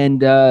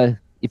 And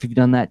if you've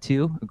done that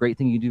too, a great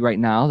thing you do right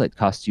now that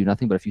costs you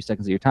nothing but a few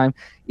seconds of your time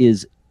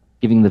is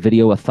giving the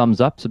video a thumbs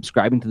up,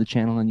 subscribing to the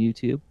channel on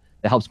YouTube.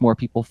 That helps more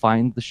people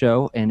find the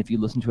show. And if you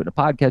listen to it in a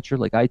podcatcher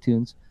like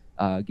iTunes,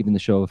 giving the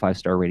show a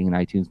 5-star rating in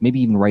iTunes, maybe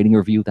even writing a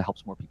review, that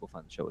helps more people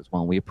find the show as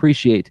well. And we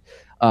appreciate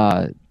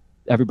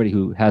everybody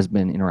who has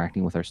been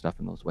interacting with our stuff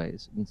in those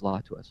ways. It means a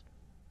lot to us.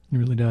 It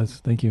really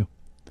does. Thank you.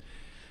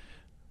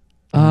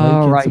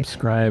 All right.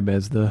 Subscribe,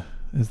 as the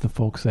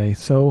folks say.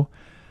 So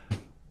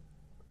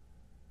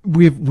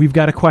we've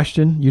got a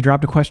question. You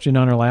dropped a question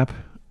on our lap,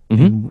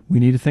 and we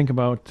need to think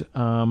about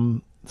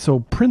so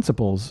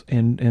principles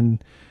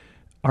and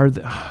are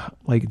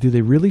do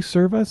they really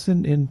serve us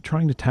in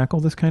trying to tackle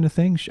this kind of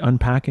thing?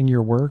 Unpacking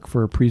your work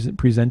for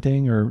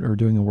presenting or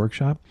doing a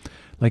workshop,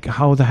 like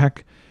how the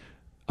heck?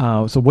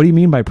 So what do you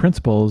mean by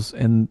principles?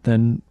 And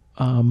then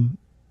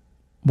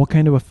what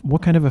kind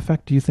of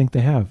effect do you think they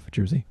have,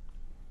 Jersey?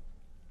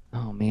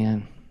 Oh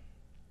man.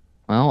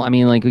 Well, I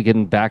mean, like we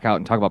can back out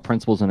and talk about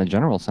principles in a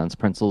general sense.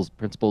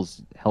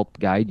 Principles help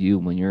guide you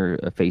when you're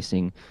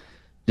facing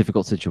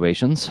difficult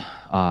situations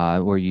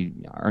where you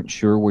aren't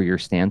sure where your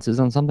stance is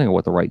on something or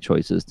what the right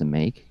choice is to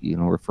make.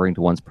 Referring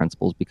to one's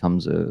principles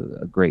becomes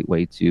a great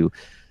way to.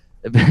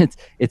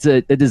 It's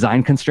a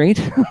design constraint.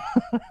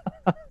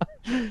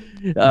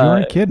 You uh,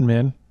 aren't kidding,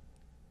 man.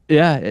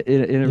 yeah,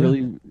 in a Yeah.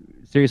 really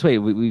serious way.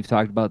 We've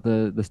talked about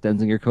the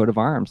Stenzinger Code of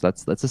Arms.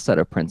 That's a set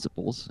of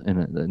principles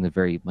in a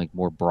very like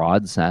more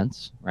broad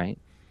sense, right?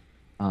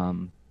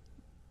 Um,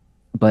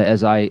 but Hmm.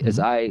 as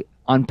I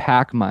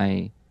unpack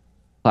my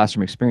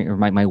classroom experience or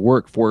my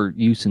work for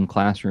use in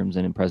classrooms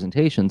and in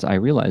presentations, I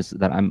realize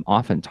that I'm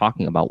often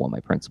talking about what my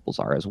principles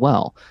are as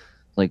well.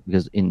 Like,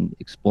 because in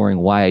exploring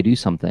why I do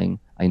something,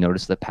 I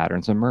notice that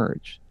patterns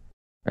emerge,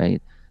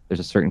 right? There's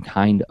a certain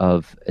kind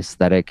of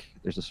aesthetic,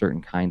 there's a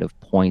certain kind of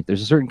point,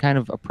 there's a certain kind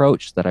of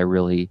approach that I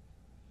really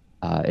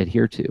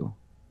adhere to.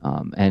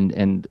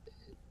 And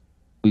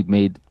we've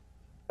made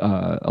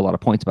a lot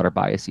of points about our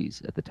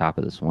biases at the top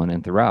of this one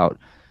and throughout.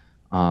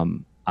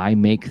 I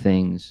make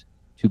things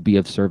to be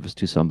of service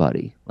to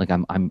somebody. Like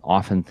I'm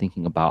often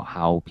thinking about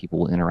how people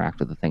will interact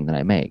with the thing that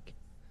I make.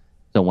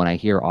 So when I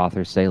hear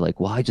authors say like,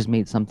 "Well, I just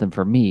made something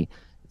for me,"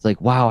 it's like,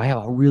 "Wow, I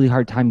have a really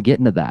hard time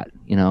getting to that."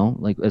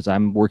 Like as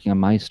I'm working on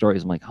my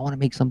stories, I'm like, "I want to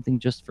make something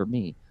just for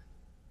me."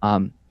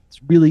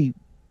 It's really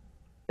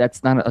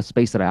that's not a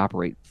space that I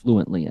operate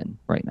fluently in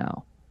right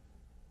now.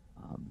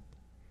 Um,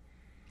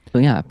 so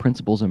yeah,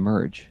 principles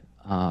emerge,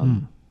 Hmm.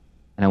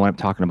 and I wind up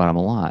talking about them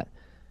a lot.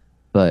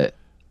 But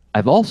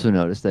I've also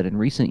noticed that in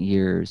recent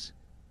years,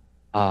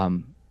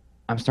 um,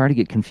 I'm starting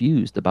to get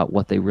confused about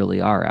what they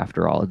really are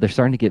after all. They're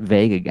starting to get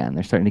vague again.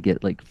 They're starting to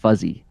get like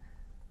fuzzy.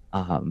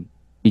 Um,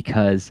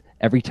 because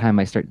every time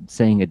I start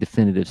saying a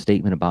definitive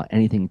statement about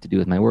anything to do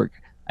with my work,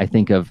 I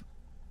think of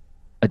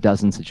a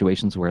dozen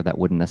situations where that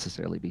wouldn't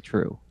necessarily be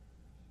true.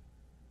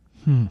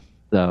 Hmm.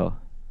 So,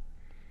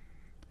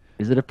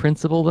 is it a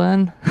principle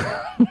then?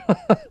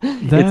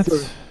 It's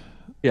That's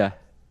yeah.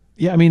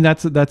 yeah. I mean,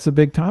 that's a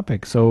big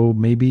topic. So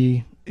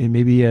maybe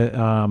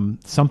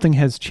something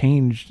has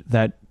changed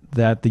that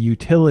the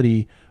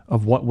utility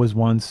of what was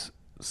once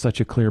such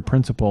a clear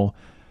principle,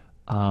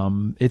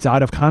 it's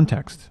out of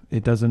context.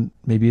 It doesn't.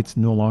 Maybe it's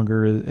no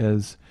longer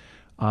as.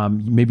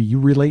 Maybe you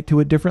relate to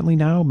it differently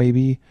now.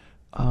 Maybe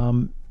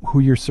who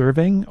you're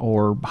serving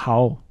or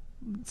how.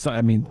 So,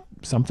 I mean,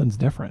 something's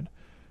different,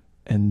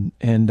 and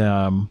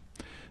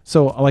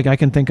so like I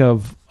can think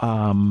of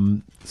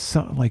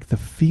like the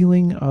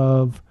feeling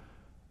of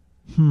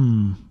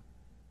hmm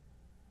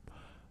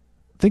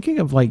thinking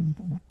of like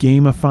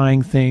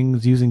gamifying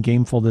things using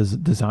gameful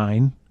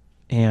design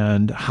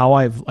and how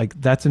I've like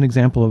that's an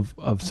example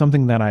of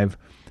something that I've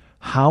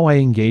how I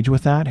engage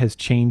with that has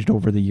changed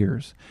over the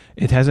years.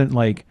 It hasn't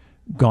like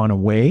gone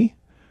away.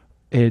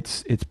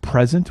 It's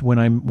present when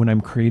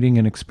I'm creating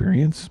an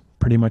experience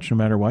pretty much no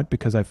matter what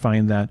because I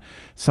find that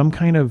some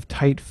kind of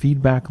tight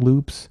feedback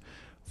loops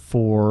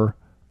for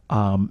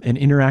an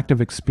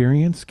interactive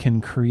experience can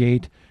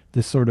create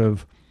this sort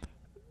of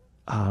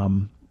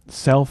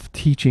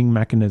self-teaching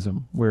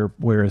mechanism where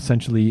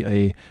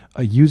essentially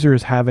a user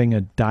is having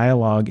a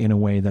dialogue in a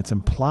way that's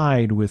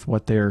implied with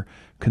what they're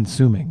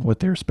consuming, what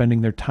they're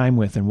spending their time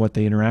with, and what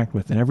they interact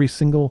with. And every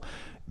single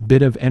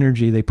bit of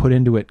energy they put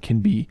into it can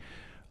be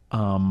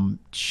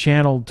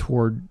channeled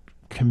toward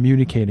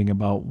communicating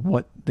about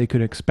what they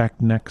could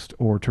expect next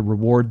or to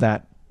reward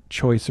that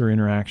choice or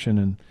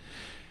interaction.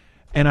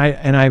 And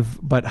I've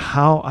but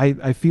how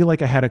I feel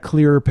like I had a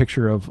clearer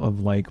picture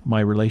of like my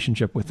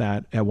relationship with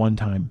that at one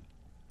time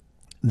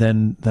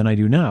than I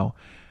do now.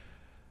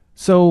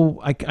 So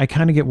I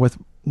kind of get with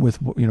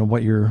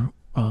what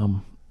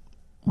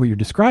you're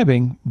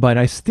describing, but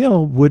I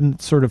still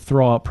wouldn't sort of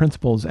throw out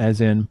principles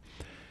as in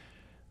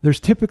there's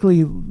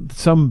typically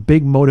some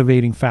big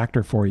motivating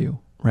factor for you,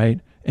 right?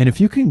 And if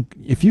you can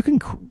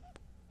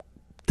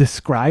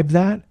describe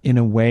that in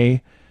a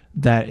way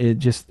that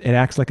it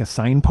acts like a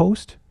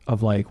signpost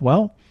of like,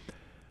 well,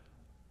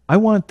 I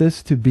want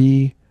this to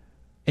be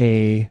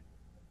a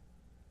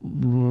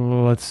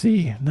let's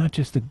see, not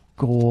just a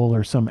goal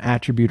or some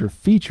attribute or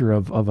feature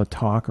of a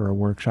talk or a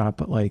workshop,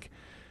 but like,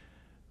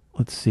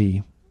 let's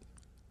see,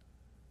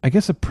 I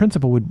guess a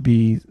principle would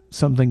be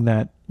something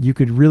that you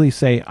could really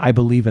say, I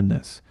believe in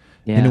this.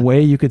 In a Yeah.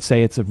 way, you could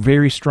say it's a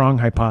very strong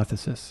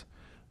hypothesis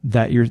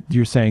that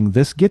you're saying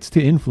this gets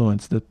to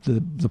influence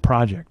the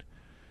project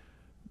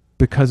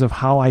because of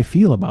how I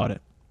feel about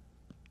it.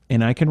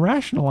 And I can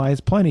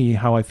rationalize plenty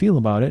how I feel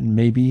about it, and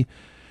maybe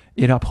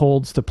it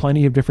upholds to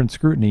plenty of different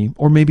scrutiny,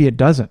 or maybe it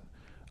doesn't.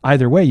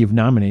 Either way, you've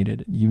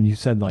nominated. You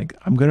said like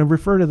I'm going to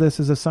refer to this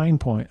as a sign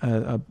point,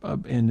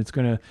 and it's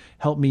going to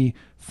help me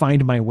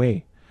find my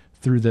way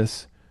through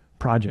this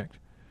project.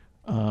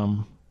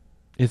 Um,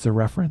 it's a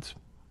reference.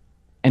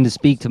 And to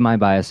speak to my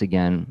bias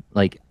again,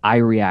 like I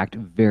react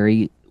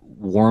very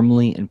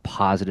warmly and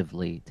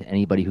positively to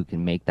anybody who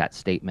can make that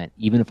statement,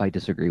 even if I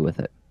disagree with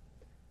it.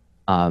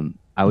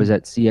 I was Hmm.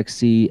 at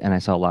CXC and I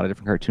saw a lot of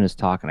different cartoonists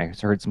talk, and I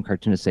heard some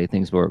cartoonists say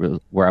things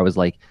where I was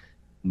like,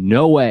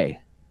 "No way,"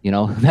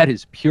 that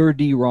is pure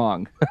D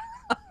wrong.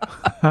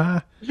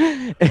 but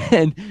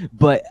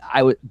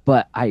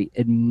I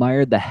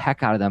admired the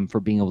heck out of them for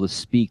being able to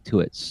speak to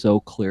it so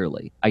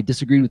clearly. I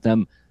disagreed with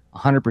them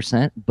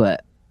 100%,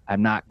 but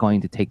I'm not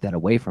going to take that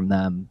away from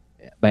them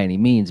by any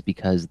means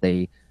because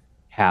they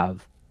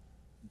have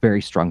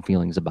very strong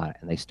feelings about it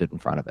and they stood in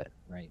front of it,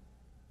 right?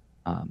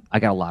 I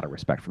got a lot of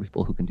respect for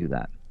people who can do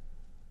that.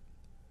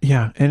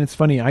 Yeah, and it's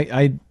funny.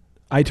 I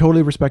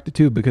totally respect it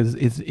too because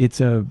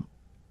it's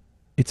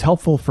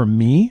helpful for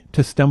me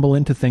to stumble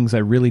into things I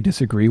really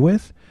disagree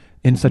with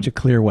in such a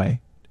clear way,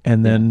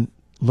 and Yeah. then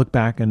look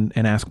back and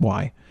ask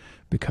why.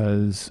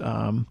 Because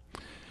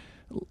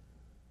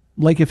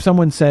like if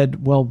someone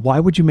said, "Well, why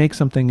would you make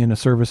something in a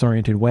service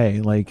oriented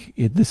way? Like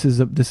this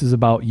is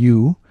about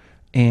you,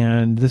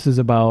 and this is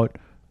about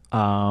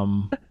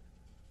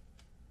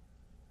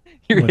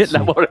You're let's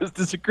hitting on see." what I was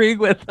disagreeing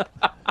with.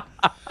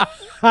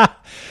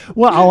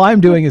 Well, all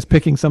I'm doing is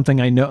picking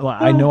something I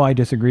know I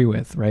disagree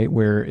with, right?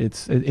 Where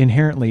it's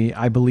inherently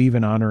I believe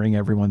in honoring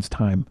everyone's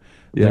time.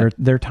 Yeah.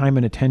 Their time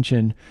and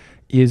attention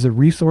is a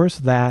resource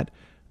that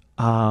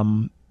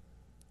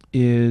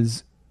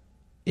is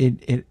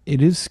it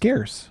is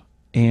scarce,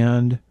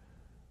 and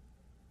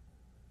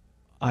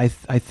I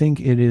think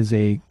it is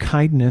a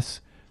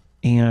kindness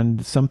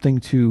and something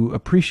to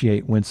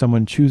appreciate when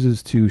someone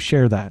chooses to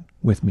share that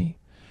with me.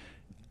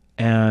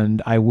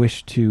 And I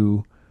wish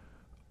to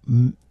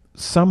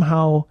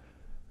somehow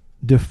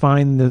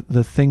define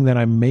the thing that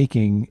I'm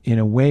making in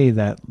a way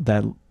that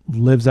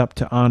lives up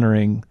to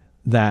honoring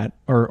that,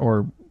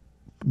 or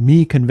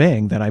me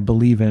conveying that I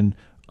believe in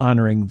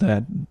honoring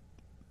that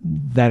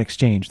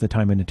exchange, the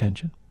time and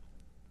attention.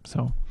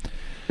 So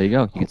There you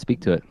go. You can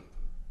speak to it.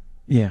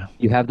 yeah,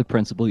 You have the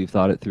principle, you've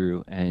thought it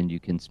through, and you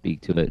can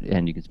speak to it,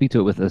 and you can speak to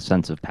it with a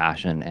sense of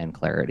passion and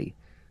clarity.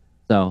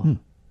 So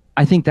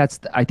I think that's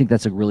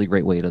a really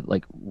great way to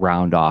like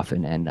round off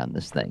and end on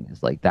this thing.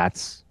 Is like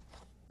that's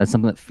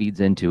something that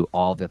feeds into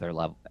all the other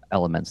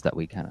elements that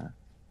we kind of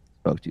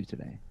spoke to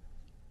today.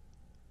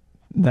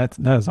 that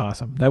is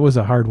awesome. That was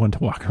a hard one to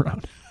walk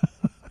around.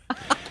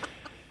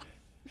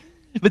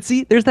 But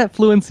see, there's that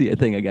fluency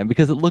thing again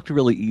because it looked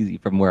really easy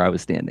from where I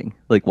was standing,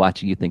 like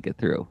watching you think it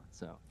through.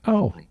 So,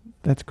 Oh,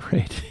 that's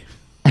great.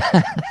 I'm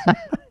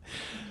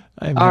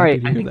all happy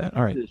right, to I hear think that. we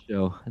All right, did a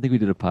show. I think we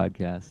did a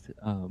podcast.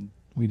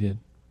 we did.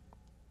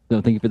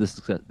 So thank you for this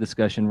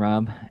discussion,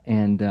 Rob.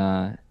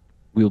 And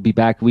we'll be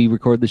back. We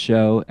record the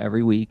show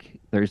every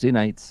week, Thursday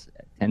nights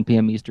at 10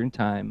 p.m. Eastern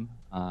Time,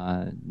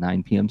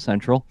 9 p.m.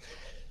 Central.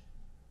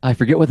 I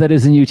forget what that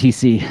is in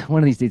UTC.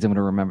 One of these days I'm going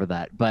to remember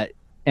that. But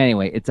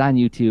anyway, it's on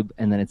YouTube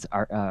and then it's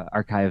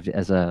archived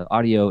as a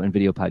audio and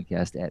video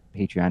podcast at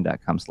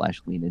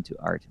patreon.com/lean into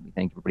art. And we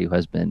thank everybody who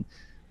has been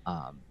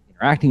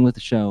interacting with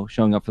the show,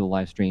 showing up for the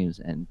live streams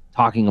and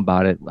talking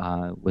about it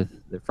with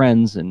their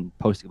friends and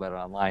posting about it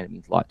online. It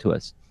means a lot to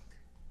us.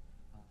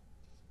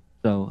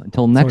 So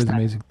until It's next always time,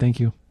 amazing. Thank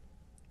you.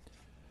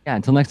 yeah,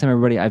 until next time,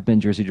 everybody, I've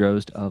been Jersey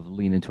Drozd of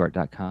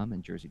leanintoart.com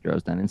and Jersey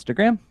Drozd on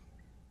Instagram.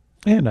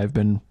 And I've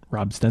been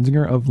Rob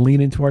Stenzinger of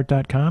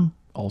leanintoart.com,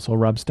 also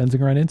Rob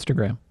Stenzinger on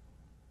Instagram.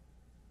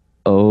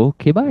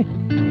 Okay, bye.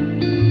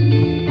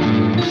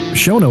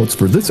 Show notes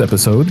for this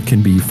episode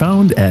can be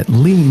found at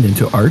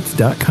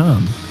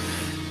leanintoart.com.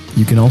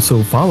 You can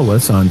also follow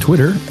us on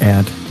Twitter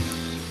at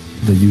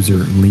the user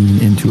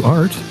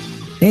leanintoart,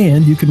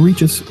 and you can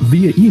reach us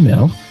via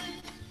email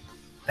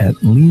at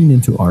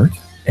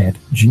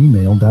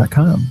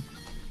leanintoart@gmail.com.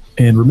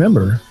 And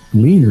remember,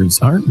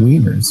 leaners aren't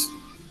wieners.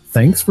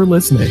 Thanks for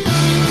listening.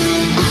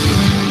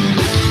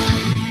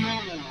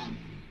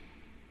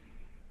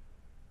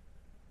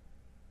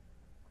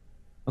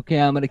 Okay,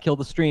 I'm going to kill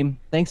the stream.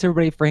 Thanks,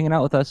 everybody, for hanging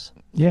out with us.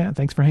 Yeah,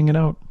 thanks for hanging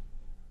out.